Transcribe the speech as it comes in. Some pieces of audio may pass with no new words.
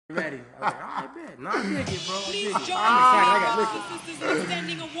Ready? I was like, all right, bet. No, I dig it, bro. I dig it. Please join I'm excited. I got liquor. sisters in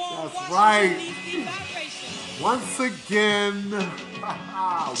extending a warm That's Washington, right. D.C. vibration. Once again, we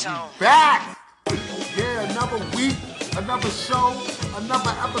back. Yeah, another week, another show,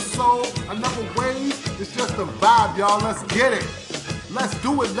 another episode, another wave. It's just a vibe, y'all. Let's get it. Let's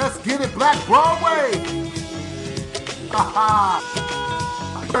do it. Let's get it. Black Broadway.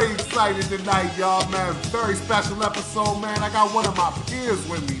 Very excited tonight, y'all, man. Very special episode, man. I got one of my peers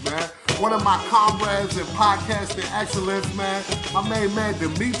with me, man. One of my comrades in podcasting excellence, man. My main man,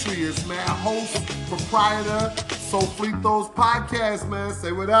 Demetrius, man. Host, proprietor, Sofritos Podcast, man.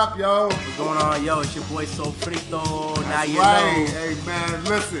 Say what up, yo. What's going on, yo? It's your boy Sofrito. Now That's you right. know. Hey, man,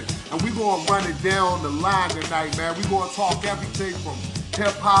 listen. And we going to run it down the line tonight, man. We going to talk everything from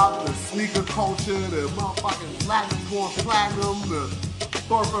hip-hop, the sneaker culture, the motherfucking Latin going platinum, the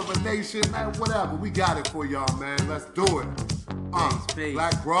birth of a nation, man, whatever. We got it for y'all, man. Let's do it. Peace.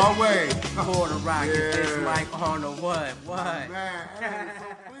 Black Broadway. Puerto Rock. Yeah. It's like on the what? Man, hey,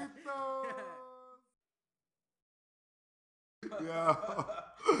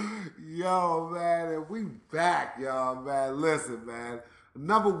 Yo, man, and we back, y'all, man. Listen, man.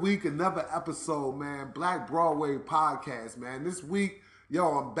 Another week, another episode, man. Black Broadway Podcast, man. This week, yo,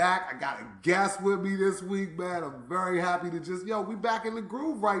 I'm back. I got a guest with me this week, man. I'm very happy to we back in the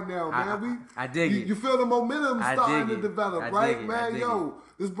groove right now, man. I dig it. You feel the momentum starting to develop, right, dig it. man? I dig Yo,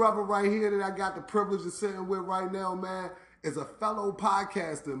 this brother right here that I got the privilege of sitting with right now, man, is a fellow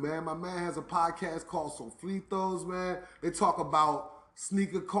podcaster, man. My man has a podcast called Sofritos, man. They talk about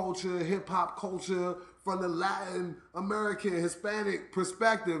sneaker culture, hip-hop culture from the Latin American, Hispanic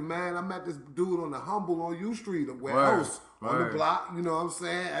perspective, man. I met this dude on the Humble on U Street, warehouse on the block, you know what I'm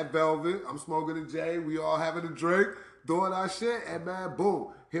saying, at Velvet. I'm smoking a J. We all having a drink, doing our shit, and man,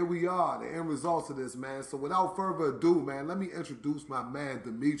 boom, here we are, the end results of this, man. So without further ado, man, let me introduce my man,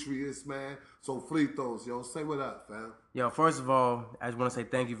 Demetrius, man. Sofritos, yo, say what up, fam. Yo, first of all, I just want to say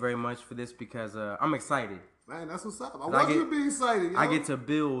thank you very much for this because I'm excited. Man, that's what's up. I want you to be excited, yo. I get to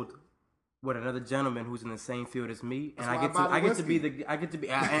build with another gentleman who's in the same field as me, and I get to be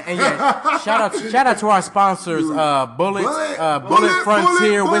and yeah, shout out to our sponsors, Bullet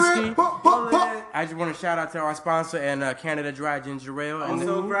Frontier Whiskey. I just want to shout out to our sponsor and Canada Dry Ginger Ale. And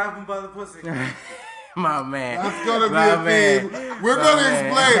Also grab him by the pussy. My man. That's going to be a theme. We're going to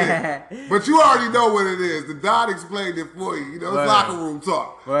explain it. But you already know what it is. The Don explained it for you. You know, it's locker room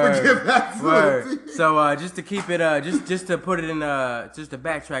talk. But get back to it. So just to keep it, just to put it in, just to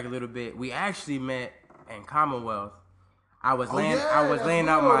backtrack a little bit, we actually met in Commonwealth. I was laying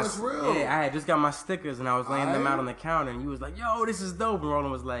out my, I had just got my stickers and I was laying them out on the counter and you was like, yo, this is dope. And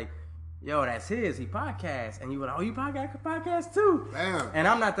Roland was like, yo, that's his. He podcasts. And you were like, oh, you podcast too? Damn. And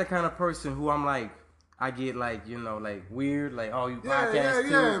I'm not the kind of person who I'm like, I get like, you know, like weird, like, oh, you podcast too.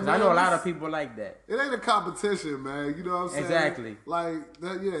 Man, I know a lot of people like that. It ain't a competition, man. You know what I'm saying? Exactly. Like,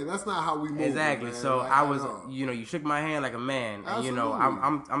 that's not how we move. Exactly. Man. So like, I was, you know, you shook my hand like a man. And, you know,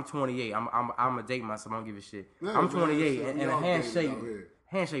 I'm 28. I'm gonna date myself. I don't give a shit. Yeah, I'm 28, man, and a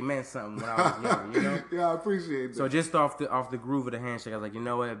handshake meant something when I was younger, you know? Yeah, I appreciate that. So just off the groove of the handshake, I was like, you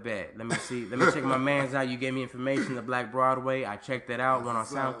know what, bet. Let me check my man's out. You gave me information, the Black Broadway. I checked that out, went on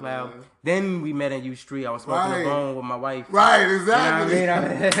SoundCloud. Man. Then we met in U Street. I was smoking a bone with my wife. Right, exactly. You know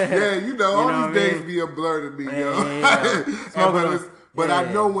what I mean? Yeah, you know, all these days be a blur to me, yo. But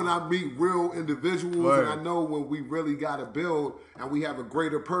I know when I meet real individuals and I know when we really got to build and we have a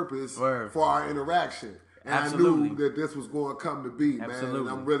greater purpose for our interaction. And I knew that this was going to come to be, man. And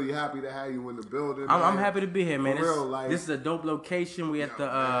I'm really happy to have you in the building. I'm happy to be here, man. This is a dope location. We at the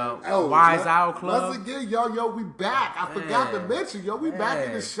Wise Owl Club. Once again, yo, we back. I forgot to mention, yo, we back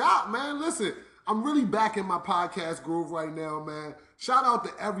in the shop, man. Listen, I'm really back in my podcast groove right now, man. Shout out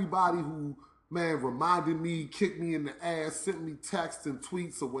to everybody who, man, reminded me, kicked me in the ass, sent me texts and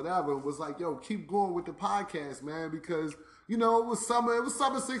tweets or whatever. It was like, yo, keep going with the podcast, man, because you know, it was summer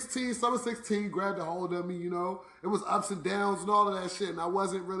 16. Summer 16 grabbed a hold of me, you know. It was ups and downs and all of that shit. And I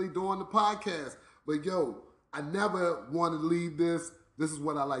wasn't really doing the podcast. But, yo, I never want to leave this. This is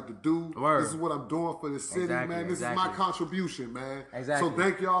what I like to do. This is what I'm doing for the city, man. This is my contribution, man. So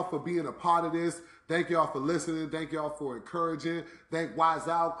thank y'all for being a part of this. Thank y'all for listening. Thank y'all for encouraging. Thank Wise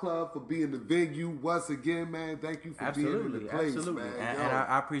Owl Club for being the venue once again, man. Thank you for being in the place, man. And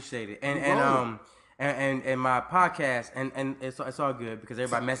I appreciate it. And my podcast, and it's all good because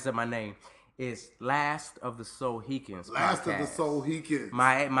everybody messes up my name. It's Last of the Sohicans. Last of the Sohicans.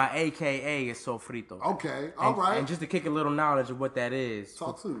 My AKA is Sofrito. Okay, all right. And just to kick a little knowledge of what that is.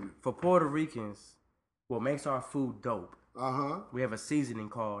 Talk to me. For Puerto Ricans, what makes our food dope we have a seasoning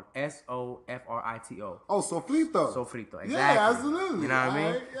called SOFRITO. Oh, sofrito. Sofrito, exactly. Yeah, absolutely. You know what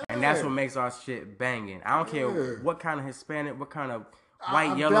I mean? Yeah. And that's what makes our shit banging. I don't care what kind of Hispanic, what kind of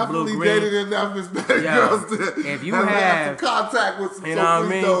white, I've yellow, blue, green. dated enough Hispanic girls to if you have some contact with some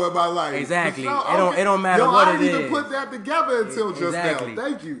sofrito in my life. Exactly. Sure. It don't matter what it is. I didn't even put that together until just now.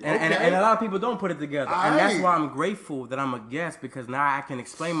 Thank you. And a lot of people don't put it together. And that's why I'm grateful that I'm a guest, because now I can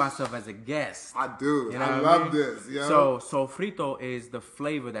explain myself as a guest. I do. You know I love this. Yo. So sofrito is the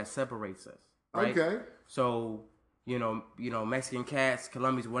flavor that separates us. Right? Okay. So you know, Mexican cats,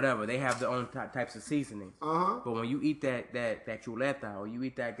 Colombians, whatever, they have their own types of seasonings. But when you eat that chuleta, or you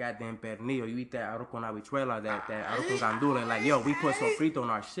eat that goddamn pernil, or you eat that arroz con habichuela, that arroz con gandula, like, yo, we put sofrito on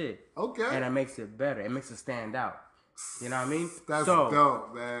our shit. Okay. And it makes it better. It makes it stand out. You know what I mean? That's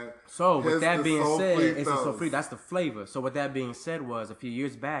dope, man. So with that being said, it's a sofrito. That's the flavor. So with that being said, was a few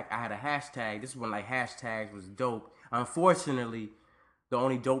years back, I had a hashtag. This is when like hashtags was dope. Unfortunately, the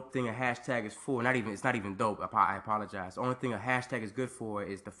only dope thing a hashtag is for, it's not even dope. I apologize. The only thing a hashtag is good for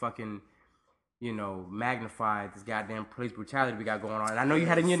is the fucking, magnify this goddamn police brutality we got going on. And I know you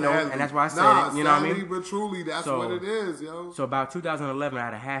had it in your note, and that's why I said it. You know what I mean? But truly, that's what it is, yo. So about 2011, I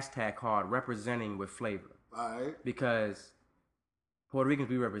had a hashtag called Representing with Flavor. All right. Because Puerto Ricans,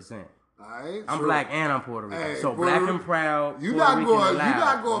 we represent. Right, I'm black and I'm Puerto Rican. So Puerto black and proud. You're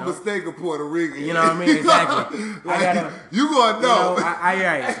not going mistake of Puerto Rican. You know what I mean? Exactly. You gonna know. I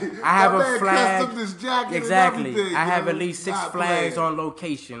have a flag. This jacket exactly. And I have at least 6 flags on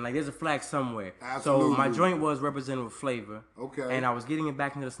location. Like there's a flag somewhere. Absolutely. So my joint was represented with flavor. Okay. And I was getting it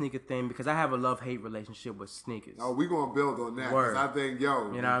back into the sneaker thing because I have a love-hate relationship with sneakers. Oh, we gonna build on that. Word. I think, you know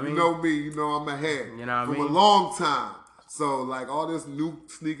what I mean? You know me. You know I'm ahead. You know what I mean? From a long time. So, like, all this new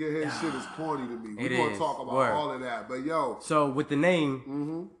sneakerhead shit is corny to me. We're going to talk about all of that. But, yo. So, with the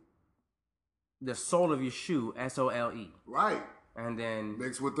name, the sole of your shoe, SOLE. Right. And then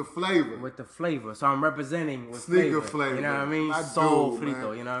mixed with the flavor. So I'm representing with sneaker flavor. You know what I mean? Soul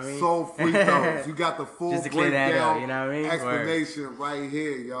frito, you know what I mean? Soul fritos. You got the full just to clear that up, you know what I mean? Explanation right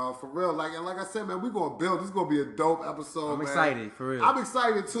here, y'all. For real. Like I said, man, we're gonna build. This is gonna be a dope episode. I'm excited, for real. I'm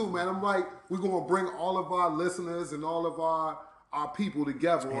excited too, man. I'm like, we're gonna bring all of our listeners and all of our people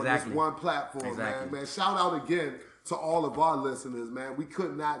together on this one platform, man. Shout out again to all of our listeners, man. We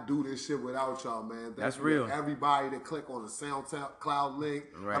could not do this shit without y'all, man. That's real. Everybody that click on the SoundCloud link,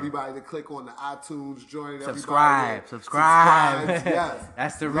 everybody that click on the iTunes joint, subscribe. Yes.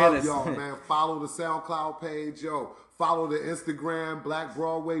 That's the realest. Love y'all, man. Follow the SoundCloud page, yo. Follow the Instagram, Black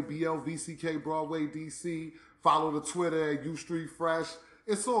Broadway, BLVCK Broadway DC. Follow the Twitter at UStreetFresh.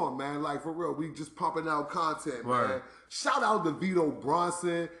 It's on, man. Like, for real. We just pumping out content, man. Shout out to Vito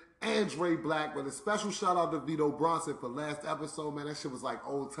Bronson and Dre Black, but a special shout out to Vito Bronson for last episode, man. That shit was like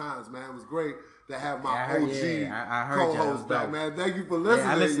old times, man. It was great to have my OG co-host back, man. Thank you for listening,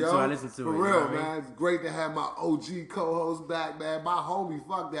 I listened to for real, man. It's great to have my OG co-host back, man. My homie,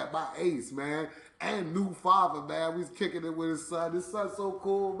 fuck that, my ace, man. And new father, man. We was kicking it with his son. His son's so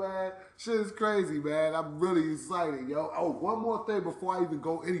cool, man. Shit is crazy, man. I'm really excited, yo. Oh, one more thing before I even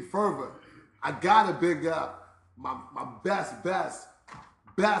go any further. I gotta big up my best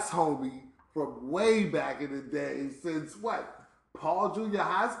homie from way back in the day since what? Paul Junior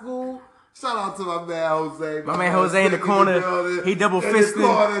High School? Shout out to my man Jose. My man Jose in the corner. He double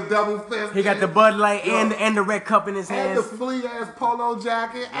fisting. He got the Bud Light and the red cup in his hands. And the flea ass polo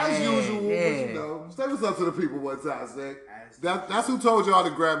jacket, as usual. You know, say what's up to the people one time, say. That's who told y'all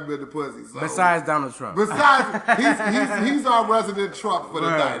to grab him in the pussy. So. Besides Donald Trump. He's our resident Trump for the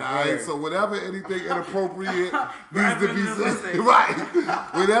night, all right? So whenever anything inappropriate needs to be said, right?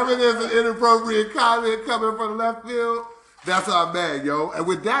 Whenever there's an inappropriate comment coming from the left field, that's our man, yo. And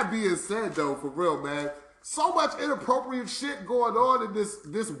with that being said, though, for real, man, so much inappropriate shit going on in this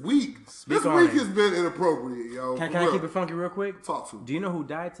week. This week has been inappropriate, yo. Can I keep it funky real quick? Talk to me. Do you know who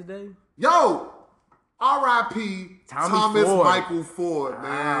died today? Yo! R.I.P. Thomas Ford. Michael Ford,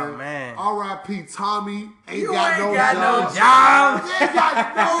 man. Oh, man. R.I.P. Tommy ain't got no job. He ain't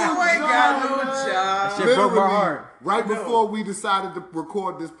got no job. That shit broke my heart. Right before we decided to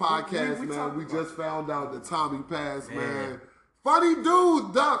record this podcast, man, we just found out that Tommy passed, man. Funny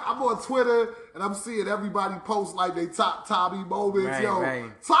dude, Doug. I'm on Twitter and I'm seeing everybody post like they top Tommy moments.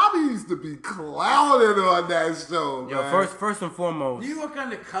 Tommy used to be clowning on that show, man. First and foremost. You look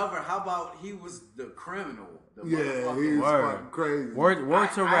undercover. How about he was the criminal? He was fucking crazy. Word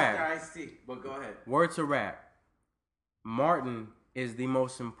to rap. I see, but go ahead. Word to rap. Martin is the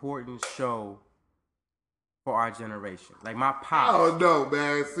most important show for our generation. Like my pops. I don't know,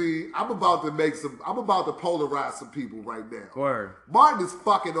 man. See, I'm about to polarize some people right now. Word. Martin is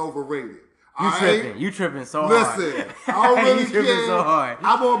fucking overrated. You tripping so hard. Listen, I don't really you tripping care. so hard.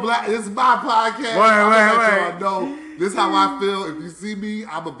 I'm on Black. This is my podcast. Word. Y'all know this is how I feel. If you see me,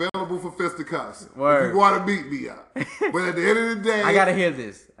 I'm available for fisticuffs. Word. If you want to meet me up. But at the end of the day, I gotta hear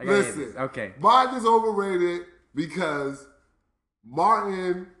this. Listen, Okay. Martin is overrated because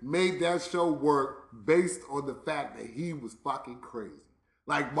Martin made that show work based on the fact that he was fucking crazy.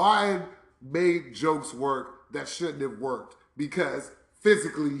 Like, Martin made jokes work that shouldn't have worked because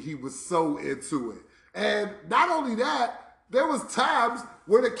physically he was so into it. And not only that, there was times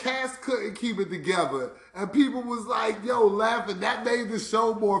where the cast couldn't keep it together and people was like, yo, laughing. That made the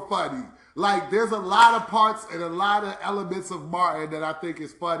show more funny. Like, there's a lot of parts and a lot of elements of Martin that I think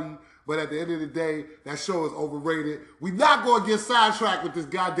is funny, but at the end of the day, that show is overrated. We not going to get sidetracked with this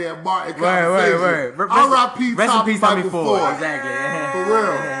goddamn Martin conversation. Word. R.I.P. Rest in peace, Tommy Ford. Exactly. For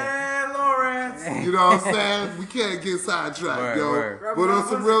real. You know what I'm saying? We can't get sidetracked, But on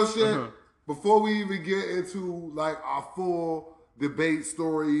some real shit, before we even get into like our full debate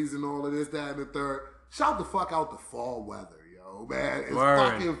stories and all of this, that, and the third, shout the fuck out the fall weather, yo, man. It's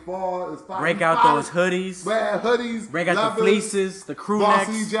fucking fall. It's fucking break out those hoodies. Man, hoodies. Break out the fleeces, the crew necks.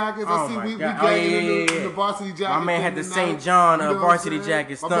 Varsity jackets. Oh I see my we God. in the varsity jackets. My man had the tonight. St. John You know varsity what I'm saying?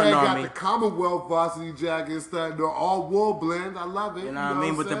 jacket My stunting man on got me. the Commonwealth varsity jacket stunting. They're all wool blend. I love it. You know what I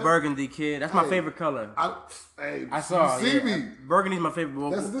mean? With the burgundy, kid. That's my favorite color. I saw. You see me. Burgundy's my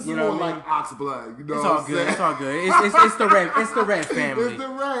favorite. This you is know more what I mean? like ox blood. You know It's what all I'm good. saying? It's all good. It's the red. It's the red family. It's the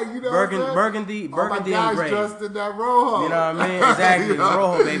red. You know what I'm saying? Burgundy All my and guys gray. dressed in that rojo. You know what I mean? Exactly. You know?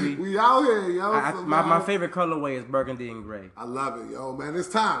 Rojo, baby. We out here, yo. My favorite colorway is burgundy and gray. I love it, yo, man. It's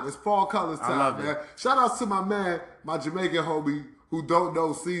time. It's fall colors time, I love man. it. Shout outs to my man, my Jamaican homie who don't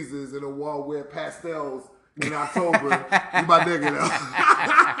know seasons and wall wear pastels in October. You my nigga,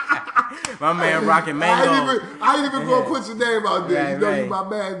 though. My man rocking mango. I ain't even gonna put your name out there. Right. You my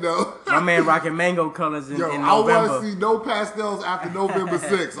man, though. My man rocking mango colors in Yo, November. I want to see no pastels after November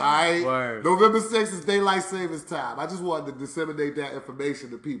 6th, all right? Word. November 6th is daylight savings time. I just wanted to disseminate that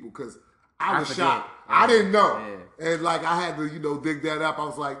information to people because I was shocked. I didn't know. Yeah. And like I had to, dig that up. I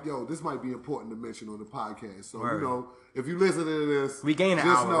was like, yo, this might be important to mention on the podcast. So, if you listen to this, we gain an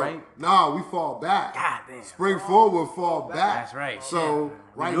hour, right? No, we fall back. God damn. Spring forward, fall back. That's right. So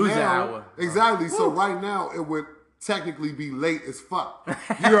right lose now, an hour. Exactly. So right now it would technically be late as fuck.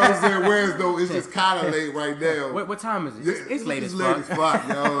 You know what I'm saying? Whereas though it's just kind of late right now. What time is it? It's late as fuck. fuck. Late as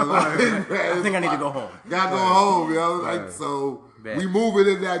fuck, yo. Like, I think I need to go home. Gotta go home, yo. Like, so we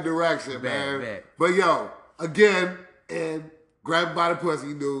moving in that direction, man. But yo, again, and grab by the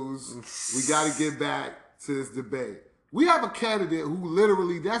pussy news, we gotta get back to this debate. We have a candidate who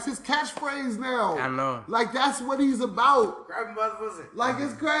literally, that's his catchphrase now. I know. Like, that's what he's about. Grab him by the pussy. Like,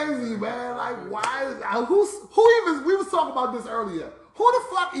 it's crazy, man. Like, why? Who even, we was talking about this earlier. Who the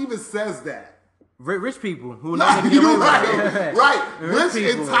fuck even says that? Rich people who know they can You're right. Right. Rich,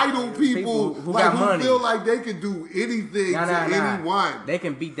 people, entitled people who like, got who money. feel like they can do anything to anyone. They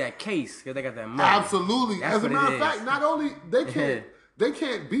can beat that case because they got that money. Absolutely. That's As a what matter it of fact, is. not only they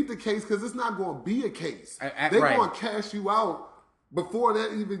can't beat the case because it's not going to be a case. They're right. going to cash you out before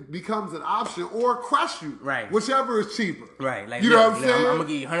that even becomes an option or crush you. Right. Whichever is cheaper. Right. Like, you know what I'm saying? I'm going to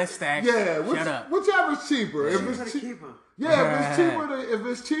give you 100 stacks. Yeah. Shut up. Whichever is cheaper. If it's keeper. Yeah, if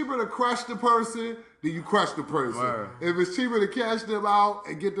it's cheaper to crush the person, then you crush the person. Word. If it's cheaper to cash them out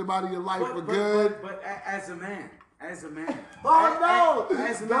and get them out of your life for good. But as a man. Oh no!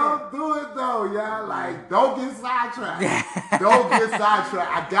 Don't do it though, y'all. Like, don't get sidetracked. Don't get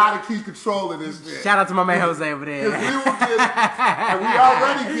sidetracked. I gotta keep control of this shit. Shout out to my man Jose over there. Because we will get, and we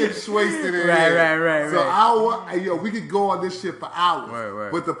already get wasted in here. Right. So we could go on this shit for hours.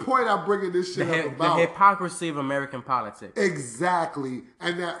 Word. But the point I'm bringing this shit up about the hypocrisy of American politics. Exactly,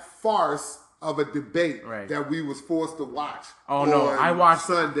 and that farce of a debate that we was forced to watch. Oh no, I watched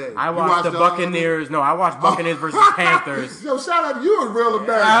Sunday. I watched the Buccaneers. No, I watched Buccaneers versus Panthers. Yo, shout out, you a real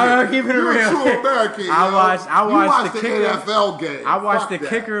American. Keep it You're real. a true American. I watched the kicker, NFL game. I watched Fuck the that.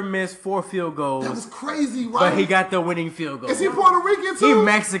 kicker miss 4 field goals. That was crazy, right? But he got the winning field goal. Is he Puerto Rican too? He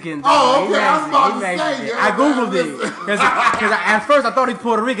Mexican. Oh, okay. He I was about to Mexican. say, yo, I googled man, it listen. because at first I thought he's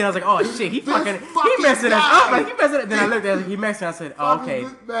Puerto Rican. I was like, oh shit, he messing us up. Like he messing up. Then I looked at it, he Mexican. I said, oh okay.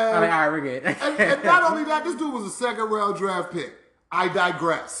 I'm like, all right, we're good. and not only that, this dude was a second-round draft pick. I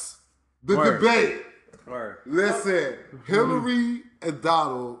digress. The debate. Listen, Hillary and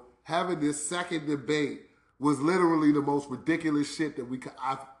Donald having this second debate was literally the most ridiculous shit that we could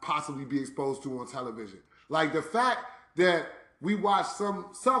possibly be exposed to on television. Like the fact that we watched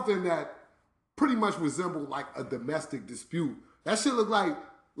something that pretty much resembled like a domestic dispute. That shit looked like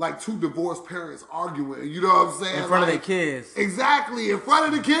like two divorced parents arguing. You know what I'm saying? In front of their kids. Exactly, in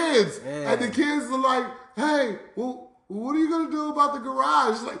front of the kids. Yeah. And the kids are like, hey, well, what are you going to do about the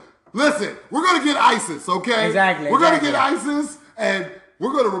garage? It's like, listen, we're going to get ISIS, okay? Exactly. We're going to get ISIS, and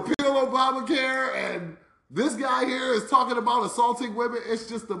we're going to repeal Obamacare, and this guy here is talking about assaulting women. It's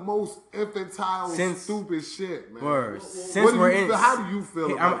just the most infantile, stupid shit, man. Words. Since how do you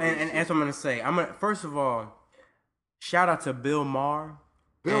feel about this? And that's what I'm going to say. First of all, shout out to Bill Maher.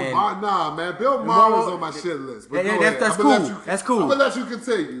 Bill Maher, man. Bill Maher was on my shit list. But that's cool. That's cool. I'm gonna let you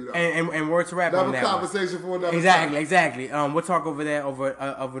continue. Though. And word to rap on that. Another conversation for another. Exactly. We'll talk over that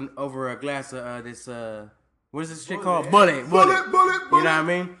over a glass of this. What is this shit called? Bullet. You know what I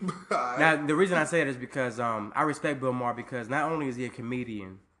mean? Now the reason I say it is because I respect Bill Maher because not only is he a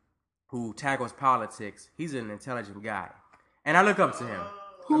comedian who tackles politics, he's an intelligent guy, and I look up to him.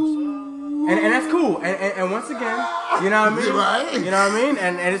 And that's cool. And once again, you know what I mean? Right. You know what I mean?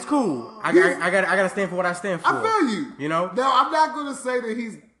 And it's cool. I gotta stand for what I stand for. I feel you. You know? Now I'm not gonna say that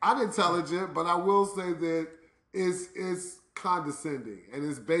he's unintelligent, but I will say that it's condescending and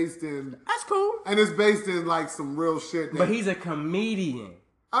it's based in That's cool. And it's based in like some real shit. But he's a comedian.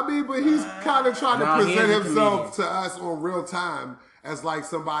 I mean, but he's kind of trying to present himself to us on real time as like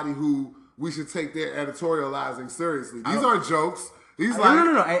somebody who we should take their editorializing seriously. These aren't jokes. He's like,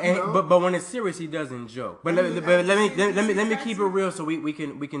 no. But when it's serious, he doesn't joke. But let me keep it real so we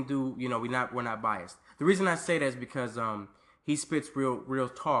can do. You know, we're not biased. The reason I say that is because he spits real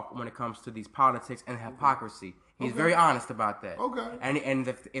talk when it comes to these politics and hypocrisy. He's very honest about that. Okay. And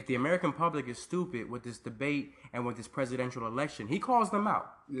if the American public is stupid with this debate and with this presidential election, he calls them out.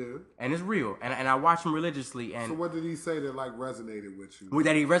 Yeah. And it's real. And I watch him religiously. And so what did he say that like resonated with you?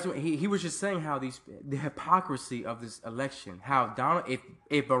 That he was just saying how the hypocrisy of this election, how if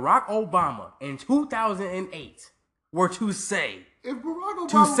Barack Obama in 2008 were to say. If Barack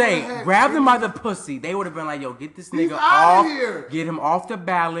Obama grab them by the pussy, they would have been like, yo, get this nigga off here. Get him off the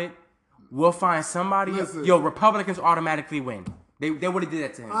ballot. We'll find somebody. Listen, yo, Republicans automatically win. They would have did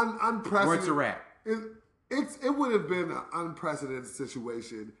that to him. Unprecedented. Words a rap. It would have been an unprecedented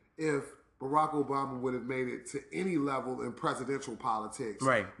situation if Barack Obama would have made it to any level in presidential politics.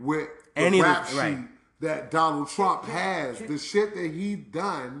 Right. With the rap sheet that Donald Trump has. The shit that he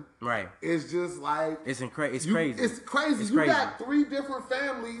done is just like... It's crazy. It's crazy. You got 3 different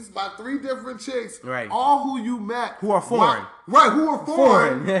families by 3 different chicks. Right. All who you met... Who are foreign. Who are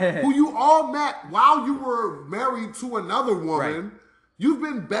foreign. Who you all met while you were married to another woman. Right. You've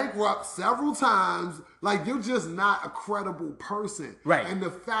been bankrupt several times. Like, you're just not a credible person. Right. And the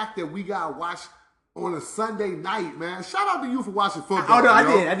fact that we got to watch... on a Sunday night, man. Shout out to you for watching football. Oh, no,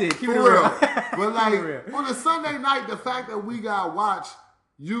 I did. Keep it real. But like, on a Sunday night, the fact that we got to watch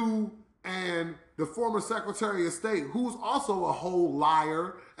you and the former Secretary of State, who's also a whole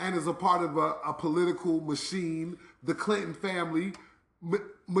liar and is a part of a political machine, the Clinton family,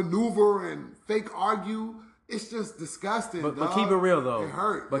 maneuver and fake argue, it's just disgusting, But keep it real, though. It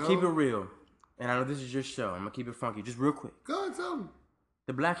hurt, But keep it real. And I know this is your show. I'm going to keep it funky. Just real quick. Go ahead, tell me.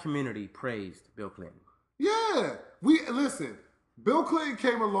 The black community praised Bill Clinton. Yeah. Listen, Bill Clinton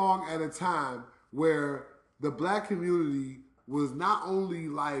came along at a time where the black community was not only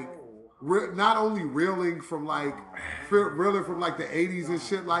like reeling from like the 80s and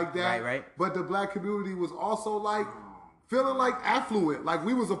shit like that. Right. But the black community was also like feeling like affluent, like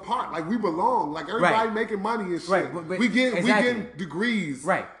we was a part, like we belong, like everybody making money and shit. Right. But we getting degrees.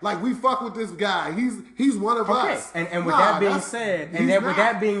 Right. Like we fuck with this guy. He's one of us. And with that being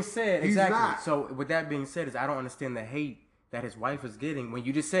said, exactly. Not. So with that being said, is I don't understand the hate that his wife is getting when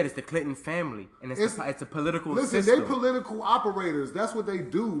you just said it's the Clinton family and it's a political system. Listen, they political operators. That's what they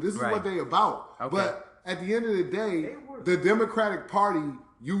do. This is what they about. Okay. But at the end of the day, the Democratic Party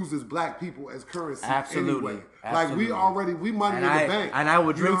uses black people as currency anyway. Like we money in the bank. And I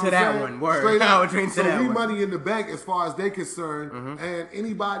would drink to that one. Word. Straight I would drink to that one. So we money in the bank as far as they concerned. Mm-hmm. And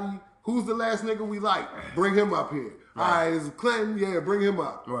anybody who's the last nigga we like, bring him up here. Right. All right, it's Clinton, bring him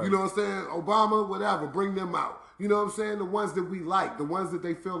up. Right. You know what I'm saying? Obama, whatever, bring them out. You know what I'm saying? The ones that we like, the ones that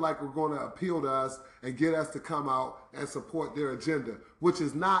they feel like are going to appeal to us and get us to come out and support their agenda, which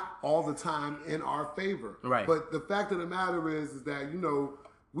is not all the time in our favor. Right. But the fact of the matter is that,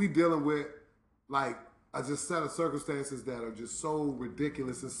 we dealing with like just set of circumstances that are just so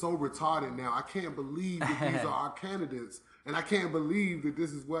ridiculous and so retarded now. I can't believe that these are our candidates. And I can't believe that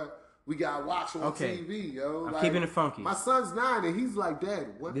this is what we got to watch on TV, yo. I'm keeping it funky. My son's 9 and he's like, Dad,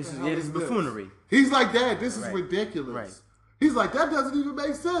 what the hell is this? This is buffoonery. He's like, Dad, this is ridiculous. Right. He's like, that doesn't even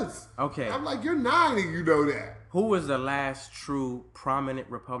make sense. Okay. I'm like, you're 9 and you know that. Who was the last true prominent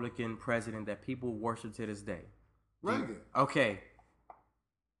Republican president that people worship to this day? Reagan. Okay.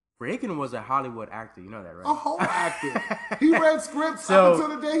 Reagan was a Hollywood actor. You know that, right? A whole actor. He read scripts up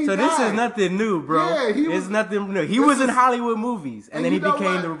until the day he died. So this is nothing new, bro. Yeah, it's nothing new. He was in Hollywood movies, and then he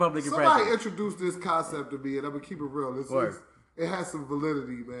became the Republican president. Somebody introduced this concept to me, and I'm going to keep it real. It has some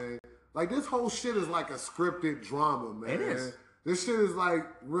validity, man. Like, this whole shit is like a scripted drama, man. It is. This shit is like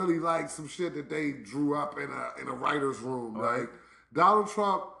really like some shit that they drew up in a writer's room. Right. Like, Donald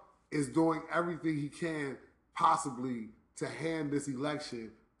Trump is doing everything he can possibly to hand this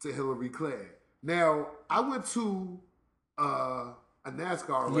election to Hillary Clinton. Now, I went to a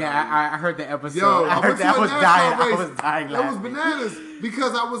NASCAR rally. Yeah, I heard the episode. Yo, I was dying laughing. It was bananas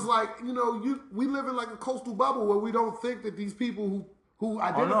because I was like, we live in like a coastal bubble where we don't think that these people who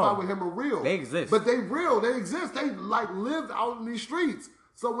identify with him are real. They exist. But they real. They exist. They like live out in these streets.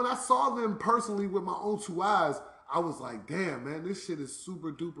 So when I saw them personally with my own two eyes, I was like, damn, man, this shit is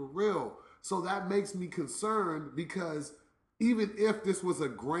super duper real. So that makes me concerned because even if this was a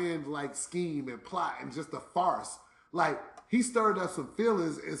grand like scheme and plot and just a farce, like he stirred up some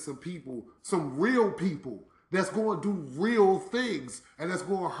feelings in some people, some real people that's going to do real things and that's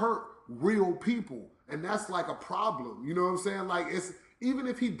going to hurt real people. And that's like a problem. You know what I'm saying? Like it's even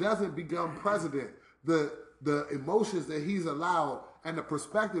if he doesn't become president, the emotions that he's allowed and the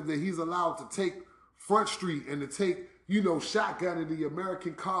perspective that he's allowed to take Front Street and to take, shotgun in the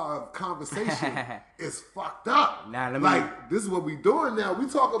American car of conversation is fucked up. This is what we doing now. We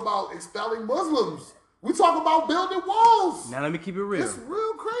talk about expelling Muslims. We talk about building walls. Now let me keep it real. It's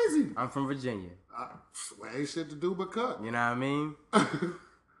real crazy. I'm from Virginia. Ain't shit to do but cook. You know what I mean?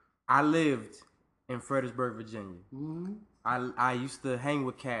 I lived in Fredericksburg, Virginia. Mm-hmm. I used to hang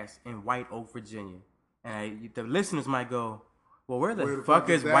with cats in White Oak, Virginia. And the listeners might go, well, where the fuck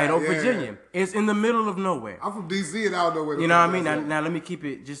is White Oak, Virginia? It's in the middle of nowhere. I'm from D.C. and I don't know where the fuck. You know what I mean? Now let me keep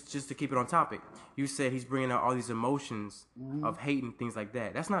it, just to keep it on topic. You said he's bringing out all these emotions of hate and things like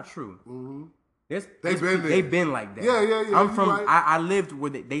that. That's not true. Mm-hmm. They've been like that. Yeah. I'm from. Right. I lived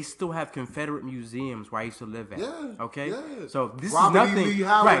where they still have Confederate museums where I used to live at. Yeah. Okay. Yeah. So this Robert is nothing.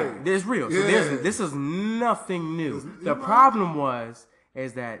 Right. There's real. Yeah. So this is nothing new. The problem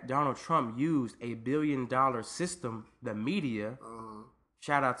is that Donald Trump used $1 billion system, the media.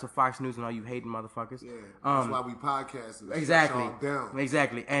 Shout out to Fox News and all you hating motherfuckers. Yeah. That's why we podcasting. Exactly. Down.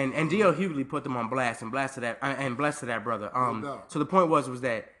 Exactly. And D.L. Hughley put them on blast and blasted that brother. So the point was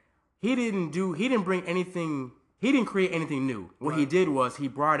that. He didn't bring anything, he didn't create anything new. What he did was he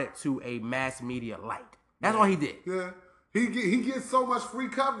brought it to a mass media light. That's all he did. Yeah. He gets so much free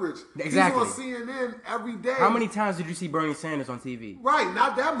coverage. Exactly. He's on CNN every day. How many times did you see Bernie Sanders on TV? Right,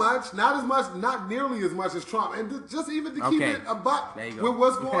 not that much. Not as much, not nearly as much as Trump. And just even to keep it a buck with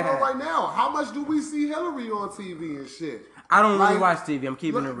what's going on right now. How much do we see Hillary on TV and shit? I don't really watch TV. I'm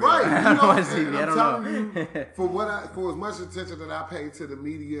keeping it real. Right. I don't watch TV. I don't know. For as much attention that I pay to the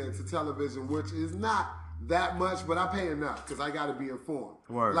media and to television, which is not that much, but I pay enough because I got to be informed.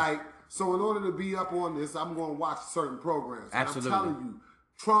 Word. So in order to be up on this, I'm going to watch certain programs. Absolutely. And I'm telling you,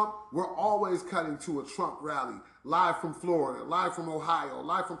 Trump, we're always cutting to a Trump rally. Live from Florida, live from Ohio,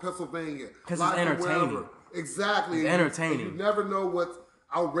 live from Pennsylvania. Because it's entertaining. Exactly. It's entertaining. And you never know what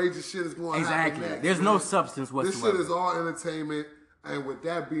outrageous shit is going to happen next. There's no substance whatsoever. This shit is all entertainment. And with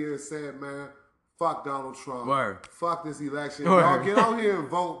that being said, man, fuck Donald Trump. Word. Fuck this election. Word. Y'all get out here and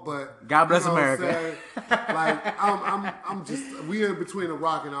vote, but God bless America. I'm just, we in between a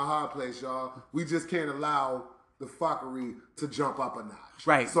rock and a hard place, y'all. We just can't allow the fuckery to jump up a notch.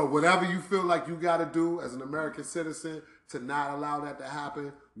 Right. So whatever you feel like you got to do as an American citizen to not allow that to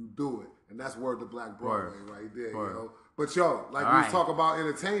happen, you do it. And that's word to Black Broadway right there, yo. But yo, we talk about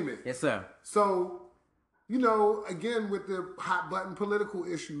entertainment. Yes, sir. So, again, with the hot button political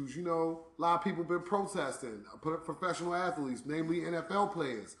issues, a lot of people been protesting. Professional athletes, namely NFL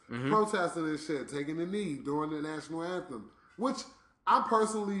players, protesting this shit, taking the knee during the national anthem, which I'm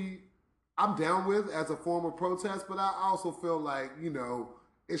down with as a form of protest, but I also feel like,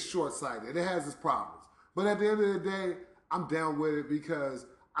 it's short-sighted. It has its problems. But at the end of the day, I'm down with it because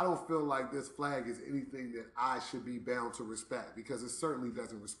I don't feel like this flag is anything that I should be bound to respect because it certainly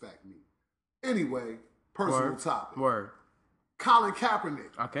doesn't respect me. Anyway, personal topic. Word. Colin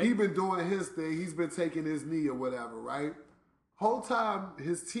Kaepernick. Okay. He's been doing his thing. He's been taking his knee or whatever, right? Whole time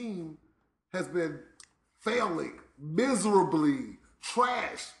his team has been failing miserably.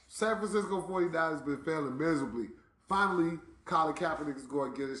 Trash. San Francisco 49ers has been failing miserably. Finally, Colin Kaepernick is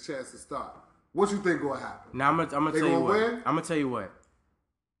going to get his chance to start. What you think going to happen? Now, I'm gonna tell you what. Win? I'm going to tell you what.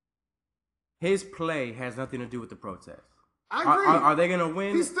 His play has nothing to do with the protest. I agree. Are they gonna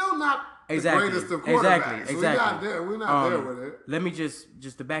win? He's still not exactly. the greatest of quarterbacks. Exactly. We're not there with it. Let me just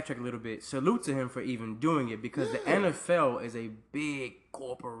to backtrack a little bit. Salute to him for even doing it because the NFL is a big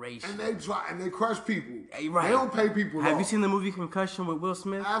corporation. And they crush people. Right. They don't pay people. Have you seen the movie Concussion with Will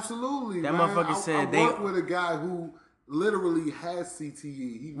Smith? Absolutely. That man. motherfucker said I worked with a guy who literally has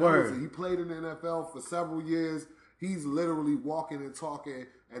CTE. He knows it. He played in the NFL for several years. He's literally walking and talking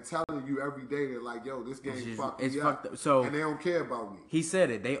and telling you every day that, like, yo, this game fucked me up. So, and they don't care about me. He said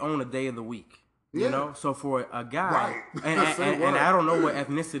it. They own a day of the week. You know? So for a guy, right. and I don't know what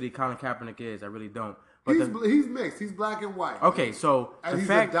ethnicity Colin Kaepernick is. I really don't. But he's mixed. He's black and white. Okay, so and he's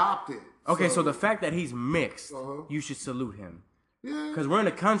adopted. Okay, so the fact that he's mixed, you should salute him. Yeah. Because we're in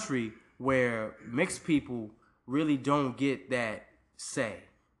a country where mixed people really don't get that say.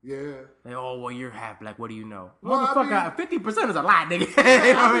 Yeah. Like, oh, well, you're half black. What do you know? Well, motherfucker, 50% is a lot, nigga.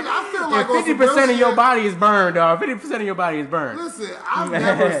 I feel like 50% of your body is burned, dog. 50% of your body is burned. Listen, I've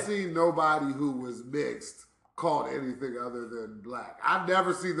never seen nobody who was mixed called anything other than black. I've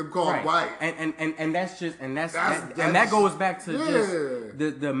never seen them called white. And that's just that goes back to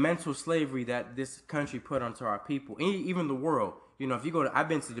just the mental slavery that this country put onto our people, even the world. You know, if you go to, I've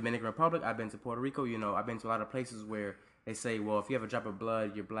been to Dominican Republic, I've been to Puerto Rico. You know, I've been to a lot of places where they say, well, if you have a drop of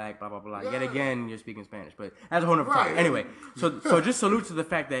blood, you're black, blah, blah, blah. Yet again, you're speaking Spanish. But that's a whole other topic. Anyway, so just salute to the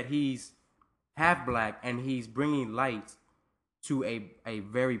fact that he's half black and he's bringing light to a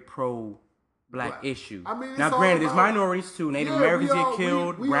very pro-black issue. I mean, now, granted, there's minorities too. Native Americans get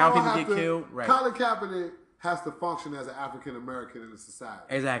killed. Brown people get killed. Right. Colin Kaepernick has to function as an African American in the society.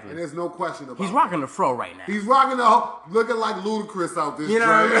 Exactly. And there's no question about it. He's rocking the fro right now. He's rocking looking like Ludacris out this. You know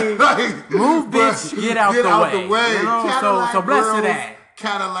what I mean? Like, move, bitch, get out the way. You know? So bless to that.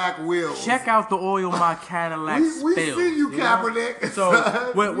 Cadillac wheels. Check out the oil my Cadillac spills. We see you, Kaepernick. So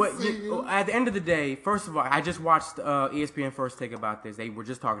at the end of the day, first of all, I just watched ESPN First Take about this. They were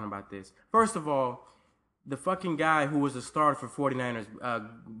just talking about this. First of all, the fucking guy who was a starter for 49ers,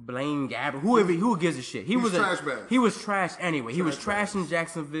 Blaine Gabbert, who gives a shit? He was trash bag. He was trash anyway. He was trash in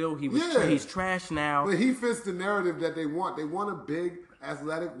Jacksonville. He's trash now. But he fits the narrative that they want. They want a big,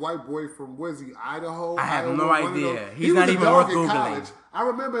 athletic white boy from Idaho. I have no idea. He's not even worth Googling. I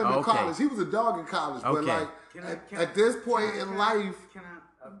remember him in college. He was a dog in college. But like at this point in life,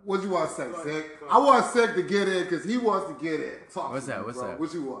 what you want to say, Sick? I want Sick to get in because he wants to get in. What's that? What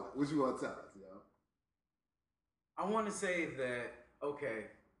you want? What you want to tell us? I want to say that, okay,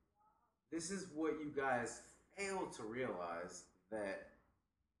 this is what you guys fail to realize, that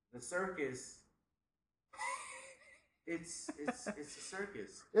the circus, it's a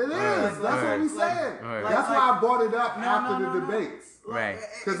circus. It is. That's what we said. That's why I brought it up after the debates. Right.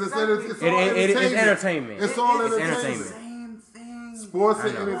 Because it's entertainment. It's all entertainment. Same thing. Sports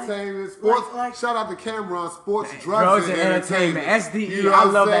and entertainment. Sports. Shout out to Cameron. Sports, drugs and entertainment. SDE. You know I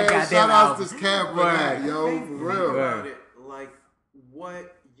love that goddamn Shout out album. to Cameron, yo, for real. About it, like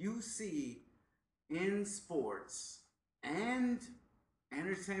what you see in sports and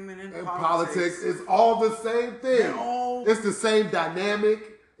entertainment and politics is all the same thing. It's the same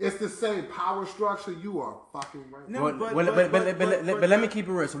dynamic. It's the same power structure. You are fucking right. No, but let me keep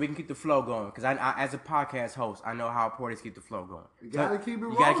it real so we can keep the flow going. Because I, as a podcast host, I know how important it is to keep the flow going. You gotta keep it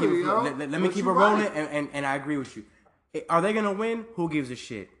rolling, Let me keep it rolling, and I agree with you. Are they gonna win? Who gives a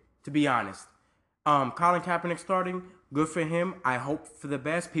shit? To be honest, Colin Kaepernick starting. Good for him. I hope for the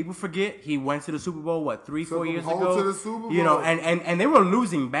best. People forget he went to the Super Bowl, 3-4 years ago? To the Super Bowl. You know, and they were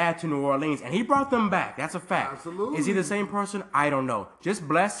losing bad to New Orleans, and he brought them back. That's a fact. Absolutely. Is he the same person? I don't know. Just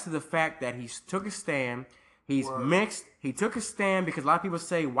blessed to the fact that he took a stand. He's mixed. He took a stand because a lot of people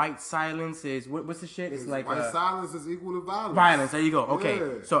say white silence is what's the shit? It's like white silence is equal to violence. Violence. There you go. Okay. Yeah.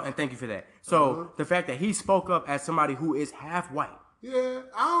 So and thank you for that. So the fact that he spoke up as somebody who is half white. Yeah,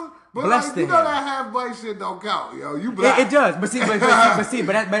 I don't. But Bless like, you know that half white shit don't count, yo. You black. It does, but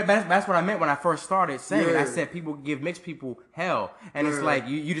that's what I meant when I first started saying it. I said people give mixed people hell, and it's like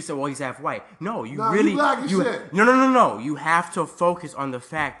you just said, well, he's half white. No, you really, black shit. No. You have to focus on the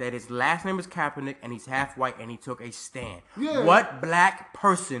fact that his last name is Kaepernick, and he's half white, and he took a stand. Yeah. What black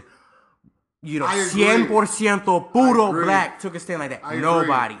person? 100% puro black took a stand like that.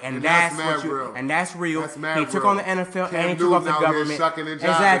 Nobody, and that's real. He took on the NFL and he took off the government.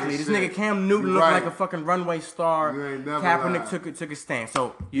 Exactly. This nigga Cam Newton looked like a fucking runway star. Kaepernick took a stand.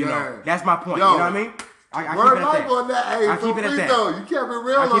 So you know that's my point. You know what I mean? I Word life on that. Hey, I keep it at that. You kept it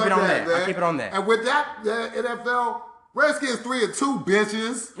real I keep on it on that, that. man. I keep it on that. And with that, the NFL Redskins 3-2,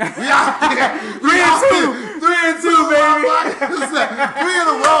 bitches. We out here. 3-2, baby. 3 in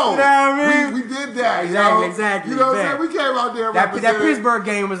a row. You know what I mean? We did that. Exactly. You know what I'm saying? We came out there. That Pittsburgh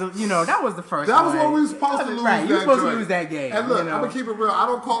game was, that was the first. That was what we were supposed to lose. Right, you were supposed joint. to lose that game. And look, I'm gonna keep it real. I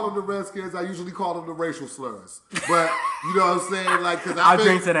don't call them the Redskins. I usually call them the racial slurs. But you know what I'm saying? Like, because I'll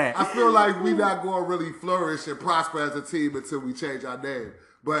drink to that. I feel like we not going to really flourish and prosper as a team until we change our name.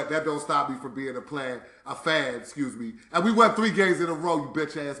 But that don't stop me from being a fan, And we won 3 games in a row, you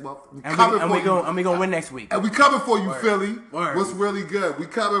bitch ass motherfucker. And we gonna win next week. And we coming for you, Word. Philly. Word. What's really good? We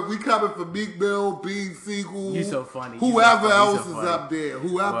coming for Meek Mill, Bean Siegel. You so funny. Whoever else is funny. up there.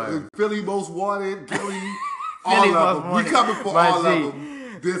 Whoever Philly Most Wanted, Gilly, all Philly of Most them. Wanted. We coming for My all G. of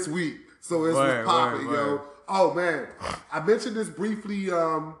them this week. So it's Word, popping, word, yo. word. Oh man, I mentioned this briefly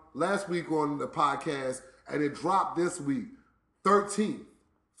last week on the podcast, and it dropped this week. 13th.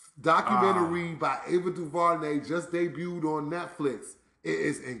 Documentary by Ava DuVernay just debuted on Netflix. It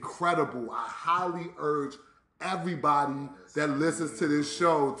is incredible. I highly urge everybody that listens to this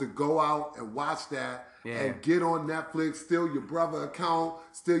show to go out and watch that and get on Netflix. Steal your brother account,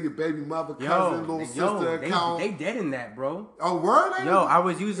 steal your baby mother, cousin, little sister account. They dead in that, bro. Oh, word? I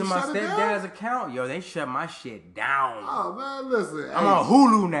was using my shut it down? stepdad's account. Yo, they shut my shit down. Oh man, listen. I'm on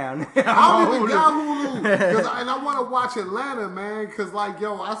Hulu now. I don't even got Hulu. And I want to watch Atlanta, man, because, like,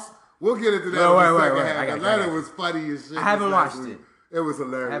 we'll get into that in the second half. Atlanta was funny as shit. I haven't watched it. It was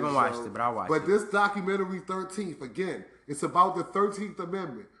hilarious. I haven't watched it, but I'll watch it. But this documentary, 13th, again, it's about the 13th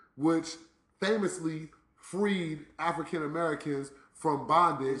Amendment, which famously freed African Americans from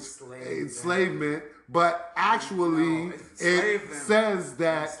bondage, enslavement, but actually it says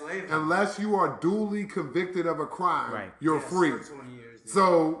that unless you are duly convicted of a crime, you're free.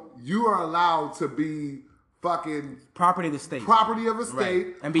 So you are allowed to be fucking property of the state,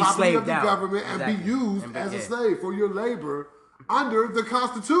 and be property slaved of the out. government, and be used as a slave for your labor under the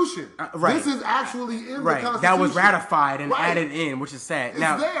Constitution. Right. This is actually in the Constitution. That was ratified and added in, which is sad. It's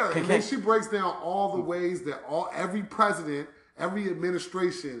now, there. And then she breaks down all the ways that every president, every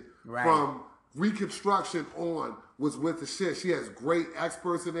administration from Reconstruction on was with the shit. She has great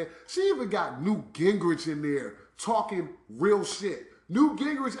experts in there. She even got Newt Gingrich in there talking real shit. Newt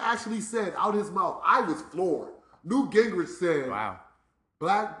Gingrich actually said out his mouth, I was floored. Newt Gingrich said,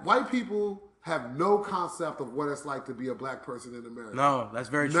 white people have no concept of what it's like to be a black person in America. No, that's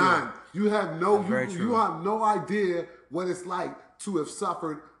very true. None. You have no idea what it's like to have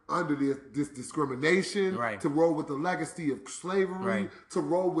suffered under this discrimination, to roll with the legacy of slavery, to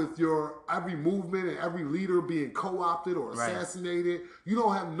roll with your every movement and every leader being co-opted or assassinated. You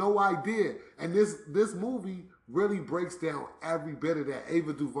don't have no idea. And this movie really breaks down every bit of that.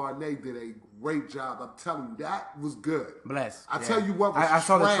 Ava DuVernay did a great job. I'm telling you, that was good. Bless. I tell you what was I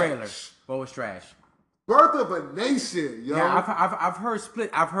saw trash. the trailer. What was trash? Birth of a Nation, yo. Yeah, I've heard split.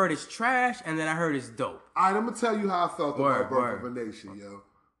 I've heard it's trash, and then I heard it's dope. All right, I'm going to tell you how I felt about Birth of a Nation, yo.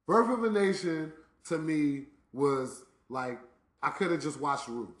 Birth of a Nation, to me, was like, I could have just watched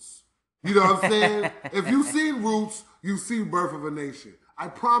Roots. You know what I'm saying? If you've seen Roots, you've seen Birth of a Nation. I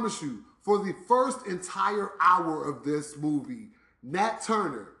promise you, for the first entire hour of this movie, Nat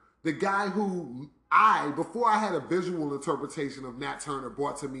Turner, the guy who before I had a visual interpretation of Nat Turner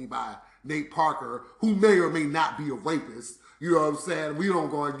brought to me by Nate Parker, who may or may not be a rapist. You know what I'm saying? We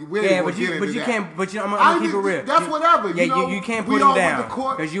ain't gonna get into that. I'm gonna keep it real. That's whatever. Yeah, you can't put him down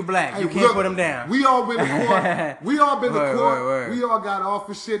because you black. You can't put him down. We all been to court. We all been to court. We all got off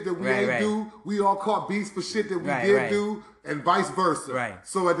for shit that we ain't do. We all caught beats for shit that we did do. And vice versa. Right.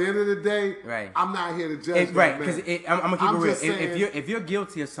 So at the end of the day, I'm not here to judge that, right, because I'm gonna keep it real. Saying, if you're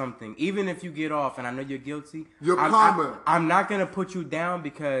guilty of something, even if you get off, and I know you're guilty, I'm not gonna put you down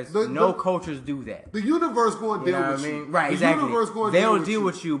because no cultures do that. The universe going to deal with you. Right, exactly. They'll deal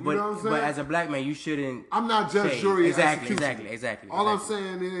with you, but as a black man, you shouldn't. I'm not judge, jury, exactly. All I'm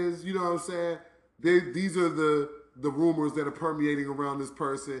saying is, you know what I'm saying? These are the rumors that are permeating around this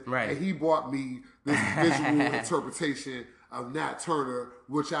person. Right. And he brought me this visual interpretation of Nat Turner,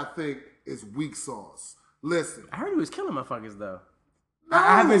 which I think is weak sauce. Listen. I heard he was killing motherfuckers, though. No.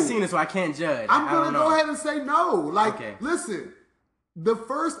 I haven't seen it, so I can't judge. I'm going to go ahead and say no. Listen, the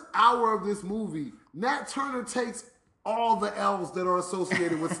first hour of this movie, Nat Turner takes all the L's that are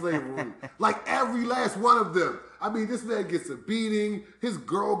associated with slavery. Like every last one of them. I mean, this man gets a beating, his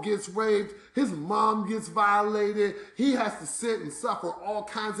girl gets raped, his mom gets violated, he has to sit and suffer all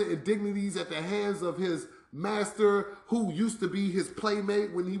kinds of indignities at the hands of his master, who used to be his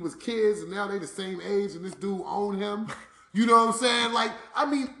playmate when he was kids, and now they the same age, and this dude owned him. You know what I'm saying? Like, I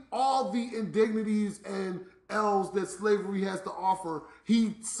mean, all the indignities and ills that slavery has to offer,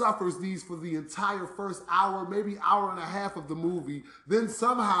 he suffers these for the entire first hour, maybe hour and a half of the movie. Then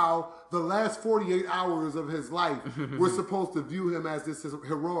somehow the last 48 hours of his life, we're supposed to view him as this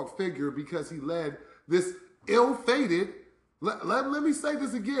heroic figure because he led this ill-fated, let me say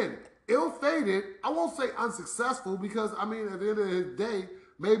this again, ill-fated, I won't say unsuccessful because, I mean, at the end of the day,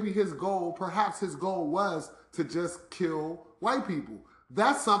 maybe perhaps his goal was to just kill white people.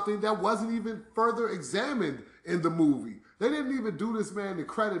 That's something that wasn't even further examined in the movie. They didn't even do this man the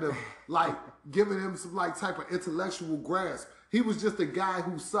credit of like giving him some like type of intellectual grasp. He was just a guy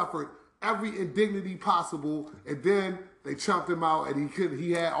who suffered every indignity possible, and then they chumped him out, and he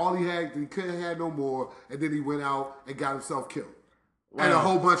couldn't have no more, and then he went out and got himself killed. Well, and a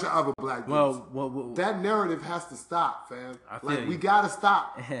whole bunch of other black dudes. Well, that narrative has to stop, fam. We gotta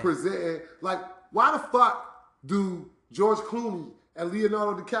stop presenting. Like, why the fuck do George Clooney and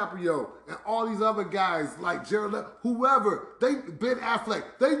Leonardo DiCaprio and all these other guys like Jared Leto, whoever, Ben Affleck,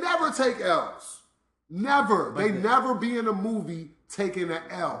 they never take L's. Never. They never be in a movie taking an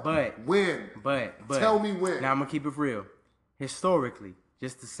L. But tell me when. Now I'm gonna keep it real. Historically,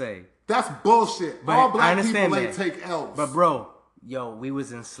 just to say. That's bullshit. All black people ain't take L's. But bro, yo, we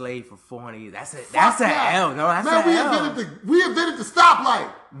was enslaved for 400 years. That's an L. No, that's an L. We invented the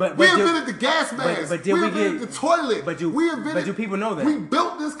stoplight. We invented the gas mask. We invented the toilet. But do people know that? We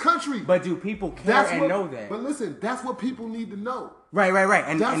built this country. But do people care and know that? But listen, that's what people need to know. Right.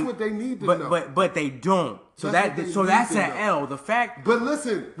 And that's what they need to know. But they don't. So that's an L. The fact. But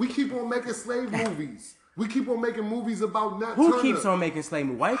listen, we keep on making slave movies. We keep on making movies about Nat Who Turner. Keeps on making slave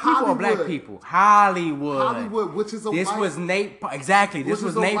movies? White people or black people? Hollywood, which is This was Nate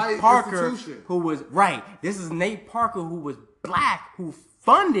Parker who was right. This is Nate Parker who was black, who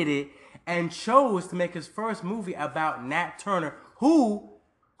funded it and chose to make his first movie about Nat Turner, who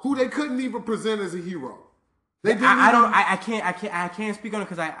they couldn't even present as a hero. I can't speak on it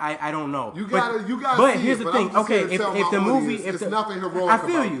because I don't know. You gotta. But here's the thing. Okay, if the movie, it's nothing heroic.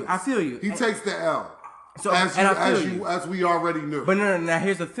 I feel you. He takes the L. So as we already knew. But no. Now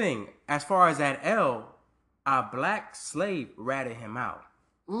here's the thing. As far as that L, a black slave ratted him out.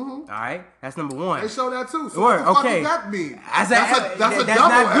 Mm-hmm. All right, that's number one. They show that too. So what the fuck does that mean? That's a double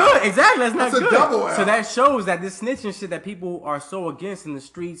not good. L. Exactly, that's not good. That's a double L. So that shows that this snitching shit that people are so against in the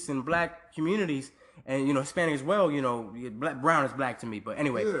streets and black communities, and Hispanic as well. Brown is black to me, but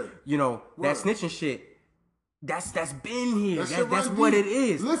anyway, that snitching shit. That's been here. That's what it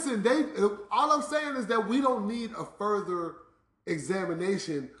is. Listen, all I'm saying is that we don't need a further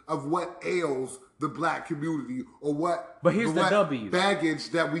examination of what ails the black community or what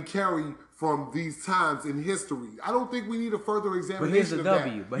baggage that we carry from these times in history. I don't think we need a further examination of that.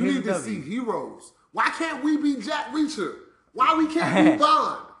 You need to see heroes. Why can't we be Jack Reacher? Why we can't be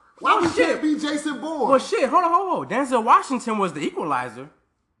Bond? Why we can't be Jason Bourne? Well, shit, hold on. Denzel Washington was the equalizer.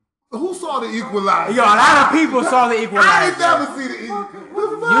 Who saw the Equalizer? Yo, a lot of people saw the Equalizer. I ain't never see the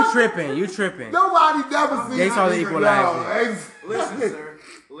Equalizer. You tripping. Nobody never seen They saw the Equalizer. Listen, sir.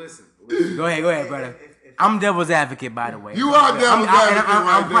 Listen. Go ahead, brother. I'm devil's advocate, by the way. You are devil's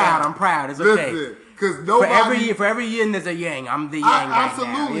advocate. I'm proud. It's okay. Listen, because nobody. For every yin, there's a yang. I'm the yang.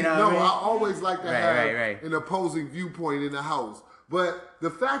 Absolutely. Right now, I always like to have right. an opposing viewpoint in the house. But the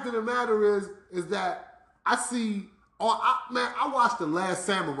fact of the matter is that I see. I watched The Last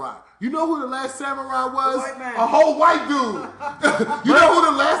Samurai. You know who The Last Samurai was? A whole white dude. You know who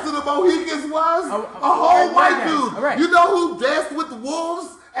The Last of the Mohicans was? A whole white dude. Right. You know who danced with the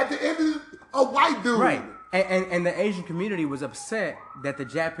wolves at the end of a white dude. Right. And the Asian community was upset that the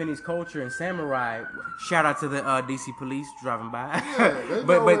Japanese culture and samurai. Shout out to the DC police driving by. Yeah,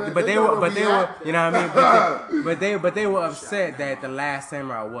 but they were you know what I mean. But they were upset that the last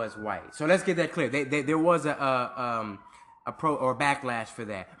samurai was white. So let's get that clear. There was a pro or backlash for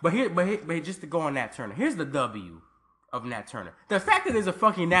that. But just to go on Nat Turner. Here's the W of Nat Turner. The fact that there's a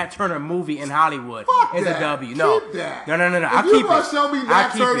fucking Nat Turner movie in Hollywood is a W. No. Keep that. No. If you gonna show me Nat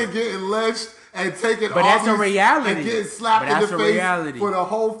Turner getting lynched and taking but that's a reality. And getting slapped in the face for the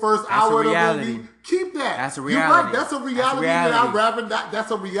whole first hour of the movie. Keep that. That's a reality. You're right. That's a reality.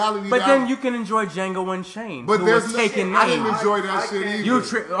 That's a reality. But then you can enjoy Django Unchained. But there's taking I didn't enjoy that shit either.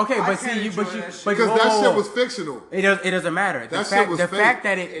 Because that shit was fictional. It doesn't matter. The fact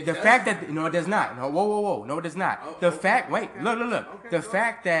that it does not. No, whoa. No, it does not. The fact. Wait. Look. The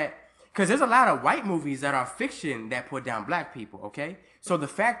fact that because there's a lot of white movies that are fiction that put down black people. Okay. So the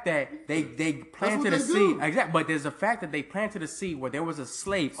fact that they planted a seed, exactly, but there's a fact that they planted a seed where there was a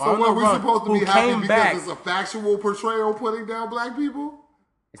slave on the run who came back. Because it's a factual portrayal putting down black people?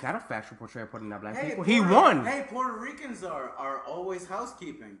 It's not a factual portrayal putting that black people. He won. Hey, Puerto Ricans are always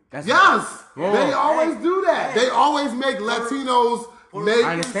housekeeping. Yes, they always do that. They always make Latinos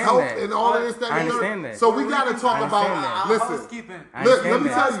help and all of this. That I understand that. So we got to talk about. Listen, let me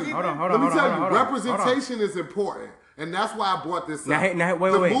tell you. Let me tell you. Representation is important. And that's why I brought this up.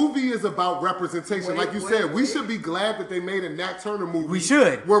 The movie is about representation. Like you said, we should be glad that they made a Nat Turner movie. We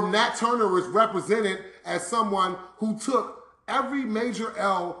should. Where Nat Turner is represented as someone who took every major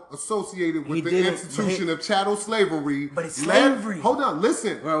L associated with the institution of chattel slavery. But it's slavery. Hold on,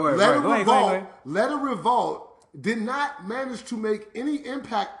 listen. Let a revolt did not manage to make any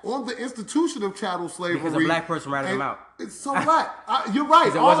impact on the institution of chattel slavery. Because a black person ratted them out. So what? You're right.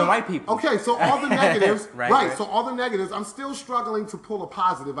 Because it wasn't white people. Okay, so all the negatives, right. So all the negatives, I'm still struggling to pull a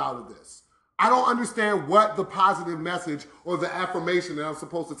positive out of this. I don't understand what the positive message or the affirmation that I'm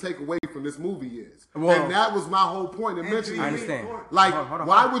supposed to take away from this movie is. And that was my whole point in mentioning it. I understand. Like,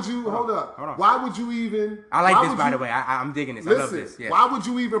 why would you, hold up. Why would you even... I like this, by the way. I'm digging this. Listen, I love this. Yeah. Why would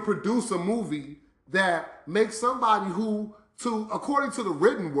you even produce a movie that makes somebody who, according to the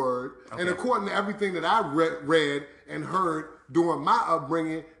written word, and according to everything that I read and heard during my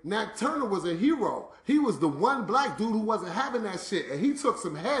upbringing, Nat Turner was a hero. He was the one black dude who wasn't having that shit, and he took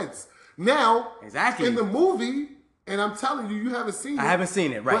some heads. Now, in the movie, and I'm telling you, you haven't seen it. I haven't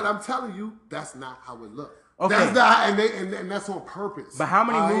seen it, right. But I'm telling you, that's not how it looked. Okay. That's not, and that's on purpose. But how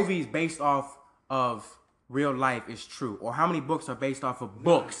many movies based off of real life is true? Or how many books are based off of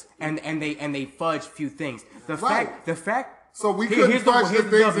books and they fudge few things? The fact so we couldn't fudge the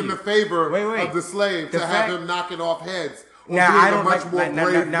things in the favor of the slave to have him knocking off heads. Now I don't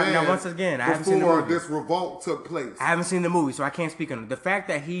now once again, I haven't seen the movie. Before this revolt took place. I haven't seen the movie, so I can't speak on it. The fact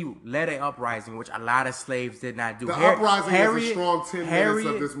that he led an uprising, which a lot of slaves did not do. The uprising is a strong 10 minutes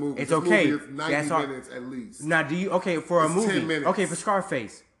of this movie. It's this okay. Movie is 90 minutes at least. Now, do you for a movie? 10 minutes. Okay, for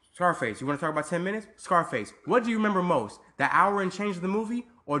Scarface. You want to talk about 10 minutes? Scarface. What do you remember most? The hour and change of the movie,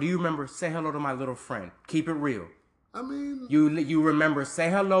 or do you remember Say Hello to My Little Friend? Keep it real. I mean, you remember Say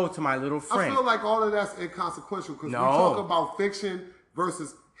Hello to My Little Friend. I feel like all of that's inconsequential because we talk about fiction verse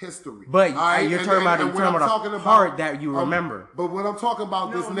history. But you're talking about a part that you remember. But when I'm talking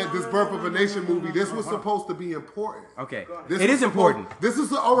about this Birth of a Nation movie, this was supposed to be important. Okay, it is important. This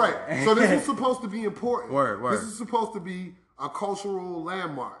is all right. So this was supposed to be important. Word. This is supposed to be a cultural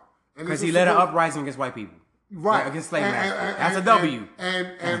landmark. Because he led an uprising against white people, right? Against slave masters. That's a W.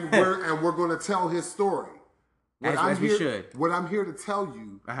 And we're going to tell his story. As we should. What I'm here to tell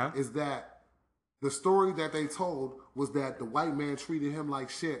you is that the story that they told was that the white man treated him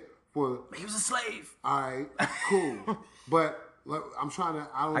like shit for. He was a slave. All right, cool. But I'm trying to.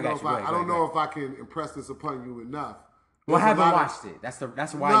 I don't know if I can impress this upon you enough. Well, I haven't watched it.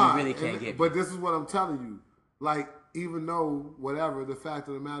 That's why you really can't get me. But this is what I'm telling you. Like, even though whatever the fact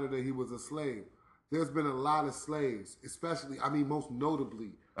of the matter that he was a slave, there's been a lot of slaves, especially, most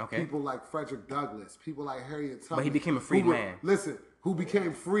notably, people like Frederick Douglass, people like Harriet Tubman. But he became a freed man. Listen, who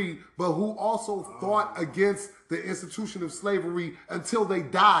became free, but who also fought against the institution of slavery until they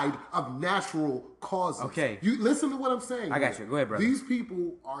died of natural causes. Okay. You listen to what I'm saying. I got you. Go ahead, brother. These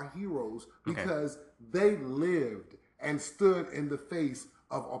people are heroes because they lived and stood in the face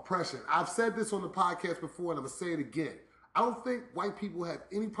of oppression. I've said this on the podcast before, and I'm going to say it again. I don't think white people have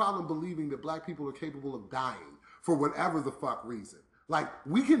any problem believing that black people are capable of dying for whatever the fuck reason. Like,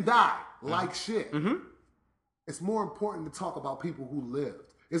 we can die like shit. It's more important to talk about people who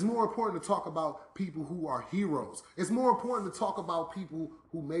lived. It's more important to talk about people who are heroes. It's more important to talk about people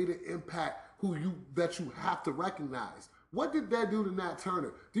who made an impact, that you have to recognize. What did that do to Nat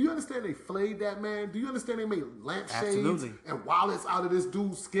Turner? Do you understand they flayed that man? Do you understand they made lampshades and wallets out of this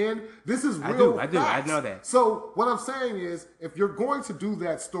dude's skin? This is real facts. I know that. So what I'm saying is, if you're going to do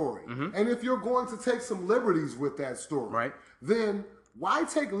that story, and if you're going to take some liberties with that story, then why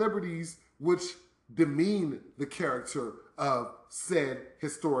take liberties which demean the character of said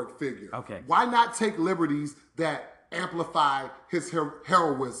historic figure? Why not take liberties that amplify his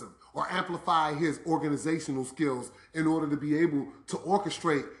heroism or amplify his organizational skills in order to be able to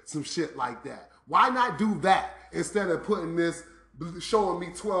orchestrate some shit like that? Why not do that instead of putting this, showing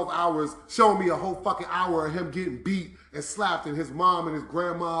me 12 hours, showing me a whole fucking hour of him getting beat and slapped and his mom and his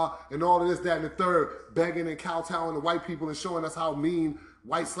grandma and all of this, that, and the third, begging and kowtowing to white people and showing us how mean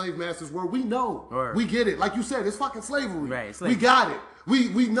white slave masters were? We know. We get it. Like you said, it's fucking slavery. Right, we got it.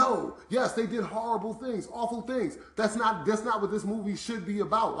 We know. Yes, they did horrible things, awful things. That's not what this movie should be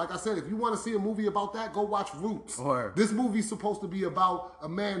about. Like I said, if you want to see a movie about that, go watch Roots. This movie's supposed to be about a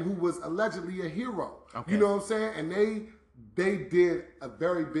man who was allegedly a hero. You know what I'm saying? And they did a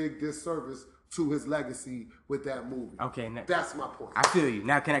very big disservice to his legacy with that movie. Okay, that's my point. I feel you.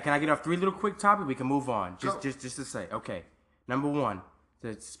 Now, can I get off 3 little quick topics? We can move on. Just to say, okay. Number 1,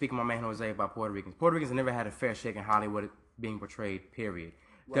 to speak of my man Jose about Puerto Ricans. Puerto Ricans have never had a fair shake in Hollywood being portrayed. Period.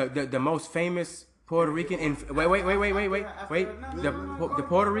 Right. The most famous Puerto Rican in wait. The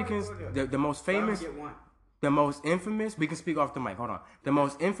Puerto Ricans, the most famous. The most infamous, we can speak off the mic, hold on. The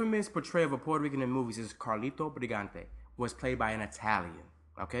most infamous portrayal of a Puerto Rican in movies is Carlito Brigante, was played by an Italian,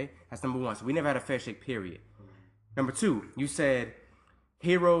 okay? That's number 1, so we never had a fair shake, period. Number 2, you said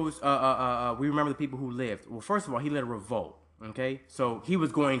heroes, we remember the people who lived. Well, first of all, he led a revolt, okay? So he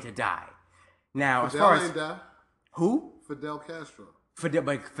was going to die. Now, Fidel as far as... ain't die. Who? Fidel Castro.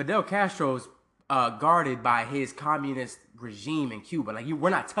 But Fidel Castro's guarded by his communist regime in Cuba. Like,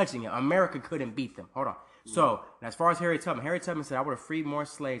 we're not touching it. America couldn't beat them. Hold on. So, as far as Harriet Tubman said, I would have freed more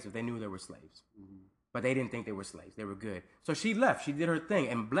slaves if they knew they were slaves. But they didn't think they were slaves. They were good. So she left. She did her thing.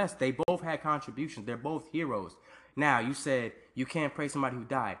 And blessed, they both had contributions. They're both heroes. Now, you said you can't praise somebody who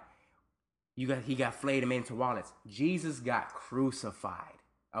died. He got flayed and made into wallets. Jesus got crucified.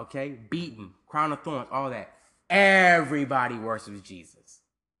 Okay? Beaten. Crown of thorns. All that. Everybody worships Jesus.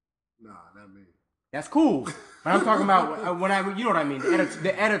 Nah, not me. That's cool. But I'm talking about you know what I mean,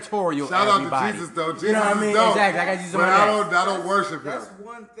 the editorial. Shout everybody. out to Jesus though. Jesus, you know what I mean? Dope. Exactly. I got Jesus but I don't worship him. That's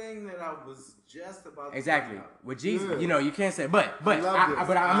one thing that I was just about. Exactly. To With Jesus, you can't say. But I'm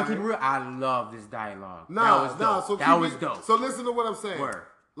gonna keep it real. I love this dialogue. That was dope. So listen to what I'm saying. Word.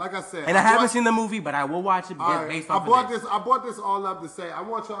 Like I said, and I haven't seen the movie, but I will watch it based off of this. I brought this all up to say I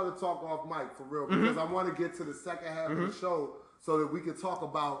want y'all to talk off mic for real because I want to get to the second half of the show so that we can talk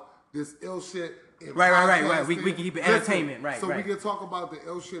about this ill shit. Right. We can keep it entertainment, right? So we can talk about the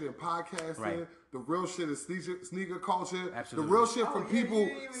ill shit in podcasting, the real shit in sneaker culture, absolutely. The real shit from people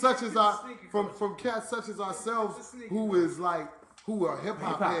such as from cats such as ourselves who are hip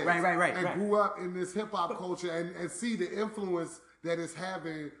hop heads, right, and grew up in this hip hop culture and see the influence that it's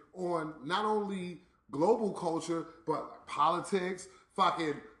having on not only global culture but politics,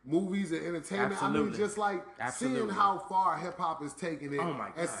 fucking movies and entertainment. Absolutely. I mean, just like seeing how far hip hop is taking it,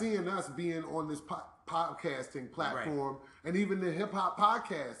 and seeing us being on this podcasting platform, and even the hip hop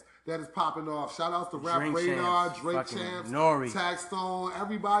podcast that is popping off. Shout outs to Rap Radar, Drake Champs, Nori, Taxstone,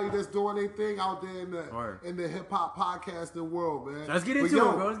 everybody that's doing their thing out there in the hip hop podcasting world, man. So let's get into it,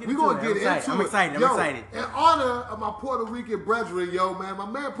 bro. We're gonna get into it. I'm excited. In honor of my Puerto Rican brethren, man, my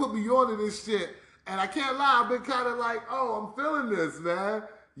man put me on to this shit, and I can't lie, I've been kind of like, I'm feeling this, man.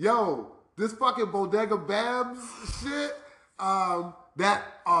 This fucking Bodega Babs shit, that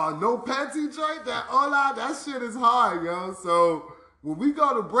no panty joint, that hola, that shit is hard, yo. So when we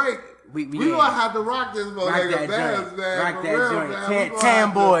go to break, we gonna have to rock this Bodega Babs, man. Rock that joint.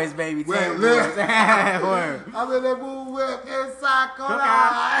 Tan boys, baby. Tan boys. I'm in that move whip inside cola.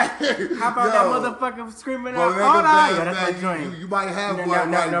 How about that motherfucker screaming out Bodega hola? Babs, That's my joint. You might have one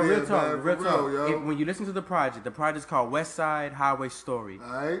right there, real talk. yo. When you listen to the project's called West Side Highway Story.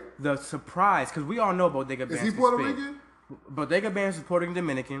 All right. The surprise, because we all know Bodega Babs. Is he Puerto Rican? Bodega Babs is Puerto Rican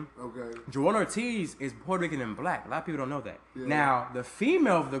Dominican. Okay. Joel Ortiz is Puerto Rican and black. A lot of people don't know that. Yeah. Now, the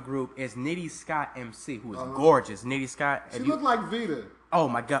female of the group is Nitty Scott MC, who is gorgeous. Nitty Scott. She look like Vita. Oh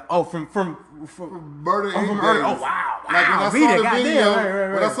my God! Oh, from Murder Inc. Oh wow! Like when I Vita, saw the video,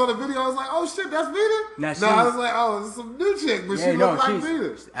 right. when I saw the video, I was like, "Oh shit, that's Vita." I was like, "Oh, this is some new chick," but she looked like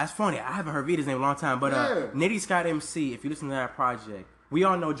Vita. That's funny. I haven't heard Vita's name in a long time, but Nitty Scott MC. If you listen to that project, we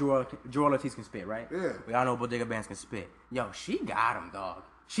all know Joel Ortiz can spit, right? Yeah. We all know Bodega Babs can spit. Yo, she got him, dog.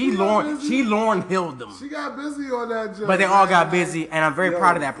 She Lauryn Hilled them. She got busy on that job. But they all got busy, and I'm very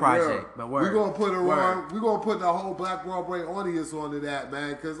proud of that project. But we're gonna put her on. We're gonna put the whole Black World Brain audience onto that,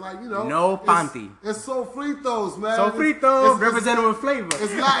 man. Because no panty. It's so fritos, man. So fritos, represented with flavor.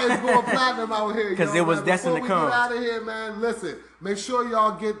 It's going platinum out here. Because it was destined to come. Before we get out of here, man, listen. Make sure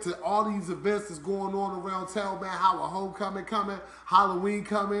y'all get to all these events that's going on around town, man. Our homecoming coming, Halloween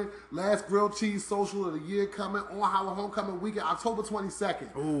coming, last grilled cheese social of the year coming on our homecoming weekend, October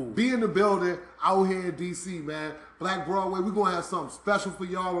 22nd. Ooh. Be in the building out here in DC, man. Black Broadway, we're going to have something special for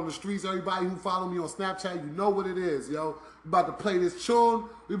y'all on the streets. Everybody who follow me on Snapchat, you know what it is, yo. We about to play this tune.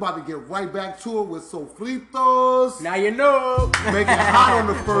 We about to get right back to it with Sofritos. Now you know. Make it hot on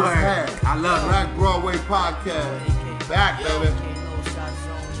the first half. I love Black Broadway podcast. Back, baby.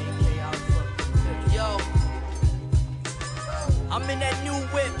 I'm in that new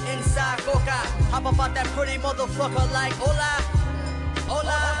whip inside Coca. Hop up out that pretty motherfucker like hola,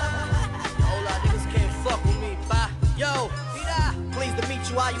 hola, hola. Niggas can't fuck with me. Bye, yo, pleased to meet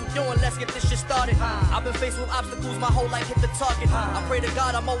you how you doing, let's get this shit started. I've been faced with obstacles my whole life, hit the target. I pray to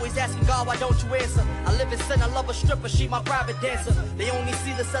God, I'm always asking God, why don't you answer? I live in sin, I love a stripper, she my private dancer. They only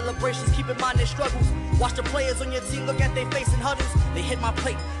see the celebrations, keep in mind their struggles. Watch the players on your team, look at their face in huddles. They hit my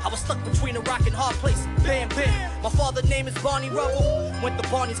plate, I was stuck between a rock and hard place. Bam, bam, my father's name is Barney Rubble. Went to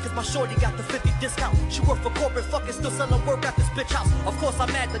Barney's cause my shorty got the 50 discount. She worked for corporate, fucking still selling work at this bitch house. Of course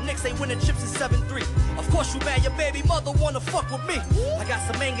I'm mad, the Knicks ain't winning chips in 7-3. Of course you mad, your baby mother wanna fuck with me. I got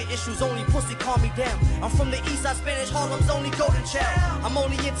some anger issues, only pussy calm me down. I'm from the east side, Spanish Harlem's only golden child. I'm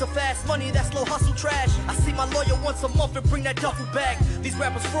only into fast money, that's low hustle trash. I see my lawyer once a month and bring that duffel bag. These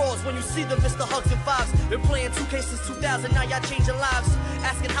rappers frauds, when you see them, Mr. Hugs and Fives. Been playing 2K since 2000, now y'all changing lives.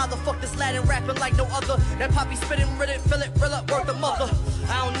 Asking how the fuck this Latin rapping like no other. That poppy spitting, fill it, real up, work the mother.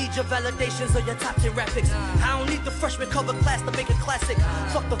 I don't need your validations or your top 10 rap picks. I don't need the freshman cover class to make a classic.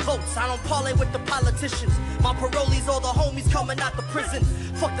 Fuck the votes, I don't parlay with the politicians. My parolees, all the homies coming out the prison.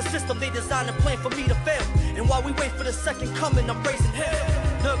 Fuck the system, they designed a plan for me to fail. And while we wait for the second coming, I'm raising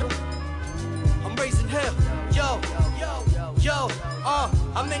hell. Nigga, I'm raising hell. Yo,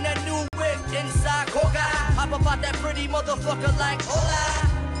 I'm in that new whip inside Coca. Hop up out that pretty motherfucker like hola,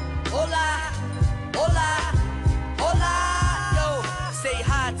 hola, hola, hola. Yo, say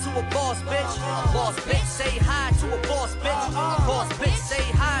hi to a boss bitch. Boss bitch, say hi to a boss bitch. Boss bitch, say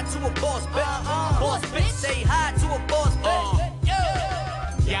hi to a boss bitch. Boss bitch, say hi to a boss bitch.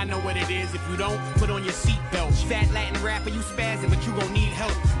 Yeah, I know what it is. If you don't, put on your seatbelt. Fat Latin rapper, you spazzing, but you gon' need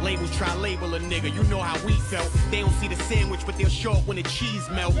help. Labels try label a nigga, you know how we felt. They don't see the sandwich, but they'll show up when the cheese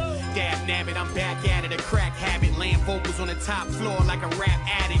melt. Dab nabbit, I'm back at it, a crack habit. Laying vocals on the top floor like a rap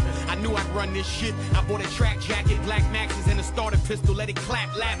addict. I knew I'd run this shit. I bought a track jacket, black maxes, and a starter pistol. Let it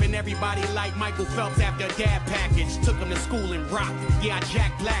clap, laughing everybody like Michael Phelps after a dab package. Took him to school and rocked. Yeah, I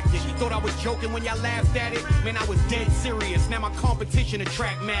Jack Blacked it. Thought I was joking when y'all laughed at it. Man, I was dead serious. Now my competition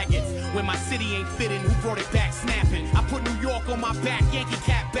attract maggots. When my city ain't fitting, who brought it back snapping? I put New York on my back, Yankee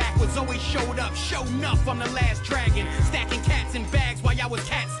cap backwards. Always showed up, show enough, I'm the last dragon. Stacking cats in bags while y'all was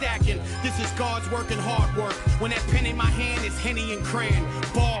cat stacking. This is God's work and hard work. When that pen in my hand is Henny and Cran.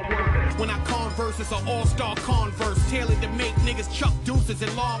 Ball work. When I converse, it's an all-star converse. Tailored to make niggas chuck deuces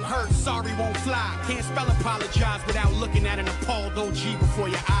and long hurts. Sorry won't fly. Can't spell apologize without looking at an appalled OG before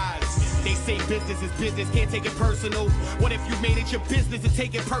your eyes. They say business is business, can't take it personal. What if you made it your business to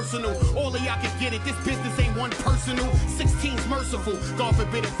take it personal? All of y'all can get it, this business ain't one personal. 16's merciful, God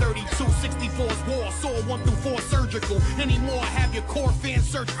forbid a 32. 64's war, saw 1 through 4 surgical. Anymore, have your core fans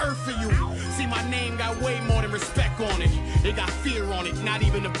search earth for you. See, my name got way more than respect on it. They got fear on it, not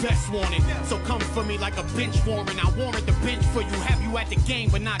even the best want it. So come for me like a bench warrant. I warrant the bench for you, have you at the game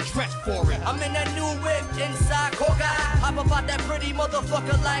but not dressed for it. I'm in that new whip inside Coca. Hop up out that pretty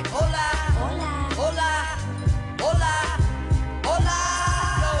motherfucker like hola. Hola, hola, hola, hola.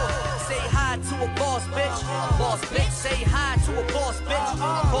 Yo, say hi to a boss bitch. Boss bitch, say hi to a boss bitch.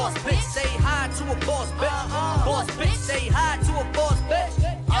 Boss bitch, say hi to a boss bitch. Boss bitch, say hi to a boss bitch.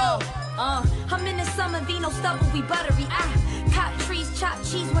 I'm in the summer vino stubble, we buttery. Cotton trees, chop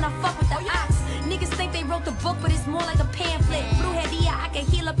cheese when I fuck with the ox. Niggas think they wrote the book, but it's more like a pamphlet. Brujeria, I can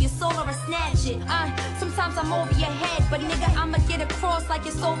heal up your soul or I snatch it. Sometimes I'm over your head, but nigga, I'ma get across like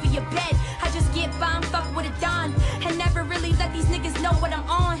it's over your bed. I just get by and fuck with a don, and never really let these niggas know what I'm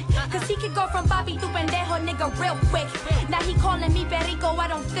on. Cause he could go from Bobby to Pendejo, nigga, real quick. Now he calling me Perico, I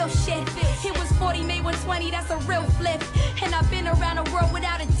don't feel shit. It was 40, made 120, that's a real flip. And I've been around the world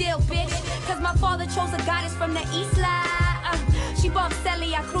without a deal, bitch. Cause my father chose a goddess from the Isla. She bumped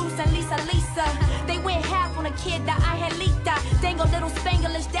Celia Cruz and Lisa Lisa. They went half on a kid, the Angelita. Dango little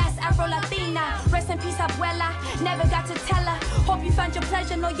Spanglish, that's Afro-Latina. Rest in peace, abuela, never got to tell her. Hope you found your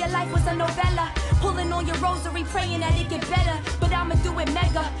pleasure, know your life was a novella. Pulling on your rosary, praying that it get better. But I'ma do it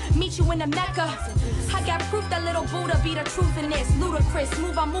mega, meet you in the Mecca. I got proof that little Buddha be the truth in this. Ludicrous,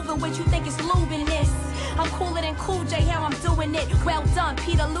 move I'm moving with you think it's lube in this. I'm cooler than Cool J, how I'm doing it. Well done,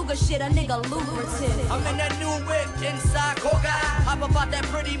 Peter Luger shit, a nigga lucrative. I'm in that new whip inside Coca. Hop up out that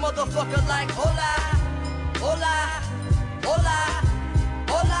pretty motherfucker like hola, hola, hola,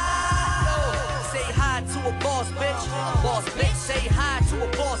 hola. Yo, say hi to a boss bitch. Boss bitch, say hi to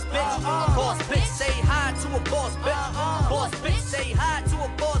a boss bitch. Boss bitch, say hi to a boss bitch. Boss bitch, say hi to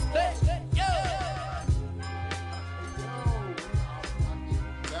a boss bitch.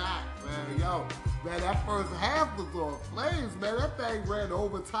 Man, that first half was on flames, man. That thing ran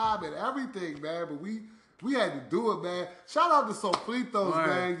overtime and everything, man. But we had to do it, man. Shout out to Sofritos,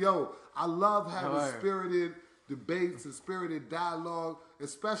 man. Yo, I love having spirited debates and spirited dialogue,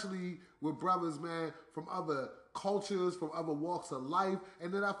 especially with brothers, man, from other cultures, from other walks of life.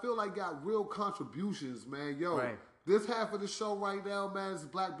 And then I feel like got real contributions, man. Yo, This half of the show right now, man, is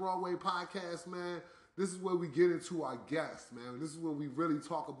Black Broadway Podcast, man. This is where we get into our guests, man. This is where we really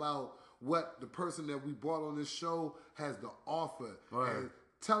talk about what the person that we brought on this show has to offer. Word. And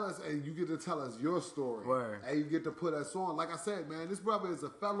tell us, and you get to tell us your story. Word. And you get to put us on. Like I said, man, this brother is a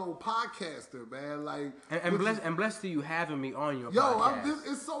fellow podcaster, man. Like, and blessed to you having me on your yo, podcast.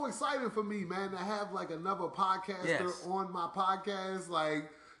 It's so exciting for me, man, to have like another podcaster on my podcast. Like,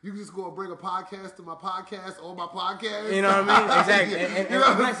 you can just go and bring a podcast to my podcast on my podcast. You know what I mean? Exactly. And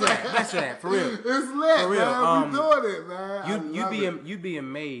bless that, for real. It's lit, for real. man. We doing it, man. You'd be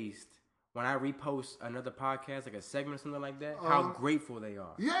amazed when I repost another podcast, like a segment or something like that, how grateful they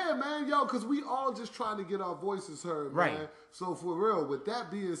are. Yeah, man, yo, because we all just trying to get our voices heard, right. man. So for real, with that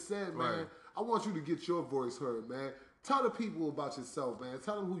being said, man, Right. I want you to get your voice heard, man. Tell the people about yourself, man.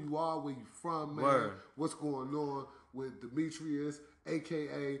 Tell them who you are, where you from, man. Word. What's going on with Demetrius,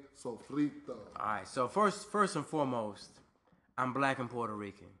 a.k.a. Sofrito. All right, so first and foremost, I'm Black and Puerto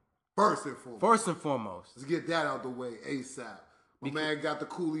Rican. First and foremost. First and foremost. Let's get that out the way ASAP. My man got the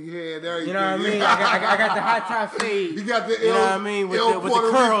coolie hair and everything. You know what I mean? I got the high top fade. You got the you know what I mean? With the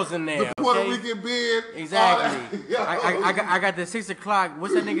curls in there. The Puerto okay? Rican beard. Exactly. I got the 6 o'clock.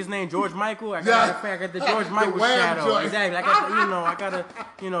 What's that nigga's name? George Michael. I got the George Michael shadow. Joint. Exactly. I gotta.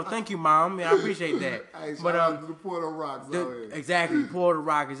 Thank you, Mom. Yeah, I appreciate that. Hey, but to the Puerto Rocks out here. Exactly. Puerto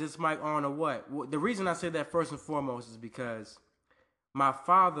Rock. Is this mic on or what? The reason I say that first and foremost is because my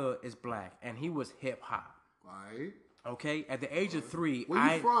father is black and he was hip hop. Right. Okay, at the age of 3,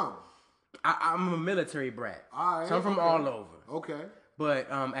 Where you from? I'm a military brat. All right, so I'm from all over. Okay.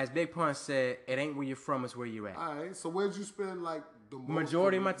 But as Big Pun said, it ain't where you're from, it's where you're at. All right. So where'd you spend like the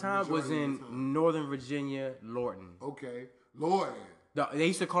majority of my time was in Northern Virginia, Lorton. Okay, Lorton. They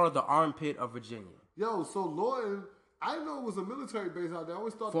used to call it the armpit of Virginia. Yo, so Lorton, I didn't know it was a military base out there. I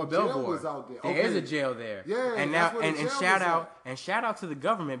always thought Fort the jail Belvoir was out there. There is a jail there. Yeah, and that's now where the jail shout out to the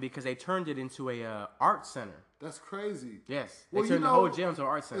government because they turned it into a art center. That's crazy. Yes, Well, they turned the whole jail into an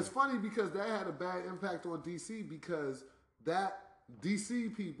art center. It's funny because that had a bad impact on DC because that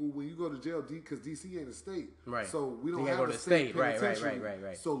DC people, when you go to jail, because DC ain't a state, right? So we don't you have go to a state penitentiary.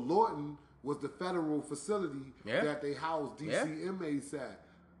 Right. So Lorton was the federal facility that they housed DC inmates at,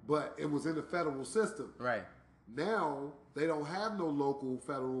 but it was in the federal system. Right. Now they don't have no local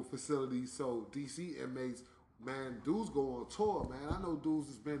federal facility, so DC inmates, man, dudes go on tour, man. I know dudes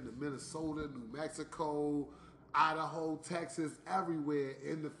has been to Minnesota, New Mexico, Idaho, Texas, everywhere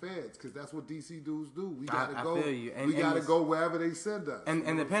in the feds, because that's what DC dudes do. We gotta go. I feel you. We gotta go wherever they send us.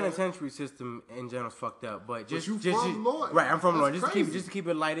 And the penitentiary system in general is fucked up. But from Lorton. Right, I'm from Lorton. That's just to keep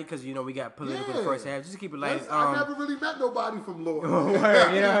it lighted, because we got political the first half. Just to keep it lighted. I never really met nobody from Lorton. You know what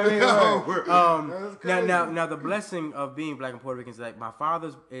I mean? That's crazy. Now the blessing of being black and Puerto Rican is like my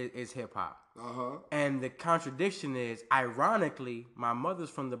father's is hip hop. And the contradiction is, ironically, my mother's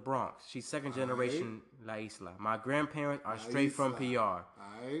from the Bronx. She's second generation La Isla. My grandparents are straight from PR.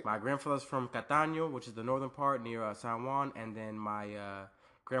 My grandfather's from Cataño, which is the northern part near San Juan, and then my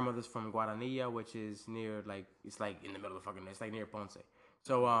grandmother's from Guaranilla, which is near it's in the middle of fucking. It's like near Ponce.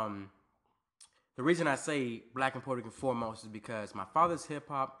 So the reason I say black and Puerto Rican foremost is because my father's hip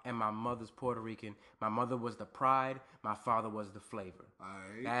hop and my mother's Puerto Rican. My mother was the pride. My father was the flavor.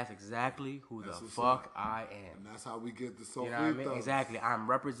 That's exactly who the fuck I am. And that's how we get the soul. You know what I mean? Exactly. I'm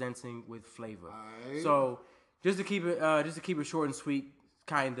representing with flavor. So just to keep it short and sweet,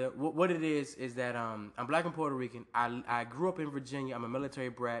 kinda. What it is that I'm black and Puerto Rican. I grew up in Virginia. I'm a military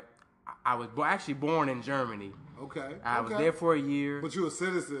brat. I was actually born in Germany. Okay. I was there for a year. But you're a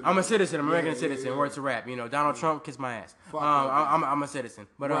citizen. I'm a citizen. I'm an American citizen. Word to rap. Donald Trump kiss my ass. I'm a citizen.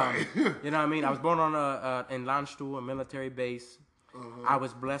 But you know what I mean? I was born on in Landstuhl, a military base. I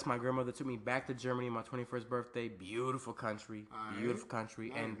was blessed. My grandmother took me back to Germany on my 21st birthday. Beautiful country.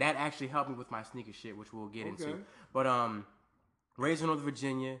 And that actually helped me with my sneaker shit, which we'll get into. But raised in Northern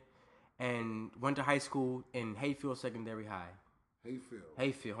Virginia and went to high school in Hayfield Secondary High.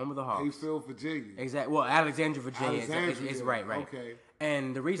 Hayfield, home of the Hawks. Hayfield, Virginia. Exactly. Well, Alexandria, Virginia. Is right. Okay.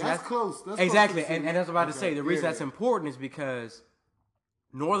 And the reason that's close. That's exactly. Close and that's what I was about to say. The reason that's important is because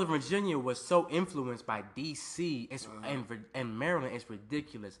Northern Virginia was so influenced by D.C. and Maryland. It's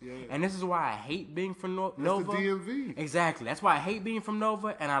ridiculous. And this is why I hate being from Nova. The DMV. Exactly. That's why I hate being from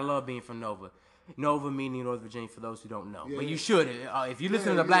Nova, and I love being from Nova. Nova meaning Northern Virginia for those who don't know. But you should. If you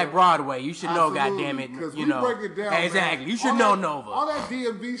listen to Black Broadway, you should know, goddammit. We break it down. Exactly. Man. You should know Nova. All that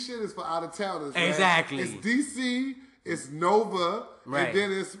DMV shit is for out of towners. Exactly. Man. It's DC, it's Nova, and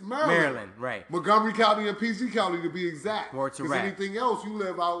then it's Maryland. Right. Montgomery County and PG County to be exact. Word to Because rap. anything else, you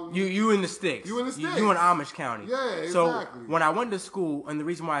live out. You in the sticks. You in the sticks. You in Amish County. Yeah, exactly. So when I went to school, and the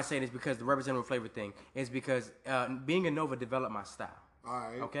reason why I say it is because the representative flavor thing is because being a Nova developed my style. All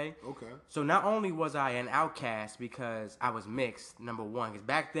right. Okay. Okay. So not only was I an outcast because I was mixed, number one, because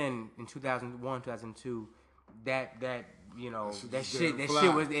back then in 2001, 2002, that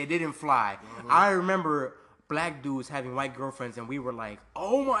shit was it didn't fly. I remember black dudes having white girlfriends, and we were like,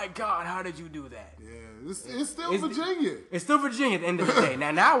 "Oh my God, how did you do that?" Yeah, it's still Virginia. It's still Virginia at the end of the day.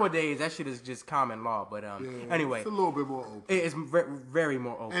 Now nowadays, that shit is just common law. But anyway, it's a little bit more open. It's very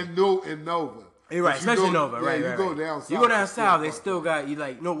more open. And Nova. You're right, especially Nova. Yeah, right, you right, go right. down south. You go down south, they still got you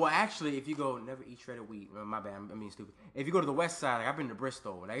like no. Well, actually, if you go, never eat shredded wheat. My bad, I mean stupid. If you go to the west side, like I've been to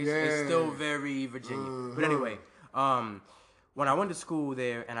Bristol, like it's still very Virginia. But anyway, when I went to school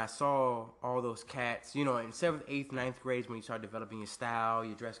there and I saw all those cats, in 7th, 8th, 9th grades when you start developing your style,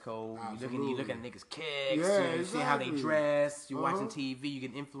 your dress code, you look at niggas' kicks, you see how they dress, you're watching TV, you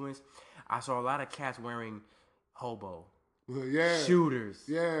get influenced. I saw a lot of cats wearing hobo. Shooters.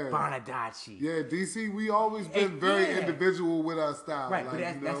 Bonadachi. Yeah, DC, we always been very individual with our style. Right, but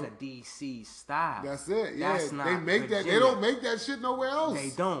that's a DC style. That's it. Yeah, that's not they make Virginia. that. They don't make that shit nowhere else. They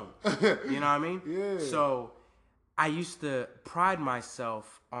don't. You know what I mean? Yeah. So I used to pride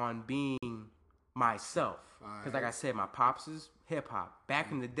myself on being myself. Because like I said, my pops is hip hop.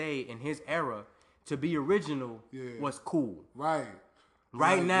 Back in the day, in his era, to be original was cool. Right.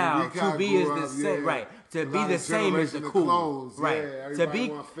 Right now, to be is the same. Right, to be the same is the cool. Clones. Right, to be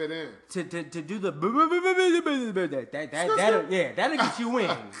want to fit in. To do the that'll get you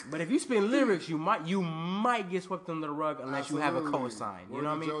in. But if you spin lyrics, you might get swept under the rug unless you have a cosign. You know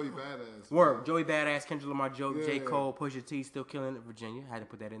what I mean? Joey Badass. Word, Joey Badass, Kendrick Lamar, J. Cole, Pusha T, still killing it. Virginia, had to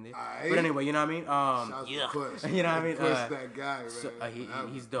put that in there. But anyway, you know what I mean? Push. You know what I mean? Push that guy, man. So,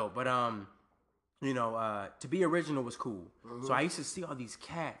 he's dope. But to be original was cool. So I used to see all these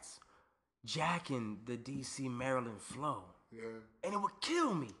cats jacking the DC Maryland flow. Yeah. And it would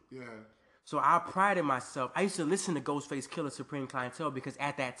kill me. Yeah. So I prided myself. I used to listen to Ghostface Killah Supreme Clientele because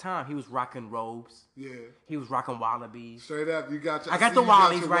at that time he was rocking robes. Yeah. He was rocking wallabies. Straight up, I got the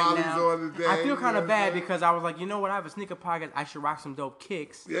wallies right now. I feel kind of bad because I was like, you know what? I have a sneaker podcast. I should rock some dope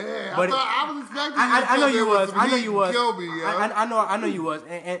kicks. Yeah. But I was expecting I know you was. I know you was. Kill me, yo. I know you was.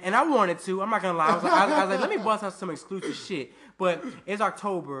 And I wanted to. I'm not gonna lie. I was like, let me bust out some exclusive shit. But it's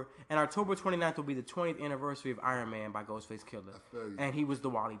October, and October 29th will be the 20th anniversary of Iron Man by Ghostface Killah. And he was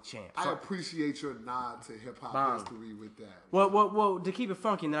the Wally champ. So, I appreciate your nod to hip-hop history with that. Well, to keep it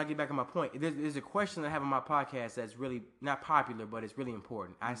funky, and then I'll get back on my point, there's a question that I have on my podcast that's really not popular, but it's really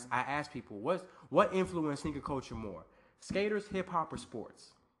important. I ask people, what influenced sneaker culture more? Skaters, hip-hop, or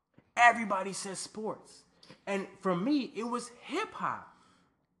sports? Everybody says sports. And for me, it was hip-hop.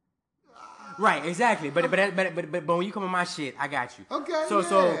 Right, exactly. But when you come on my shit, I got you. Okay, I want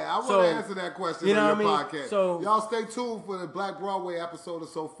to answer that question on your podcast. So y'all stay tuned for the Black Broadway episode of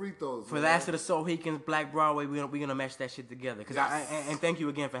So Fritos. For the last of the Soul Hekins, Black Broadway, we're gonna mesh that shit together. And thank you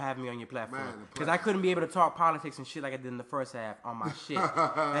again for having me on your platform. Because I couldn't be able to talk politics and shit like I did in the first half on my shit.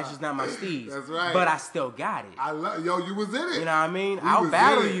 That's just not my steez. That's right. But I still got it. You was in it. You know what I mean? I'll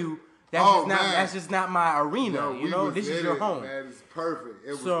battle you. That's just not my arena. This is your home. Man, it's perfect.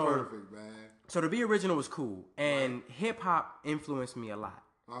 It was perfect, man. So to be original was cool, and hip hop influenced me a lot.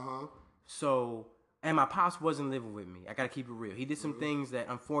 So, and my pops wasn't living with me. I gotta keep it real. He did some things that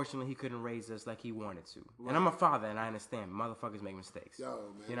unfortunately he couldn't raise us like he wanted to. And I'm a father, and I understand. Motherfuckers make mistakes. Yo, man,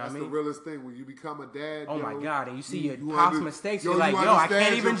 you know that's what I mean? The realest thing when you become a dad. Oh my God, and you see your pops' mistakes. You're like, I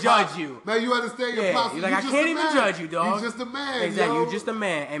can't even judge you. Man, you understand your pops. You're like, I can't even judge you, dog. You're just a man. Exactly, you're just a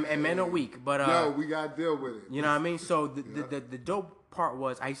man, and men are weak. But we gotta deal with it. You know what I mean? So the dope part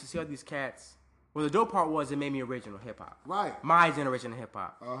was I used to see all these cats. Well, the dope part was it made me original hip hop. Right. My generation of hip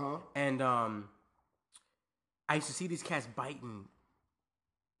hop. And I used to see these cats biting.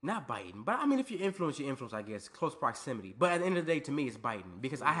 Not biting, but I mean, if you influence, I guess. Close proximity. But at the end of the day, to me, it's biting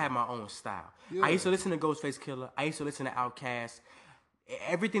because I have my own style. Yeah. I used to listen to Ghostface Killah. I used to listen to Outkast.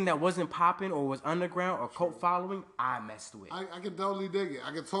 Everything that wasn't popping or was underground or cult following, I messed with. I can totally dig it.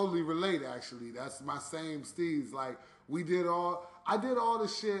 I can totally relate, actually. That's my same steez. Like, I did all the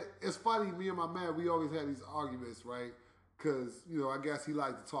shit. It's funny, me and my man, we always had these arguments, right? Because, I guess he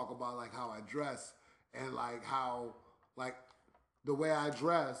liked to talk about, like, how I dress and, like, how, like, the way I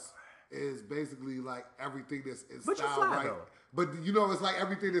dress is basically, like, everything that's in style, right? Though. But, it's like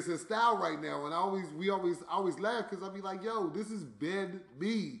everything that's in style right now. And I always laugh because I be like, yo, this has been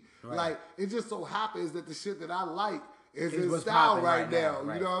me. Right. Like, it just so happens that the shit that I like is in style right now.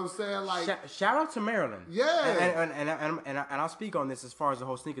 Right. You know what I'm saying? Like, shout out to Maryland. Yeah. And I'll speak on this as far as the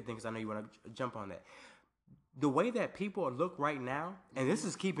whole sneaker thing because I know you want to jump on that. The way that people look right now, and this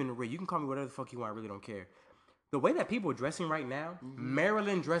is keeping it real. You can call me whatever the fuck you want. I really don't care. The way that people are dressing right now,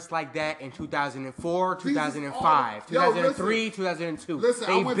 Maryland dressed like that in 2004, 2005, 2003, 2002.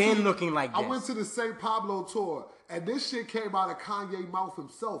 They've been looking like this. I went to the St. Pablo tour, and this shit came out of Kanye mouth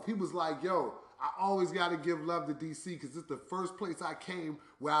himself. He was like, yo, I always got to give love to DC because it's the first place I came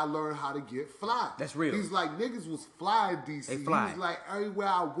where I learned how to get fly. That's real. He's like, niggas was fly in DC. They fly. He was like, everywhere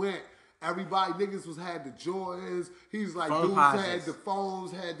I went, everybody, niggas had the Jordans. He's like, Phone dudes posits. had the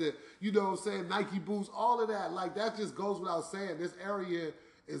phones, had the, you know what I'm saying, Nike boots, all of that. Like, that just goes without saying. This area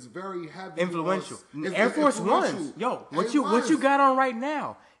is very heavy. Influential. It's Air Force influential. Ones. Yo, what you got on right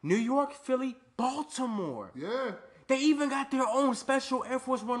now? New York, Philly, Baltimore. Yeah. They even got their own special Air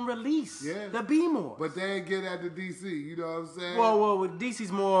Force One release. Yeah. The B-more. But they ain't get at the DC, you know what I'm saying? Well, with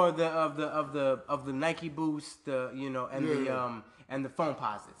DC's more of the Nike boots, and the phone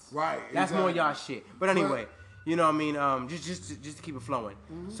posits. Right. That's exactly. more y'all shit. But anyway, you know what I mean? Just to keep it flowing.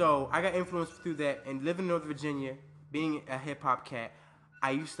 So I got influenced through that, and living in North Virginia, being a hip hop cat,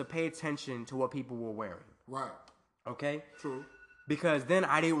 I used to pay attention to what people were wearing. Right. Okay? True. Because then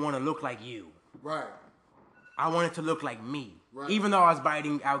I didn't want to look like you. Right. I wanted to look like me. Right. Even though I was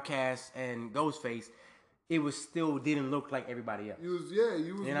biting Outkast and Ghostface, it was still didn't look like everybody else. You was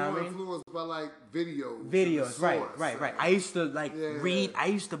You know more what I mean? influenced by like videos. Videos, right. I used to read. I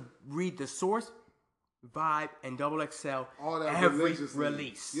used to read the Source, Vibe, and XXL All that every religiously.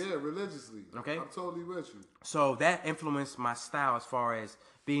 release. Yeah, religiously. Okay. I'm totally with you. So that influenced my style as far as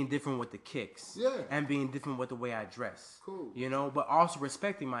being different with the kicks. Yeah. And being different with the way I dress. Cool. You know, but also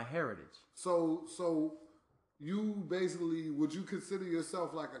respecting my heritage. So you basically, would you consider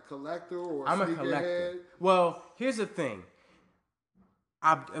yourself like a collector or I'm a sneakerhead? collector. Well, here's the thing.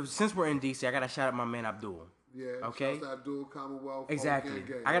 Since we're in DC, I gotta shout out my man Abdul. Yeah. Okay. Shouts to Abdul, Commonwealth. Exactly.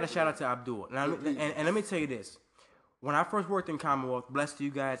 Gang. I got to shout out to Abdul. And let me tell you this. When I first worked in Commonwealth, blessed to you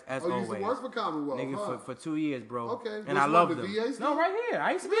guys as always. You used to work for Commonwealth, Nigga, for 2 years, bro. Okay. And I loved them. No, right here.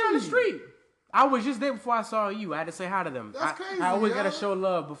 I used to be on the street. I was just there before I saw you. I had to say hi to them. That's crazy, I always yo. got to show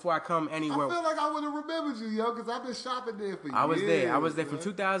love before I come anywhere. I feel like I would have remembered you, yo, because I've been shopping there for years. I was there from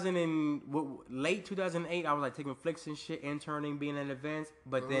 2000 and late 2008. I was like taking flicks and shit, interning, being at events.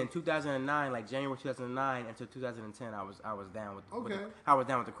 But then 2009, like January 2009 until 2010, I was down with. I was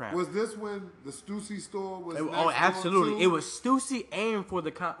down with the crown. Was this when the Stussy store was? Absolutely. Too? It was Stussy and for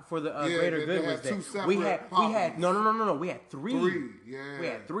the Greater Good was there. We had no. We had three. Yeah. We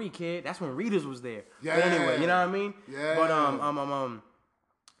had three, kid. That's when Readers was there. Yeah. But anyway, you know what I mean? Yeah. But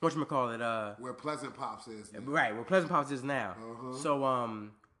whatchamacallit? Where Pleasant Pops is. Now. Right, where Pleasant Pops is now. So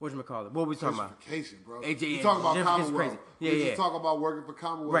whatchamacallit? What we talking about? Gentrification, bro. You talking about Commonwealth. Crazy. Yeah, We just talking about working for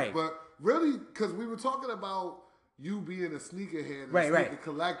Commonwealth. Right. But really, because we were talking about you being a sneakerhead, and right. a sneaker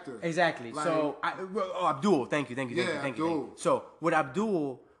collector. Exactly. Like, So Abdul, thank you. Abdul. So with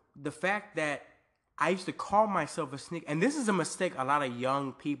Abdul, the fact that I used to call myself a sneaker, and this is a mistake a lot of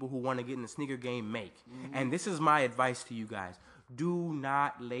young people who want to get in the sneaker game make. Mm-hmm. And this is my advice to you guys. Do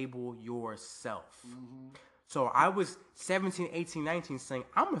not label yourself. Mm-hmm. So I was 17, 18, 19 saying,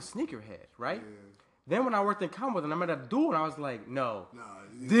 I'm a sneakerhead, right? Yeah. Then when I worked in Commonwealth and I met Abdul, and I was like, no,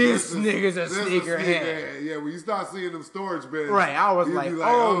 this nigga's a sneakerhead. Yeah, when you start seeing them storage bins. Right, I was like,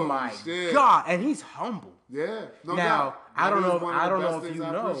 oh my shit. God. And he's humble. Yeah, no now, doubt. I don't know if you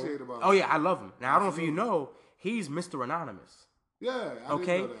know. Oh yeah, I love him. Now I don't know if you know, he's Mr. Anonymous. Yeah, I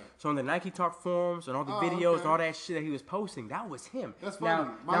okay. didn't know that. So on the Nike Talk forums and all the videos and all that shit that he was posting, that was him. That's funny.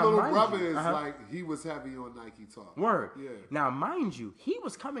 Now, My little brother is like, he was heavy on Nike Talk. Word. Yeah. Now, mind you, he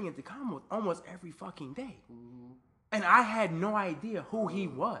was coming into Commonwealth almost every fucking day. Mm-hmm. And I had no idea who he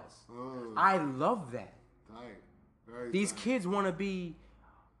was. I love that. Very These tight. kids want to be,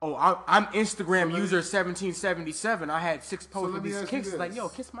 I'm Instagram user 1777. I had 6 posts with these kicks. Like, yo,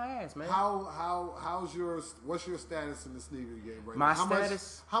 kiss my ass, man. What's your status in the sneaker game right now? My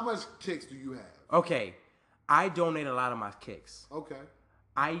status? How much kicks do you have? Okay. I donate a lot of my kicks. Okay.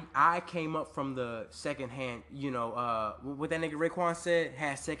 I came up from the second hand, what that nigga Raekwon said,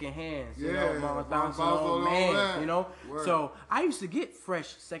 had second hands, bouncing on man, Word. So I used to get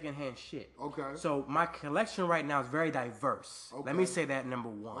fresh second hand shit. Okay. So my collection right now is very diverse. Okay. Let me say that number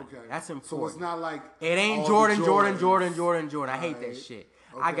one. Okay. That's important. So it's not like it ain't Jordan. I hate that shit.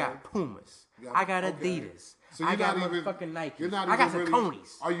 Okay. I got Pumas. I got Adidas. So I got motherfucking Nike. I got some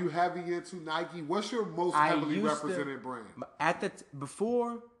Coney's. Are you heavy into Nike? What's your most heavily represented brand?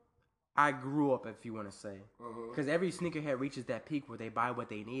 Before I grew up, if you want to say, because every sneakerhead reaches that peak where they buy what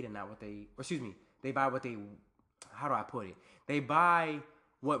they need and not what they. They buy what they. how do I put it? They buy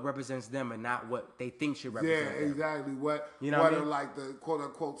what represents them and not what they think should represent them. Exactly. What you know what what are like the quote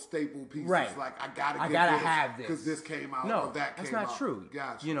unquote staple pieces? Right. Like I gotta have this because this came out no, or that came out. that's not true.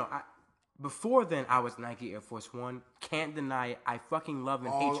 Gotcha. You know, before then I was Nike Air Force One. Can't deny it. I fucking love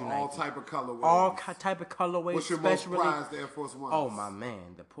and hate you, Nike. All type of colorways. All type of colorways. What's your most prized Air Force One? Oh my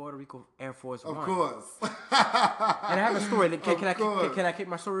man, the Puerto Rico Air Force One. Of course. And I have a story. Can I kick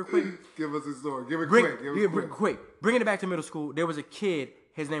my story real quick? Give us a story. Give it quick. Bringing it back to middle school, there was a kid.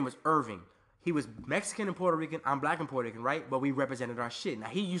 His name was Irving. He was Mexican and Puerto Rican. I'm black and Puerto Rican, right? But we represented our shit. Now,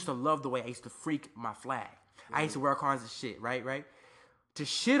 he used to love the way I used to freak my flag. I used to wear all kinds of shit, right? To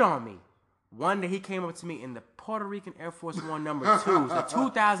shit on me. One day he came up to me in the Puerto Rican Air Force One number 2s, the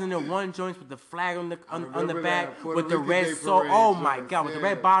 2001 joints with the flag on the back, with the red sole. Oh my God, with the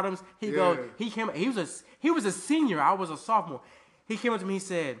red bottoms. He goes. He was a senior. I was a sophomore. He came up to me. He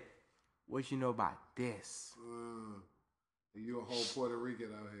said, "What you know about this?" You a whole Puerto Rican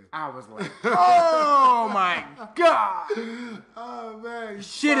out here. I was like, oh my God. Oh man.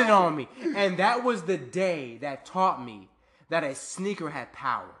 Shitted on me. And that was the day that taught me that a sneaker had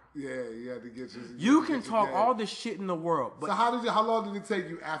power. Yeah, you had to get your. You can talk all the shit in the world, but so how long did it take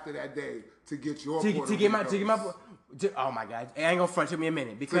you after that day to get your to get my oh my God, it ain't gonna front. It took me a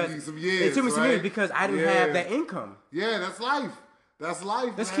minute because it took me some years because I didn't have that income. Yeah, that's life. That's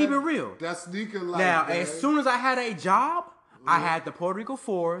life. Let's keep it real. That's sneaker life. Now, man. as soon as I had a job, I had the Puerto Rico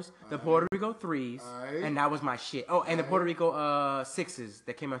 4s, the Puerto Rico 3s, and that was my shit. Oh, and the Puerto Rico 6s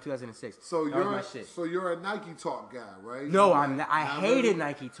that came out in 2006. So that was my shit. So you're a Nike Talk guy, right? No, I'm not. I hated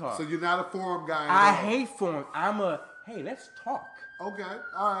Nike Talk. So you're not a forum guy. I hate forum. Hey, let's talk. Okay,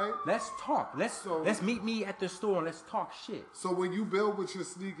 all right. Let's talk. Let's meet me at the store and let's talk shit. So when you build with your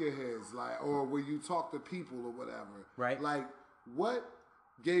sneakerheads, or when you talk to people or whatever, right? Like, what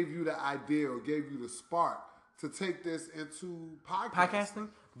gave you the idea or gave you the spark to take this into podcasting?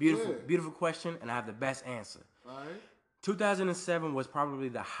 Beautiful question, and I have the best answer. All right. 2007 was probably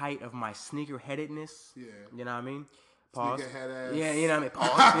the height of my sneaker-headedness. Yeah. You know what I mean? Pause. Sneakerhead ass. Yeah, you know what I mean?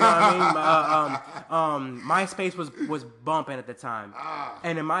 Pause. You know what I mean? MySpace was bumping at the time.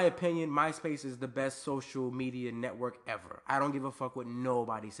 And in my opinion, MySpace is the best social media network ever. I don't give a fuck what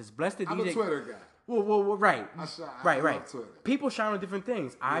nobody says. Bless the DJ. I'm a Twitter guy. Well, right. I love Twitter. People shine on different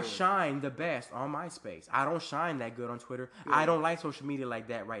things. Yeah. I shine the best on MySpace. I don't shine that good on Twitter. Yeah. I don't like social media like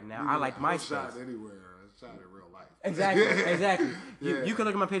that right now. I like MySpace. I shine anywhere. I shine in real life. Exactly. You can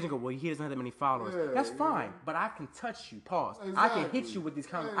look at my page and go, well, he doesn't have that many followers. Yeah, that's fine, but I can touch you. Pause. Exactly. I can hit you with these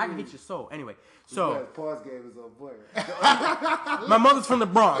comments. I can hit your soul. Anyway, so pause game is on player. My mother's from the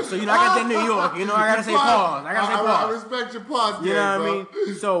Bronx, so I got that New York. I gotta say pause. I respect your pause game. You know what I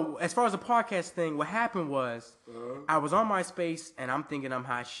mean? So as far as the podcast thing, what happened was I was on MySpace and I'm thinking I'm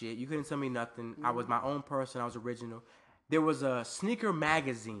hot shit. You couldn't tell me nothing. I was my own person. I was original. There was a sneaker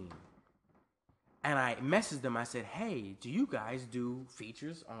magazine. And I messaged them. I said, hey, do you guys do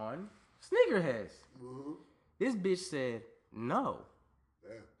features on sneakerheads? Mm-hmm. This bitch said, no.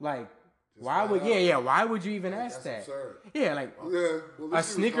 Yeah. Like, just why would why would you even ask that? Absurd. Yeah, like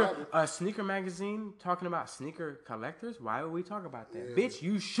a sneaker magazine talking about sneaker collectors? Why would we talk about that? Yeah. Bitch,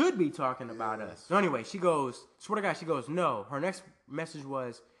 you should be talking about us. So anyway, she goes, swear to God, she goes, no. Her next message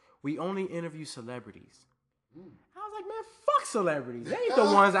was, we only interview celebrities. I was like, man, fuck celebrities. They ain't the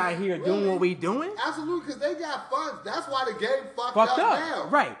ones out here doing what we doing. Absolutely, because they got funds. That's why the game fucked up now.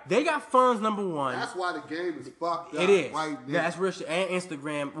 Right. They got funds, number one. That's why the game is fucked up. It is. Right now. Yeah, that's real shit. And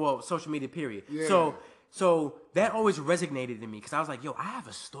Instagram, social media, period. Yeah. So that always resonated in me because I was like, yo, I have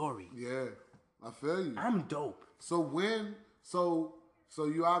a story. Yeah, I feel you. I'm dope. So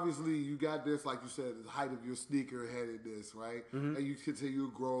you obviously, you got this, like you said, the height of your sneaker-headedness, right? Mm-hmm. And you continue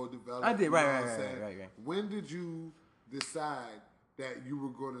to grow and develop. I did, right. When did you decide that you were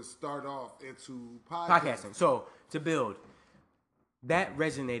going to start off into podcasting? So, to build, that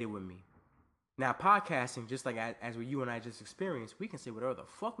resonated with me. Now, podcasting, just like as you and I just experienced, we can say whatever the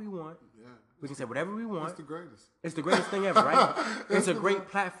fuck we want. Yeah. We can say whatever we want. It's the greatest. It's the greatest thing ever, right? It's a great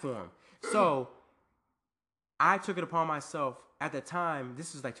platform. So, I took it upon myself. At the time,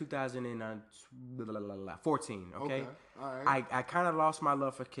 this is like 2014, okay? All right. I kind of lost my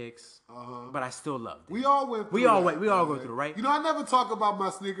love for kicks, but I still loved it. We all went through We all go through, right? I never talk about my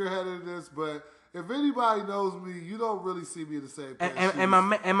sneakerheadedness, but if anybody knows me, you don't really see me in the same pair of shoes And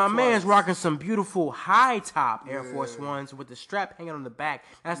my man's twice. rocking some beautiful high top Air Force Ones with the strap hanging on the back.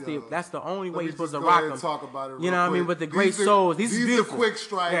 That's the only way you're supposed to rock them. Talk about it you know what I mean? quick. With the great soles. These are beautiful. Quick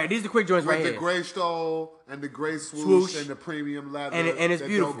strike. Yeah, these are quick joints right here. With the gray stole and the gray swoosh and the premium leather. And it's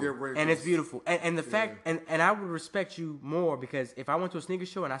beautiful. Don't get wrinkles. And it's beautiful. And the fact, and I would respect you more because if I went to a sneaker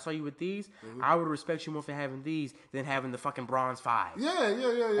show and I saw you with these, I would respect you more for having these than having the fucking Bronze 5.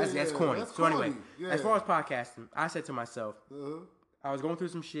 That's corny. That's so anyway, corny. as far as podcasting, I said to myself, I was going through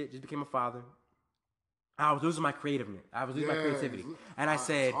some shit, just became a father. I was losing my creativeness. I was losing my creativity. And I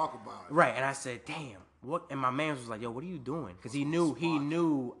said, talk about it. Right, and I said, damn. What? And my man was like, yo, what are you doing? Because he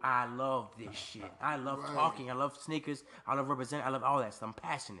knew I love this shit. I love talking. I love sneakers. I love representing. I love all that stuff. I'm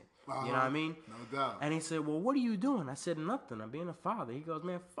passionate. You know what I mean? No doubt. And he said, well, what are you doing? I said, nothing. I'm being a father. He goes,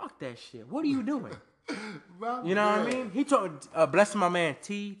 man, fuck that shit. What are you doing? You know what I mean? He told, blessing my man,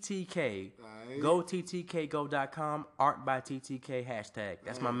 TTK. Go TTKgo.com, art by TTK hashtag.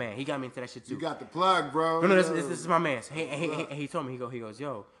 That's my man. He got me into that shit too. You got the plug, bro. No, this is my man. So he told me, he goes,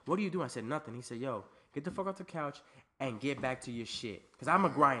 yo, what are you doing? I said, nothing. He said, yo, get the fuck off the couch and get back to your shit. Because I'm a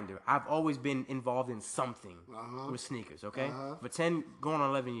grinder. I've always been involved in something with sneakers, okay? For 10, going on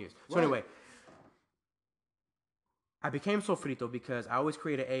 11 years. So anyway, I became Sofrito because I always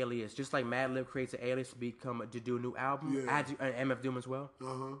create an alias. Just like Madlib creates an alias to do a new album. I do MF Doom as well.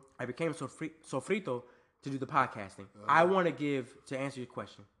 I became Sofrito to do the podcasting. I want to give, to answer your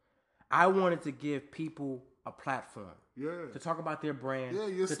question, I wanted to give people a platform. To talk about their brand,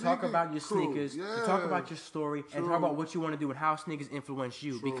 to talk about your sneakers, to talk about your story, and talk about what you want to do and how sneakers influence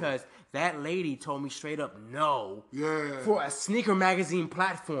you. Because that lady told me straight up no for a sneaker magazine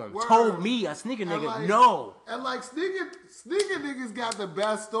platform. Told me, a sneaker nigga, no. And like sneaker niggas got the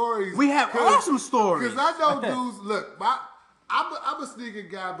best stories. We have awesome stories. Because I know dudes, look, I'm a sneaker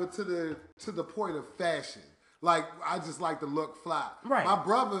guy, but to the point of fashion. Like, I just like to look fly. Right. My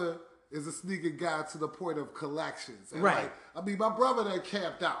brother is a sneaker guy to the point of collections. And right. Like, I mean, my brother that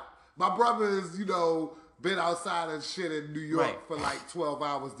camped out. My brother is, been outside and shit in New York for like 12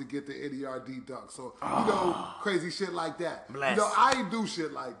 hours to get the NERD dunk. So, crazy shit like that. Bless. I ain't do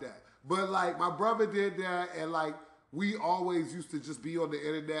shit like that. But like, my brother did that, and like, we always used to just be on the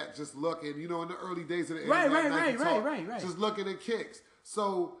internet, just looking, in the early days of the internet. Right. Just looking at kicks.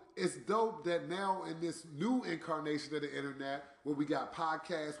 So it's dope that now in this new incarnation of the internet, where we got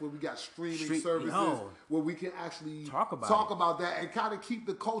podcasts, where we got streaming services, where we can actually talk about that and kind of keep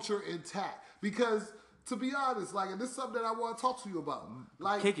the culture intact. Because to be honest, like, and this is something that I want to talk to you about.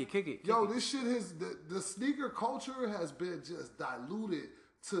 Like, kick it. Yo, this shit the sneaker culture has been just diluted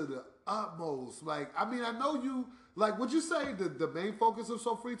to the utmost. Like, I mean, I know you, like, would you say the main focus of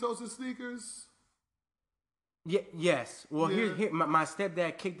Sofritos is sneakers? Yes. Well, here my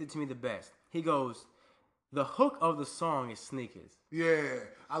stepdad kicked it to me the best. He goes, the hook of the song is sneakers. Yeah,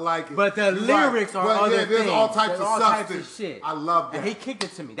 I like it. But the lyrics are other things. There's all types of substance. Shit. I love that. And he kicked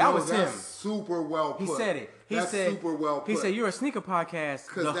it to me. That was him. Super well put. He said it. That's super well put. He said, "You're a sneaker podcast.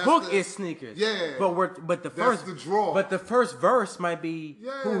 The hook is sneakers. Yeah. But the first the draw. But the first verse might be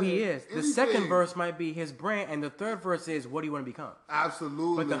who he is. Anything. The second verse might be his brand, and the third verse is what do you want to become.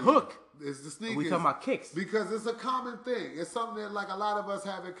 Absolutely. But the hook is the sneakers. We talking about kicks because it's a common thing. It's something that like a lot of us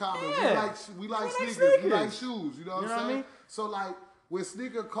have in common. Yeah. We like sneakers. We like shoes. You know what I'm saying? I mean? So like with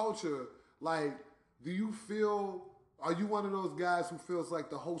sneaker culture, like, do you feel? Are you one of those guys who feels like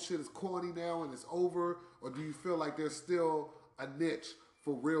the whole shit is corny now and it's over? Or do you feel like there's still a niche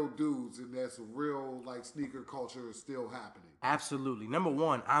for real dudes and that's real, like, sneaker culture is still happening? Absolutely. Number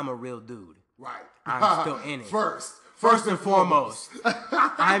one, I'm a real dude. Right. I'm still in it. First and foremost.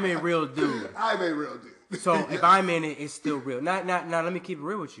 I'm a real dude. I'm a real dude. So if I'm in it, it's still real. Now, let me keep it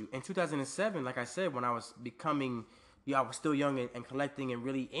real with you. In 2007, like I said, when I was becoming, I was still young and collecting and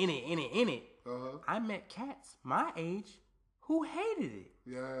really in it, I met cats my age who hated it.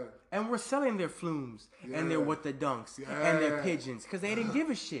 Yeah. And were selling their flumes and their what the dunks and their pigeons because they didn't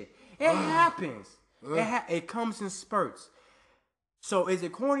give a shit. It happens. It comes in spurts. So is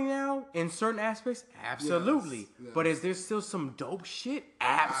it corny now in certain aspects? Absolutely. Yes. But is there still some dope shit?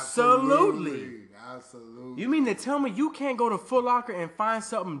 Absolutely. You mean to tell me you can't go to Foot Locker and find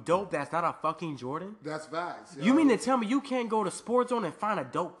something dope that's not a fucking Jordan? That's facts. You mean to tell me you can't go to Sport Zone and find a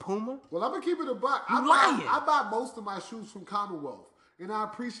dope Puma? Well, I'm going to keep it a buck. You lying. I buy most of my shoes from Commonwealth. And I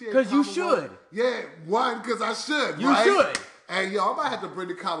appreciate it. Because you should. Yeah, because I should. You should. And yo, I might have to bring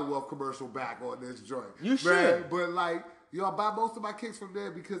the Commonwealth commercial back on this joint. You should. But like, I buy most of my kicks from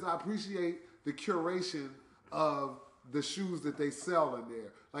there because I appreciate the curation of the shoes that they sell in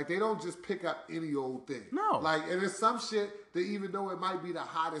there. Like, they don't just pick up any old thing. No. Like, and there's some shit that even though it might be the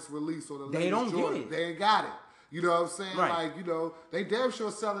hottest release or the latest They don't Jordan, get it. they ain't got it. You know what I'm saying? Right. Like, you know, they damn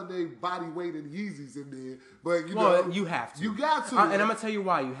sure selling their body weight in Yeezys in there. But, you Well, know. you have to. You got to. And I'm going to tell you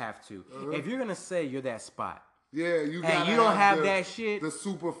why you have to. If you're going to say you're that spot. Yeah, you And got you don't have that shit. The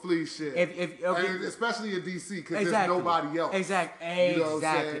super fleece shit. Okay. And especially in DC, because there's nobody else. Exactly. You know what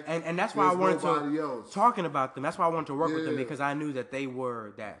I'm saying? And that's why I wanted nobody to, else. talking about them, that's why I wanted to work with them, Yeah. because I knew that they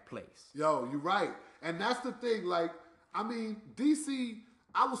were that place. Yo, you're right. And that's the thing. Like, I mean, DC,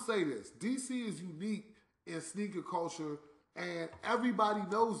 I will say this. DC is unique in sneaker culture, and everybody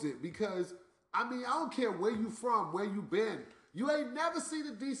knows it because, I mean, I don't care where you from, where you been. You ain't never seen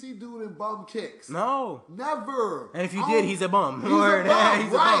a DC dude in bum kicks. No. Never. And if you did, he's a bum. He's a bum,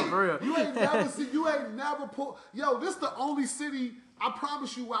 He's right. a bum, for real. You ain't never pulled. Yo, this the only city, I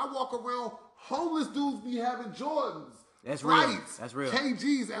promise you, where I walk around, homeless dudes be having Jordans. That's real. Flights, That's real.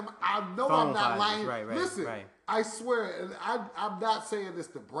 KGs, and I know Phone I'm not fighters. lying. Right. Listen, right. I swear, and I'm not saying this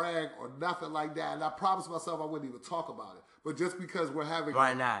to brag or nothing like that, and I promised myself I wouldn't even talk about it. But just because we're having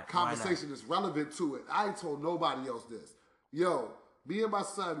Why a not? conversation that's relevant to it, I ain't told nobody else this. Yo, me and my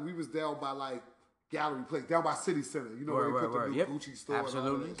son, we was down by like Gallery Place, down by City Center. You know where they put the new Yep. Gucci store and all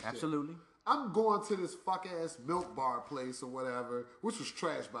Absolutely. that shit. Absolutely. I'm going to this fuck ass milk bar place or whatever, which was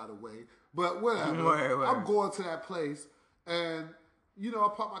trash by the way, but whatever. Word. I'm going to that place, and you know, I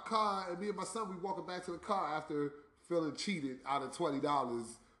park my car, and me and my son, we walking back to the car after feeling cheated out of $20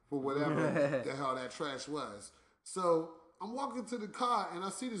 for whatever the hell that trash was. So I'm walking to the car, and I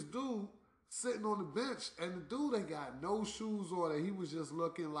see this dude sitting on the bench, and the dude ain't got no shoes on, and he was just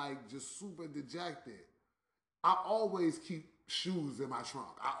looking like just super dejected. I always keep shoes in my trunk.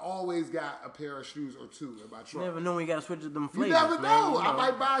 I always got a pair of shoes or two in my You trunk. never know when you got to switch to them You flavors, never man. know. You I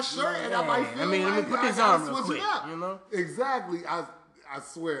might buy a shirt and I might feel I mean, like let me put I this gotta on real switch quick, it up. you know? Exactly. I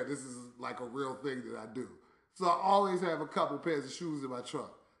swear this is like a real thing that I do. So I always have a couple pairs of shoes in my trunk.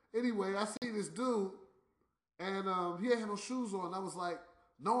 Anyway, I see this dude, and he ain't had no shoes on. I was like,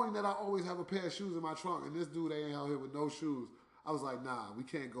 knowing that I always have a pair of shoes in my trunk, and this dude ain't out here with no shoes, I was like, nah, we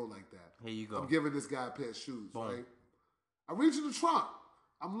can't go like that. Here you go. I'm giving this guy a pair of shoes, Boom. right? I reach in the trunk.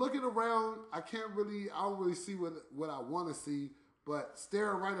 I'm looking around. I don't really see what I want to see, but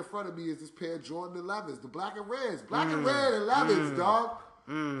staring right in front of me is this pair of Jordan 11s, the black and reds. Black and red 11s, dog,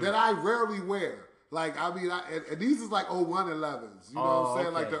 that I rarely wear. Like, I mean, and these is like 01 11s. You know what I'm saying? okay.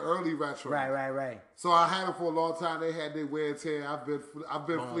 Like the early retro. Right. So I had them for a long time. They had their wear and tear. I've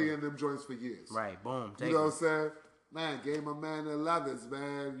been fleeing them joints for years. Right. Boom. You know what I'm saying? Man, gave my man the 11s,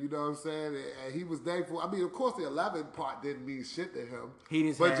 man. You know what I'm saying? And he was thankful. I mean, of course, the 11 part didn't mean shit to him. He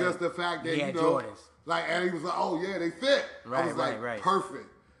just but had- just the fact that, he you had know, Jordans. like, and he was like, oh, yeah, they fit. I was like, Right. perfect.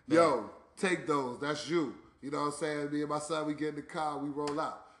 Yo, take those. That's you. You know what I'm saying? Me and my son, we get in the car, we roll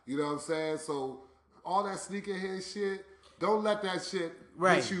out. You know what I'm saying? So all that sneakerhead shit, don't let that shit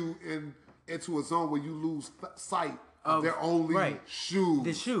Right. get you into a zone where you lose sight of their only shoes.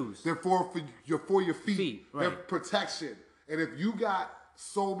 The shoes. They're for your feet. Right. They're protection. And if you got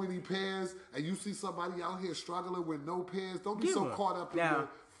so many pairs and you see somebody out here struggling with no pairs, don't be Give so them. caught up in Now- your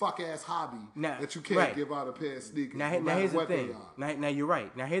fuck ass hobby that you can't right. give out a pair of sneakers. Now, no matter here's the what thing. they are. Now you're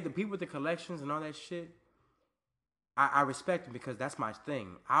right. Now here the people with the collections and all that shit. I respect them because that's my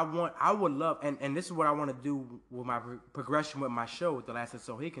thing. I would love, and this is what I want to do with my progression with my show with the Last of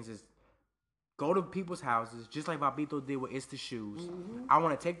the Sohicans is go to people's houses just like Babito did with It's the Shoes. Mm-hmm. I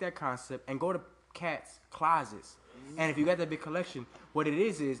want to take that concept and go to cats' closets. And if you got that big collection, what it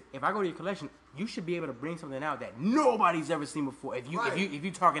is if I go to your collection, you should be able to bring something out that nobody's ever seen before. If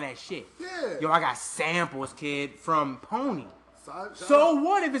you talking that shit, Yeah. Yo, I got samples, kid, from Pony. So So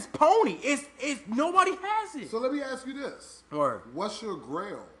what if it's Pony? It's nobody has it. So let me ask you this. Or What's your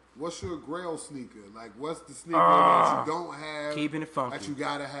grail? What's your grail sneaker? Like, what's the sneaker that you don't have keeping it funky. that you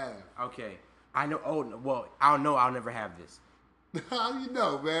gotta have? okay, I know. Oh well, I don't know. I'll never have this. How you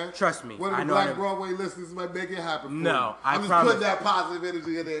know, man? Trust me, One of I the know I Black never- Broadway listeners might make it happen for No, you. I I'm just promise. putting that positive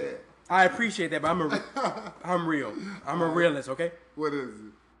energy in there. I appreciate that, but I'm real. I'm a realist. Okay. What is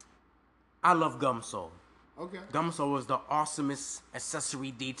it? I love gum sole. Okay. Gum sole is the awesomest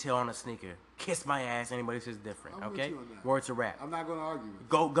accessory detail on a sneaker. Kiss my ass. Anybody says different. I'm with Okay. you on that. Word to rap. I'm not gonna argue with you.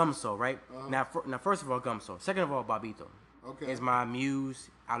 Go gum sole, right? Now, first of all, gum sole. Second of all, Babito. Okay. Is my muse.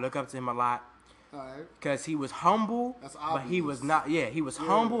 I look up to him a lot. All right. Because he was humble, That's but he obvious. was not. Yeah, he was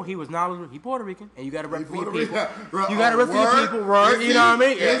humble. He was knowledgeable. He Puerto Rican, and you got to rep for your Puerto people. Rican. You got to rep for your Word? people. Word, Is you know what I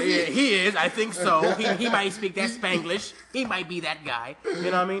mean? he? Yeah, Is he? he is. I think so. He might speak that Spanglish. He might be that guy. You know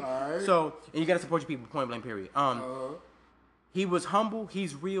what I mean? Alright. So, and you got to support your people. Point blank. Period. He was humble.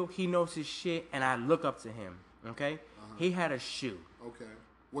 He's real. He knows his shit, and I look up to him. Okay, he had a shoe. Okay.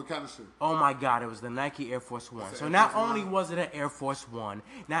 What kind of shoe? Oh my God, it was the Nike Air Force One. So not only was it an Air Force One,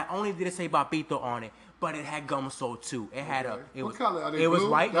 not only did it say Papito on it, but it had gum sole too. It had What color? Are they it was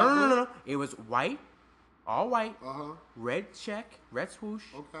blue? white. Dark blue? No. It was white, all white, red check, red swoosh,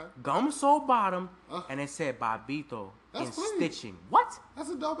 gum sole bottom, and it said Babito in That's clean. stitching. What? That's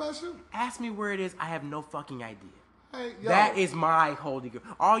a dope ass shoe. Ask me where it is. I have no fucking idea. Hey, yo. That is my holy grail.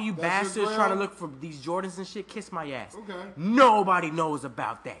 All you That's your bastards trying to grail? look for these Jordans and shit, kiss my ass. Okay. Nobody knows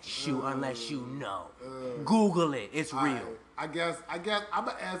about that shoe unless you know. Google it. It's real. Right. I guess I'm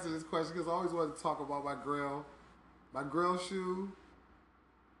gonna answer this question because I always wanted to talk about my grill. My grill shoe,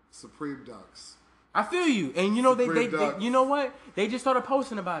 Supreme Dunks. I feel you. And you know they Supreme you know what? They just started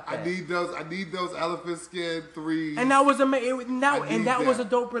posting about that. I need those elephant skin 3s. And that was amazing. That was a that.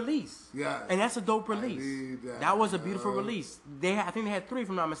 dope release. Yeah. And that's a dope release. need that. That was a beautiful release. I think they had 3, if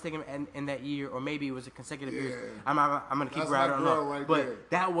I'm not mistaken, in that year, or maybe it was a consecutive years. I'm gonna keep That's right my on girl up. right But there.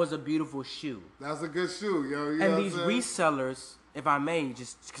 that was a beautiful shoe. That's a good shoe, yo. You know And what these I'm saying? resellers, if I may,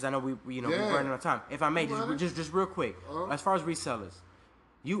 just because I know we're running out of time. If I may, just real quick, as far as resellers,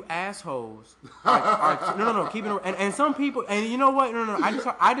 you assholes no, keep it. And some people, and you know what? No.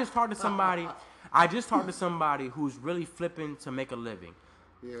 I just talked to somebody. I just talked to somebody who's really flipping to make a living.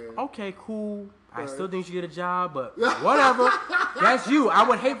 Yeah. Okay, cool. I still think you should get a job, but whatever. That's you. I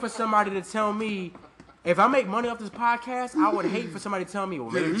would hate for somebody to tell me. If I make money off this podcast, I would hate for somebody to tell me,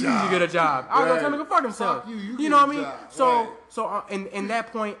 well, maybe you should get a job. I was going to tell them to go fuck themselves. Fuck you You get know a what I mean? job. So in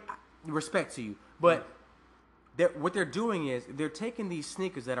that point, respect to you. But what they're doing is they're taking these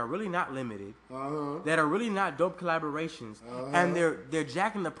sneakers that are really not limited, that are really not dope collaborations, and they're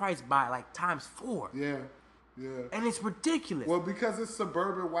jacking the price by like times 4. Yeah. And it's ridiculous. Well, because it's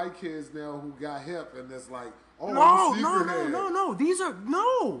suburban white kids now who got hip, and it's like, oh, No. These are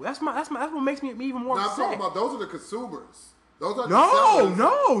That's what makes me even more Now I'm upset. talking about those are the consumers. Those are the sellers.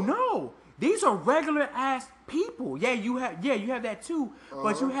 No. These are regular ass people. Yeah, you have that too.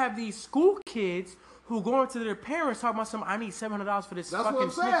 But you have these school kids who go into their parents talking about something. I need $700 for this That's fucking what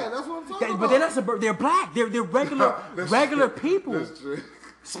I'm saying. sneaker. That's what I'm talking about. But they're not they're black. They're regular people. That's true.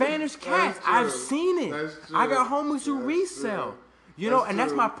 Spanish cats. That's true. I've seen it. That's true. I got homies who That's resell. true. You know, That's and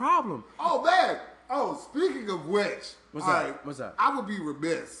that's true. my problem. Oh man. Oh, speaking of which, What's all up? right, What's up? I would be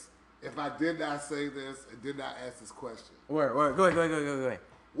remiss if I did not say this and did not ask this question. Where? Go ahead.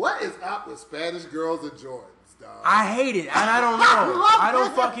 What is up with Spanish girls and Jordans, dog? I hate it, and I don't know. I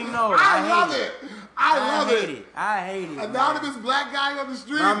don't fucking know. I love hate it. I love it. I hate it. Anonymous black guy on the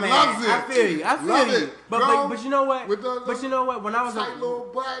street My man, loves it. I feel you. Love you. it. But you know what? With the But you know what? When I was tight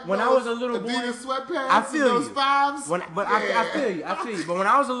little butt, when I was a little boy, Adidas sweatpants, I feel and those you. fives. I feel you. But when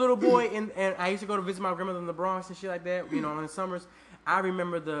I was a little boy and I used to go to visit my grandmother in the Bronx and shit like that, in the summers, I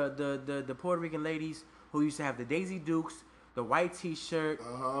remember the Puerto Rican ladies who used to have the Daisy Dukes, the white T-shirt.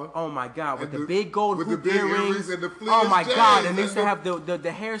 Oh my God, with the big gold with hoop the big earrings. and the Oh my fleece God, J's and they used to and have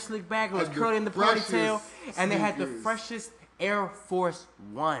the hair slicked back. It was and the curly in the freshest ponytail, and they had the sneakers. freshest Air Force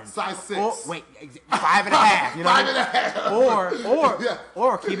One. Size 6. Oh, wait, 5.5. You know, 5.5.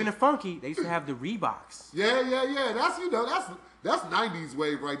 or keeping it funky, they used to have the Reeboks. Yeah. That's 90s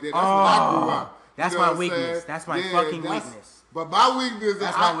wave right there. That's when I grew up. That's You know my what I'm weakness. saying? That's my fucking weakness. But my weakness.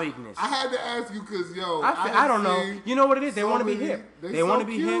 That's my weakness. I had to ask you because I don't know. You know what it is? They so want to be many- hip. they They want to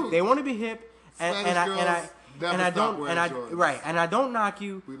so be cute. hip. They want to be hip. And Spanish I girls never stop don't wearing Jordans. right. And I don't knock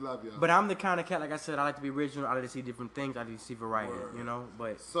you. We love y'all. But I'm the kind of cat, like I said, I like to be original. I like to see different things. I like to see variety. Word. You know.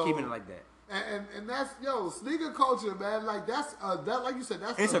 But So- keeping it like that. And that's sneaker culture, man. Like that's that, like you said,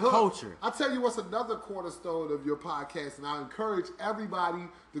 that's It's the a hook. culture. I'll tell you what's another cornerstone of your podcast, and I encourage everybody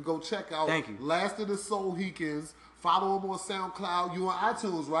to go check out Thank you. Last of the Soul Hekins. Follow him on SoundCloud. You on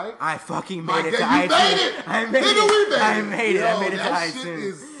iTunes, right? I fucking My made it to God, you iTunes. made it. I made Nigga, it. we made I it. made it. Yo, I made it to that shit iTunes.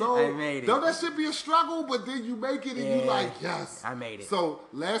 is so. I made it. Don't that shit be a struggle? But then you make it and you Yeah. like, yes, I made it. So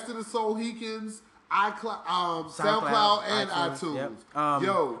Last of the Soul Hekins, SoundCloud and iTunes. Yep.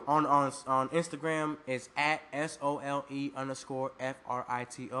 Yo, on Instagram it's at SOLE_FRITO.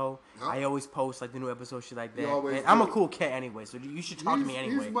 I always post like the new episode, shit like that. You always And I'm a do. cool cat anyway, so you should talk to me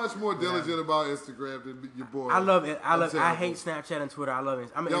anyway. He's much more diligent about Instagram than your boy. I love it. I terrible. hate Snapchat and Twitter. I love it.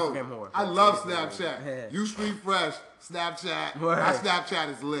 I'm an Yo, Instagram whore. I love Snapchat. Yeah. You Street Fresh, Snapchat. Word. My Snapchat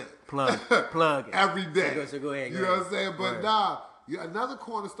is lit. Plug it. Every day. So go ahead. You know what I'm saying? But Word. another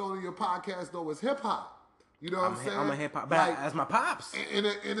cornerstone of your podcast though is hip hop. You know what I'm saying? I'm a hip hop, but Like, as my pops.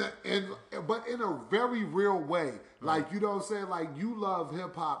 but in a very real way. Like, you know what I'm saying? Like, you love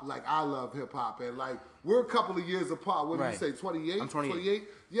hip hop like I love hip hop. And like, we're a couple of years apart. What do you Right. say, 28? I'm 28.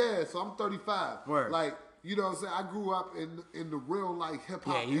 Yeah, so I'm 35. Word. Like, you know what I'm saying? I grew up in the real like hip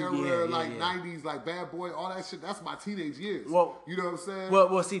hop era, 90s, like Bad Boy, all that shit. That's my teenage years. Well, you know what I'm saying?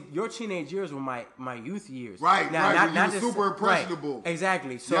 Well, see, your teenage years were my youth years. Right, now, right. Not just, super impressionable. Right,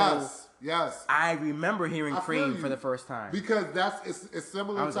 exactly. So yes. I remember hearing Cream for the first time. Because it's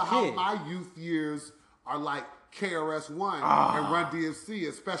similar to how my youth years are like KRS-One and Run DMC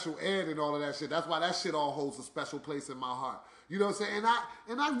and Special Ed and all of that shit. That's why that shit all holds a special place in my heart. You know what I'm saying?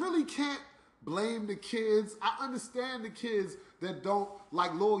 And I really can't blame the kids. I understand the kids that don't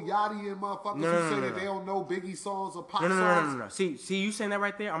like Lil Yachty and motherfuckers who say that they don't know Biggie songs or pop songs. No. See, you saying that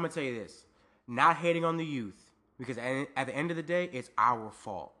right there? I'm gonna tell you this: not hating on the youth, because at the end of the day, it's our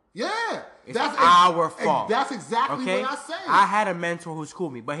fault. Yeah, that's our fault. That's exactly what I say. I had a mentor who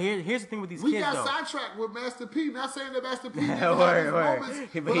schooled me, but here's the thing with these kids. We got sidetracked with Master P. Not saying that Master P didn't have his moments,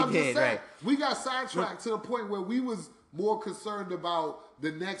 but I'm just saying we got sidetracked to the point where we was more concerned about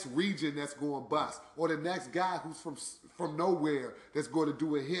the next region that's going bust, or the next guy who's from nowhere that's going to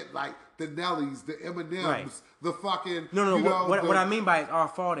do a hit like the Nellies, the Eminems, the fucking what I mean by our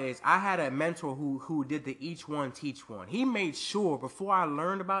fault is I had a mentor who did the each one teach one. He made sure before I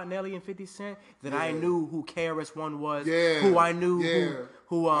learned about Nelly and 50 Cent that I knew who KRS-One was, who I knew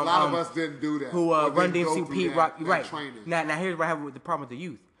who a lot of us didn't do that. Who Run DMC, Pete Rock, right? Training. Now here's what I have with the problem with the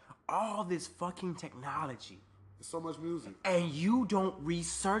youth. All this fucking technology. So much music. And you don't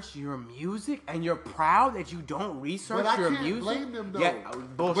research your music, and you're proud that you don't research your music. But I can't blame them though. Yeah,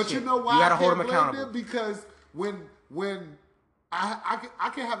 bullshit. But you know why you gotta I hold can't them blame accountable. them? Because when I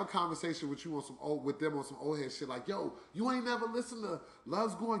can have a conversation with you with them on some old head shit like, yo, you ain't never listened to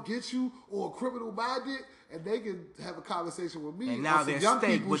Love's Gonna Get You or Criminal Minded, and they can have a conversation with me. And now they're young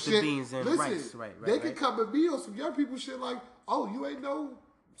steak people with shit. the beans and Listen, rice. Right. They can come at me on some young people shit like, oh, you ain't know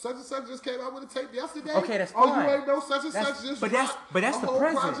such and such just came out with a tape yesterday. Okay, that's fine. Oh, you ain't know such and such just but that's the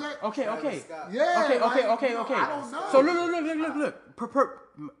present. Project? Okay. Yeah. Okay. I don't know. So look.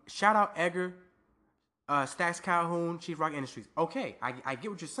 Shout out Edgar, Stacks Calhoun, Chief Rock Industries. Okay, I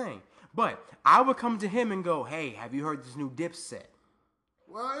get what you're saying, but I would come to him and go, hey, have you heard this new Dipset?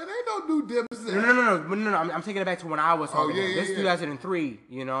 Well, it ain't no new Dipset. No. I'm taking it back to when I was talking. This 2003.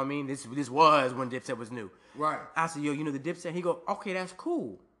 You know what I mean? This was when Dipset was new. Right. I said, yo, you know the Dipset? He go, okay, that's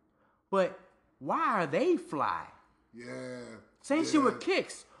cool. But why are they fly? Yeah. Same shit with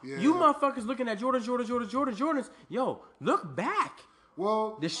kicks. Yeah. You motherfuckers looking at Jordans. Yo, look back.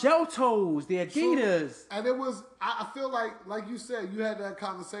 Well, the shell toes, the Adidas. And it was, I feel like you said, you had that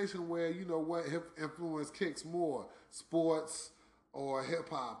conversation where, you know, what influenced kicks more, sports or hip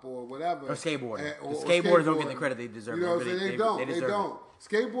hop or whatever. Or skateboarding. The skateboarders don't get the credit they deserve. You know what I'm saying? They don't.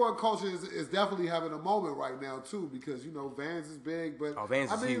 Skateboard culture is definitely having a moment right now too, because you know Vans is big, but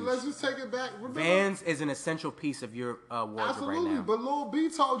Vans is huge. Let's just take it back. Remember, Vans is an essential piece of your wardrobe right now. But Lil B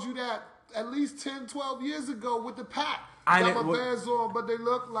told you that at least 10, 12 years ago with the pack. Got my Vans on, but they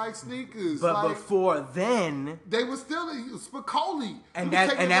look like sneakers. But like, before then, they were still Spicoli. And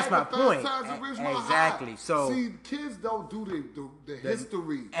that's my point. Exactly. So see, kids don't do the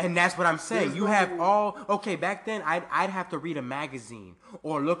history. And that's what I'm saying. You have back then I'd have to read a magazine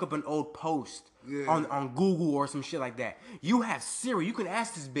or look up an old post on Google or some shit like that. You have Siri. You can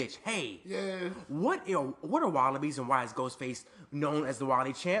ask this bitch, hey, what are Wallabies and why is Ghostface known as the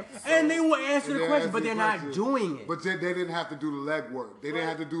Wally Champ? And they will answer the question, but they're not doing it. But they didn't have to do the legwork. They didn't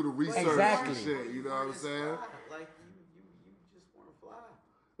have to do the research and shit. You know what I'm saying? Like you just want to fly.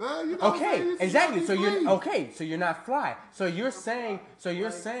 Well, you know exactly. So you're not fly. So you're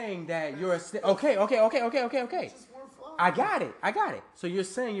saying that you're okay. I got it. So you're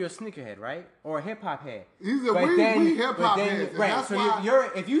saying you're a sneakerhead, right? Or a hip hop head. We hip hop heads. Right.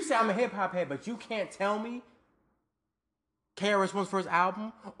 So if you say I'm a hip hop head, but you can't tell me KRS-One's first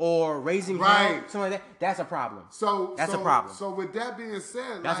album or Raising Hell, something like that, that's a problem. That's a problem. So with that being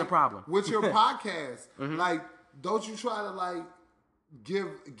said, that's a problem. With your podcast, like, don't you try to like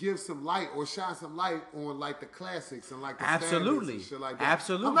give some light or shine some light on like the classics and like the standards and shit like that.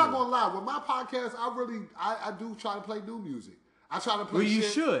 Absolutely. I'm not gonna lie. With my podcast, I do try to play new music. I try to play you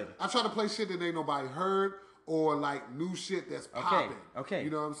should. I try to play shit that ain't nobody heard or like new shit that's popping. Okay. You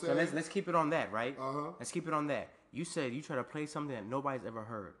know what I'm saying? So let's keep it on that, right? Let's keep it on that. You said you try to play something that nobody's ever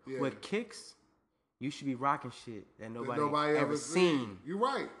heard. Yeah. With kicks, you should be rocking shit that nobody ever seen. You're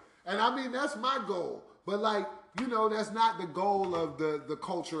right. And I mean, that's my goal. But like, you know, that's not the goal of the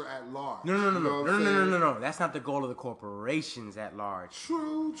culture at large. No. That's not the goal of the corporations at large.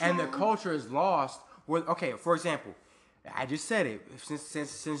 True. And the culture is lost. For example, I just said it.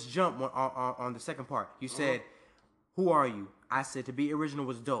 Since Jump on the second part, you said, who are you? I said, to be original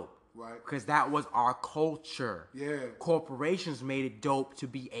was dope. Right. Because that was our culture. Yeah. Corporations made it dope to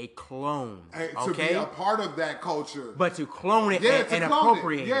be a clone. To be a part of that culture. But to clone it and clone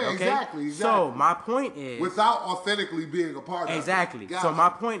appropriate it. Yeah, okay? exactly. So my point is, without authentically being a part of it. Exactly. So my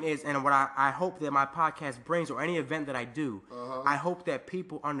point is, and what I hope that my podcast brings, or any event that I do, I hope that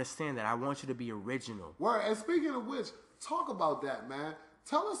people understand that I want you to be original. Word. And speaking of which, talk about that, man.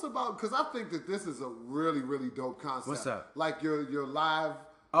 Tell us about, because I think that this is a really, really dope concept. What's up? Like your live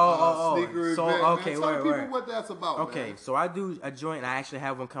sneaker so, event. Okay, man. Tell people what that's about. Okay, man. so I do a joint, and I actually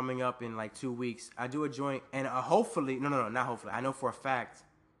have one coming up in like 2 weeks. I do a joint, and hopefully, no, not hopefully. I know for a fact,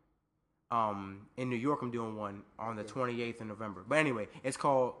 in New York, I'm doing one on the 28th of November. But anyway, it's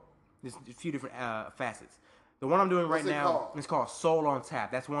called, there's a few different facets. The one I'm doing right now, it's called Soul on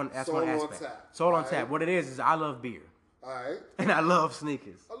Tap. That's one aspect. Soul on Tap. What it is I love beer. All right. And I love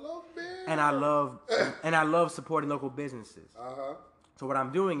sneakers. I love beer. And I love supporting local businesses. Uh-huh. So what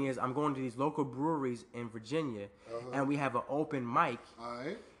I'm doing is I'm going to these local breweries in Virginia, and we have an open mic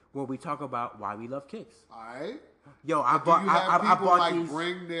where we talk about why we love kicks. All right. Yo, I bought these.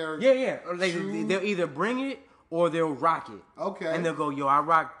 Bring their They'll either bring it or they'll rock it. Okay. And they'll go, yo,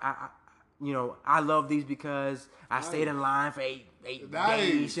 I love these because I stayed in line for eight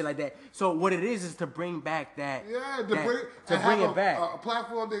days, shit like that. So what it is to bring back that. Yeah, to bring it back. A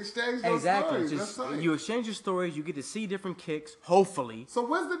platform to exchange those stories. Just, you exchange your stories. You get to see different kicks, hopefully. So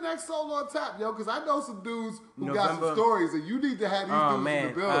when's the next Soul on Tap, yo? Because I know some dudes who got some stories, and you need to have these dudes in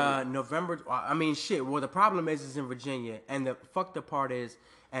the building. November. I mean, shit. Well, the problem is it's in Virginia, and the fucked up part is,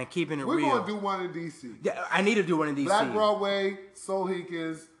 and keeping it real. We're going to do one in D.C. Yeah, I need to do one in D.C. Black Broadway, Soul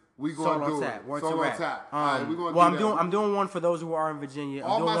Hinkins. We gonna do it. Soul on Tap. All right, we gonna I'm doing one for those who are in Virginia.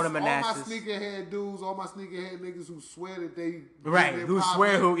 I'm doing one in Manassas. All my sneakerhead dudes, all my sneakerhead niggas who swear that they exactly.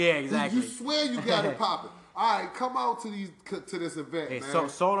 You swear you got it popping. All right, come out to this event, man. So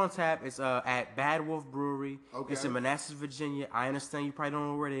Soul on Tap is at Bad Wolf Brewery. Okay. It's in Manassas, Virginia. I understand you probably don't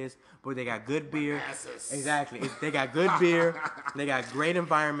know where it is, but they got good beer. Manassas. Exactly. They got good beer. They got great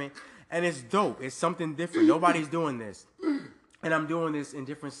environment, and it's dope. It's something different. Nobody's doing this. And I'm doing this in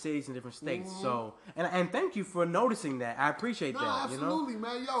different cities and different states. Mm-hmm. So, and thank you for noticing that. I appreciate that. Absolutely,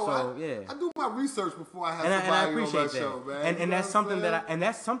 man. Yo, so, I do my research before I have somebody I appreciate on my that. show, man. And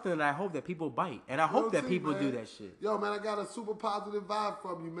that's something that I hope that people bite. And I hope that people do that shit. Yo, man, I got a super positive vibe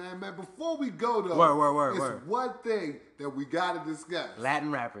from you, man. Man, before we go though, word. One thing that we gotta discuss.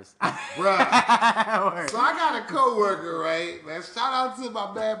 Latin rappers. Bruh. So I got a coworker, right? Man, shout out to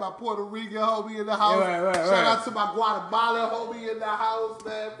my man, my Puerto Rican homie in the house. Shout out to my Guatemala homie in the house,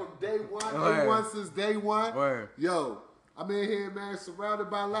 man, from day one. A1 since day one. Yo, I'm in here, man, surrounded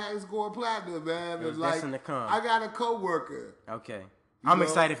by Latins going platinum, man. And like, I got a coworker. Okay. I'm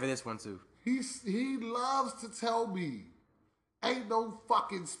excited for this one too. He loves to tell me, ain't no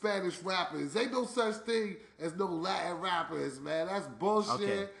fucking Spanish rappers. Ain't no such thing as no Latin rappers, man. That's bullshit.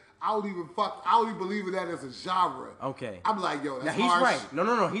 Okay. I don't even believe in that as a genre. Okay. I'm like, yo, that's he's harsh. Right.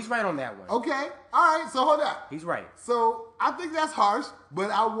 No. He's right on that one. Okay. All right. So hold up. He's right. So I think that's harsh,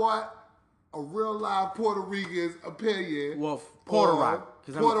 but I want a real live Puerto Rican's opinion. Well, Puerto Rock.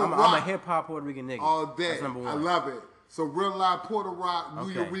 Because I'm a hip hop Puerto Rican nigga. All day. That's number one. I love it. So real live Puerto Rock, New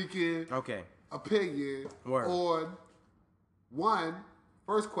York opinion on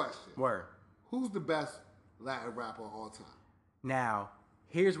first question. Who's the best Latin rapper of all time? Now,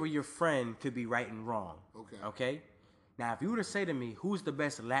 here's where your friend could be right and wrong. Okay. Now, if you were to say to me, who's the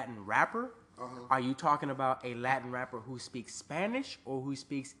best Latin rapper? Are you talking about a Latin rapper who speaks Spanish or who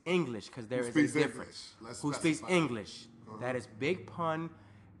speaks English? Because there is a difference. Who speaks English? That is big pun.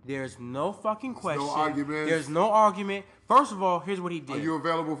 There's no fucking question. No argument. There's no argument. First of all, here's what he did. Are you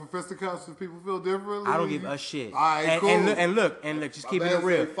available for fisticuffs if people feel differently? I don't give a shit. All right, cool. And look, just keeping it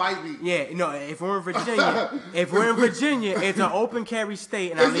real. Fight me. Yeah, if we're in Virginia, it's an open carry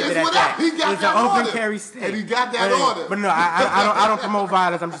state, and I'll leave it at that. It's an open carry state, and he got that order. But no, I don't promote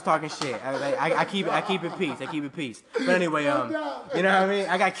violence. I'm just talking shit. I keep it peace. I keep it peace. But anyway, you know what I mean.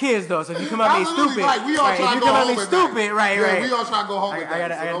 I got kids though, so if you come at me stupid, right. We all try to go home stupid, right? Yeah, we all try to go home. I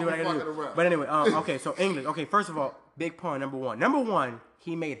gotta do what I gotta do. But anyway, okay. So English. Okay, first of all. Big pun, number one,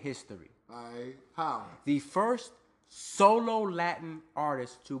 he made history. Alright, how? The first solo Latin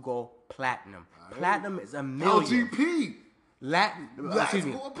artist to go platinum. Platinum is $1 million. LGP.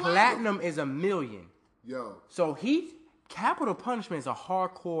 Platinum is $1 million. Yo. So Capital Punishment is a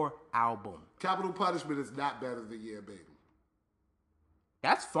hardcore album. Capital Punishment is not better than Yeah Baby.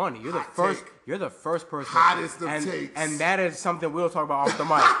 That's funny. You're the Hot first. take. You're the first person. Hottest of and, takes. And that is something we'll talk about off the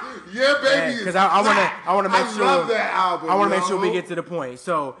mic. Yeah, baby. Because I want to make sure. I love that album. I want to make yo. sure we get to the point.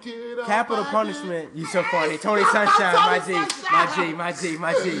 So, Get up, Capital I Punishment. get- You so funny. Tony Sunshine, my G, Sunshine.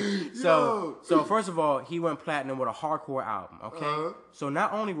 my G. Yo. So first of all, he went platinum with a hardcore album. Okay. Uh-huh. So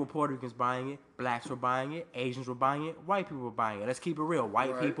not only were Puerto Ricans buying it, blacks were buying it, Asians were buying it, white people were buying it. Let's keep it real.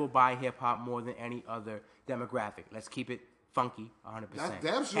 White Right. people buy hip hop more than any other demographic. Let's keep it funky 100%. That's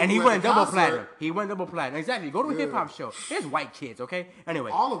damn sure And he at went the double concert. platinum. He went double platinum. Exactly. Go to a Yeah. hip hop show. There's white kids, okay?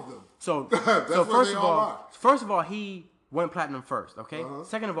 Anyway. All of them. So, That's so what first they of all all, are. he went platinum first, okay? Uh-huh.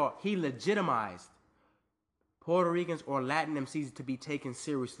 Second of all, he legitimized Puerto Ricans or Latin MCs to be taken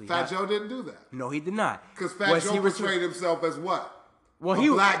seriously. Fat Joe didn't do that. No, he did not. Because Fat Was Joe he portrayed himself as what? Well, a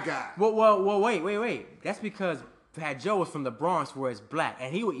black guy. Well, wait. That's because Fat Joe was from the Bronx, where it's black,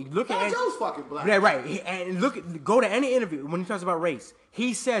 and he look Fat at Joe's fucking black. Yeah, right. And go to any interview when he talks about race.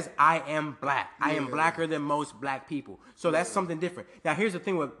 He says, "I am black. I am Yeah. blacker than most black people." So that's something different. Now, here's the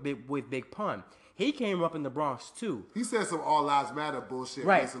thing with Big Pun. He came up in the Bronx too. He said some All Lives Matter bullshit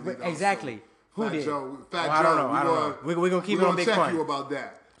Right, recently, though, exactly. so Who Fat did? Joe, Fat Oh, I don't Joe, know. I don't know. We're gonna keep it on Big check Pun. you about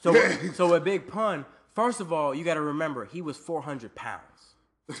that. So with Big Pun, first of all, you got to remember he was 400 pounds.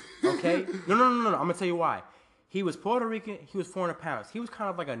 Okay? No. I'm gonna tell you why. He was Puerto Rican. He was 400 pounds. He was kind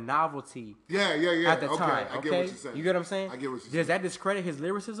of like a novelty. Yeah. At the Okay, time, I okay? get what you're saying. You get what I'm saying? I get what you're saying. Does that discredit his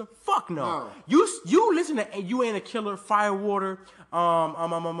lyricism? Fuck no. No. You listen to You Ain't a Killer, Firewater,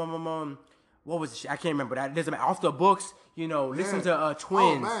 what was the shit? I can't remember that. Doesn't matter. Off the Books, listen Yeah. to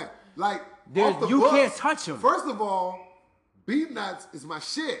Twins. Oh man, like There's- off the you books, can't touch 'em. First of all, Beat Nuts is my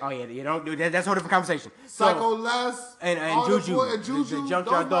shit. Oh yeah, you don't do that. That's a whole different conversation. Psycho Les and all the Juju, boy- and Juju, the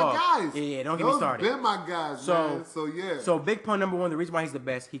Junkyard those Dog. my guys. Yeah, don't get me Those started. Been my guys, man. So yeah. So Big Pun, number one, the reason why he's the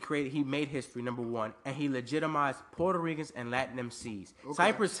best, he made history, number one, and he legitimized Puerto Ricans and Latin MCs. Okay.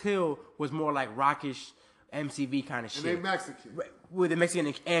 Cypress Hill was more like rockish MCV kind of and shit. they Mexican With the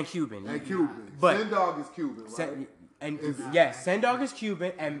Mexican and Cuban. and Cuban. But Send Dog is Cuban, right? Yes, Sendog is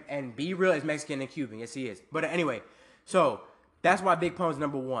Cuban and Be Real is Mexican and Cuban. Yes, he is. But anyway, so that's why Big Pun's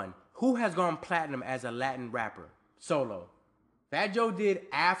number one. Who has gone platinum as a Latin rapper solo? Fat Joe did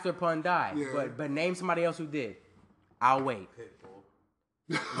after Pun died. Yeah. But name somebody else who did. I'll wait.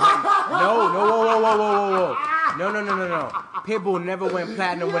 No, whoa. No. Pitbull never went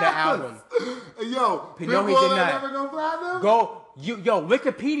platinum with an album. Yo, No, he Pitbull did ain't not. never go platinum?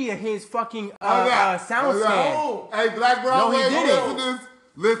 Wikipedia his fucking Okay. sound Okay. scan. Hey, Black Broadway No, he didn't. listeners,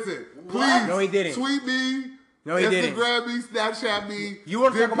 listen, please. No, he didn't. Tweet me. No, he didn't. Instagram me, Snapchat me. You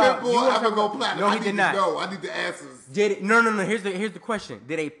wanna Did talk about- Pitbull you wanna ever talk go about- platinum? No, he I need did to not. know. I need the answers. Did it? No. Here's the question.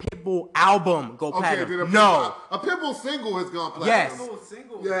 Did a Pitbull album go Okay, platinum? did No. a Pitbull single has gone platinum. Yes.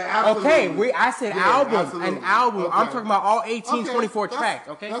 Single. Yeah, absolutely. Okay, I said Yeah, album. absolutely. An album. I'm Okay. talking about all 18, Okay, 24 that's- tracks.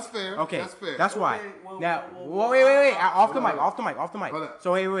 Okay, that's fair. Okay, That's fair. That's why. Okay, whoa, Now, whoa, wait. Off the mic. Hold Off the mic. Hold up.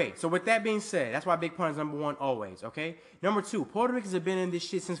 So wait. So with that being said, that's why Big Pun is number one always. Okay. Number two, Puerto Ricans have been in this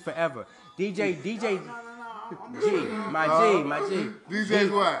shit since forever. DJ G, my G. DJ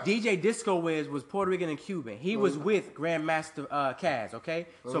what? DJ Disco Wiz was Puerto Rican and Cuban. He was with Grandmaster Caz, okay?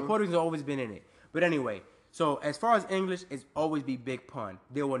 So Puerto Ricans have always been in it. But anyway, so as far as English, it's always be Big Pun.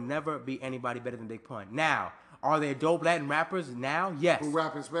 There will never be anybody better than Big Pun. Now, are there dope Latin rappers now? Yes. Who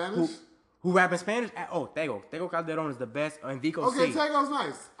rap in Spanish? Who rap in Spanish? Oh, Tego. Tego Calderon is the best. And Vico Okay, C. Tego's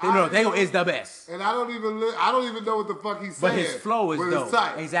nice. No, Tego is the best. And I don't even know what the fuck he's saying. But his flow is but dope. it's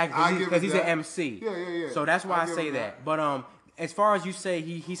tight. I Exactly, give because it he's that. an MC. Yeah. So that's why I give say him that. But as far as you say,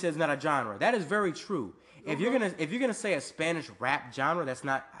 he says not a genre. That is very true. If you're gonna say a Spanish rap genre, that's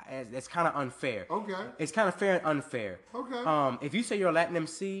kind of unfair. Okay. It's kind of fair and unfair. Okay. If you say you're a Latin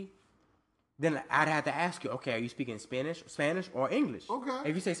MC, then I'd have to ask you, okay, are you speaking Spanish or English? Okay.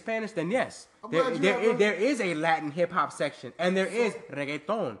 If you say Spanish, then yes. I'm glad you have a- There is a Latin hip hop section, and there is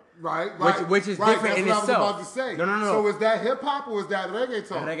reggaeton. Right. Which is right, different that's in what itself. I was about to say. No. So is that hip hop or is that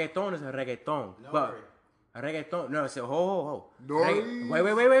reggaeton? Reggaeton is a reggaeton. But reggaeton, no, so ho. Nori?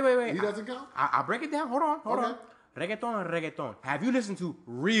 Wait. He doesn't count? I'll break it down. Hold on. Okay. Reggaeton and reggaeton. Have you listened to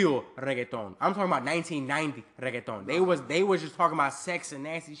real reggaeton? I'm talking about 1990 reggaeton. They was just talking about sex and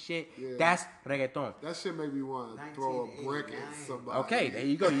nasty shit. Yeah. That's reggaeton. That shit made me want to throw a brick at somebody. Okay, there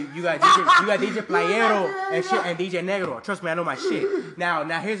you go. You got DJ Playero and shit and DJ Negro. Trust me, I know my shit. Now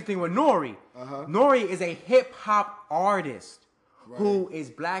here's the thing with Nori. Nori is a hip hop artist who is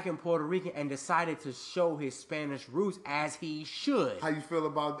black and Puerto Rican and decided to show his Spanish roots as he should. How you feel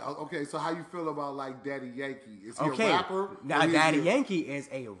about like Daddy Yankee? Is he Okay, a rapper? now Or is Daddy he- Yankee is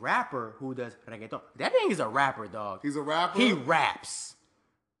a rapper who does reggaeton. That thing is a rapper, dog. He's a rapper? He raps.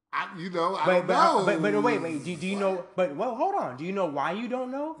 I don't know. But wait. Do you know? But well, hold on. Do you know why you don't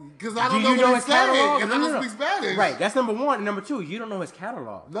know? Because I don't know his catalog, and I don't speak Spanish. Right. That's number one. And number two, you don't know his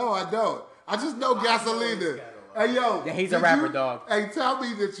catalog. No, I don't. I just know Gasolina. Hey, yo. Yeah, he's a rapper, dog. Hey, tell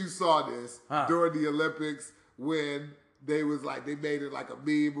me that you saw this during the Olympics when they was like, they made it like a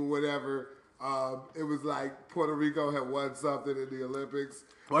meme or whatever. It was like Puerto Rico had won something in the Olympics.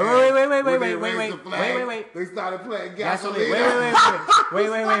 Wait. They started playing Gasolina.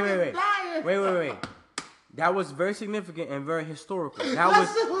 Wait. That was very significant and very historical. That was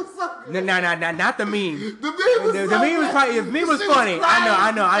not the meme. The meme was probably the meme was funny.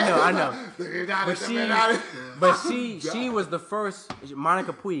 I know. But she was the first.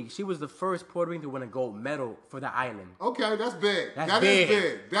 Monica Puig. She was the first Puerto Rican to win a gold medal for the island. Okay, that's big. That big. is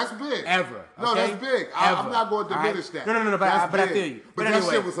big. That's big. Ever. No, okay? that's big. I'm not going to diminish that. No. But I feel you. But anyway,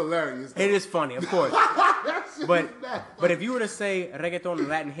 that shit was hilarious. It is funny, of course. But if you were to say reggaeton and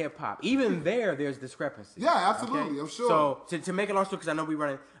Latin hip hop, even there's discrepancy. Yeah, absolutely. Okay? I'm sure. So to make it long story, because I know we're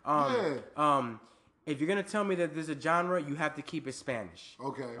running. If you're gonna tell me that there's a genre, you have to keep it Spanish.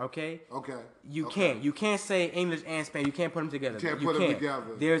 Okay. You can't say English and Spanish. You can't put them together. Put them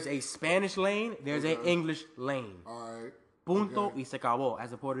together. There's a Spanish lane. There's an English lane. All right. Punto y se acabó,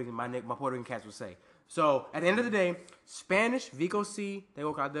 as my Puerto Rican cats would say. So at the end of the day, Spanish, Vico C,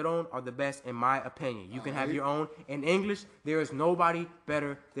 Tego Calderon are the best in my opinion. You can have your own. In English, there is nobody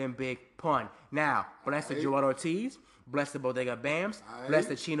better than Big Pun. Now, bless the Joel Ortiz, bless the Bodega Bams, bless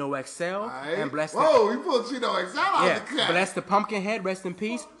the Chino XL, and bless the... Whoa, you pulled Chino XL out the cat. Bless the Pumpkinhead, rest in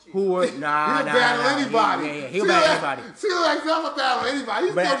peace, who were... He'll battle anybody. He'll battle anybody. Chino XL will battle anybody.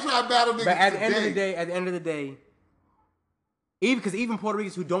 He's still trying to battle niggas. But at the end of the day, even Puerto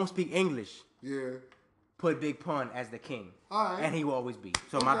Ricans who don't speak English... put Big Pun as the king. All right. And he will always be.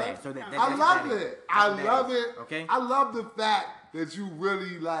 So my bad. So I love it. I love it. Okay. I love the fact that you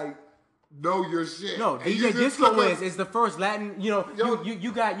really like know your shit. No, DJ Disco is the first Latin, you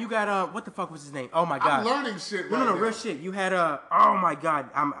got what the fuck was his name? Oh my god. I'm learning shit right No, now. real shit. You had oh my god.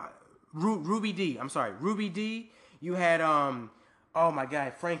 Ruby D. I'm sorry. Ruby D. You had oh my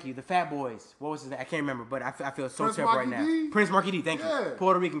god, Frankie, the Fat Boys. What was his name? I can't remember, but I feel so terrible right now. Prince Marky D, thank you.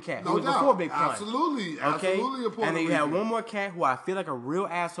 Puerto Rican cat. No who was doubt. before Big Pun. Absolutely. Okay? Absolutely a Puerto And then you Rican. had one more cat who I feel like a real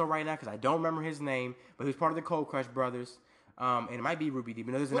asshole right now because I don't remember his name, but he was part of the Cold Crush Brothers. And it might be Ruby D,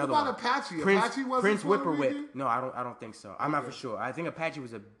 but there's another one. What about Apache? Prince, Apache wasn't Prince Puerto Whipperwhip. Rican? No, I don't think so. I'm not for sure. I think Apache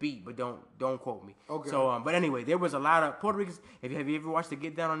was a beat, but don't quote me. Okay. So, but anyway, there was a lot of Puerto Ricans. Have you ever watched the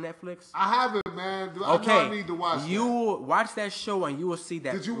Get Down on Netflix? I haven't, man. I know I need to watch You watch that show and you will see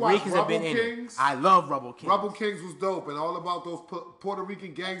that Did you watch Ricans have been Rubble in Kings? it. I love Rubble Kings. Rubble Kings was dope, and all about those Puerto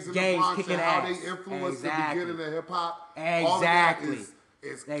Rican gangs in the Bronx kicking and how ass. they influenced Exactly. the beginning of hip hop. Exactly. All of that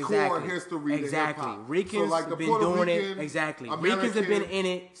is core history. Exactly. To hip-hop. Ricans so like have the been Puerto doing Rican, it. Exactly. American, Ricans have been in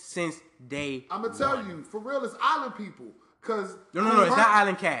it since day I'm gonna tell you, for real, it's island people. Cause No, it's not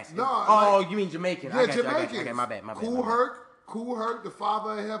Island Cast. No, you mean Jamaican? Yeah, I got Jamaicans. you. Okay, my bad. Kool Herc, the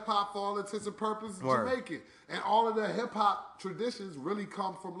father of hip hop for all intents and purposes, Jamaican. And all of the hip hop traditions really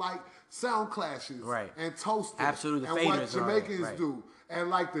come from like sound clashes and toasting. Absolutely, and what Jamaicans do. And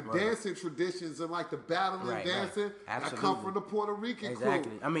like the dancing traditions and like the battling dancing that come from the Puerto Rican crew.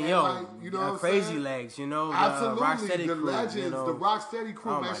 I mean, and you know Crazy saying? Legs, you know, Absolutely, Rocksteady the crew, legends, you know. the Rocksteady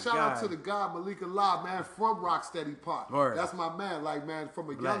crew, Oh man. my Shout out God. to the guy Malika La, man, from Rocksteady Park. Word. That's my man, like man, from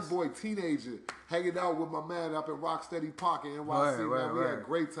a Bless. young boy, teenager, hanging out with my man up in Rocksteady Park in NYC. Word, We had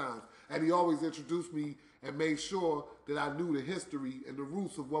great times, and he always introduced me and made sure that I knew the history and the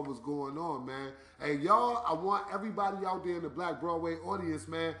roots of what was going on, man. And y'all, I want everybody out there in the Black Broadway audience,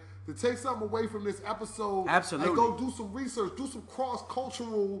 man, to take something away from this episode. Absolutely. And go do some research, do some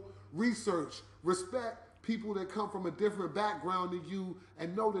cross-cultural research. Respect people that come from a different background than you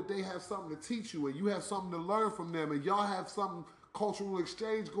and know that they have something to teach you and you have something to learn from them and y'all have something cultural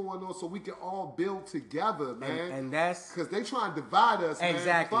exchange going on so we can all build together, man. And that's... Because they trying to divide us, man.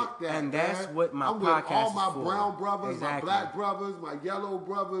 Exactly. Fuck that, and man. that's what my I'm podcast with all my is for. brown brothers, Exactly. my black brothers, my yellow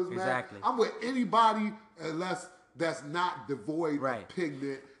brothers, man. Exactly. I'm with anybody unless that's not devoid Right. of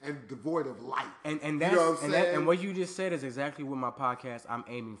pigment and devoid of light. And that's you know what I'm saying? and what you just said is exactly what my podcast I'm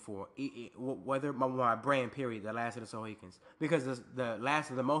aiming for. Whether my brand period, the Last of the Mohicans, because the Last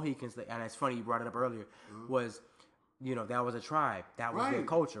of the Mohicans, and it's funny you brought it up earlier, was, you know, that was a tribe, that was their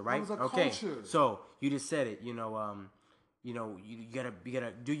culture, right? That was a culture. So you just said it, you know, you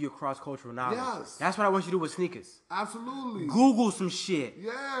gotta do your cross cultural knowledge. Yes. That's what I want you to do with sneakers. Absolutely. Google some shit.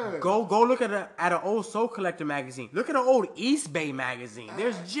 Yeah. Go look at an old Soul Collector magazine. Look at an old East Bay magazine.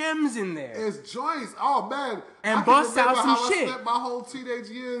 There's gems in there. It's joints. Oh man. And I can bust out remember some how shit. I spent my whole teenage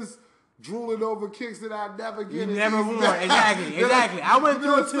years drooling over kicks that I never get. You never won. Exactly. I went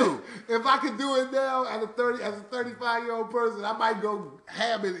through it too. If I could do it now as a 35-year-old person, I might go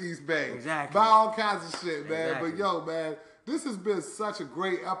ham in East Bay. Exactly. Buy all kinds of shit, man. Exactly. But yo, man, this has been such a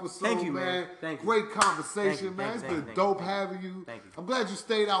great episode, Thank you, man. Thank you. Great conversation, man. It's been dope having you. Thank you. I'm glad you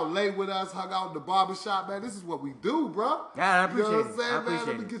stayed out late with us, hung out in the barbershop, man. This is what we do, bro. Yeah, I appreciate You know what I'm it. saying, I man? appreciate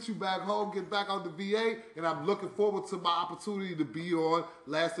Let me it. get you back home, get back on the VA, and I'm looking forward to my opportunity to be on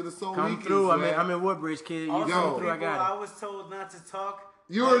Last of the Soul Come Weekends, through. man. I'm in Woodbridge, kid. You Also, come through. I people, got I it. was told not to talk.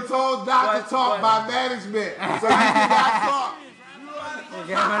 You were told not to talk by management, so you cannot talk. Get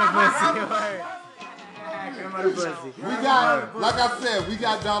him out of pussy. We got, like I said, we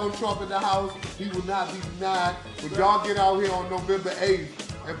got Donald Trump in the house. He will not be denied. But y'all get out here on November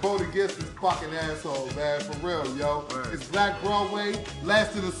 8th and vote against this fucking asshole, man. For real, yo. Word. It's Black Broadway,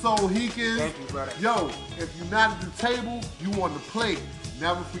 Last of the Soul Heekins. Thank you, brother. Yo, if you're not at the table, you on the plate.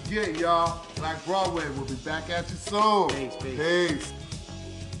 Never forget, y'all. Black Broadway will be back at you soon. Peace. Peace.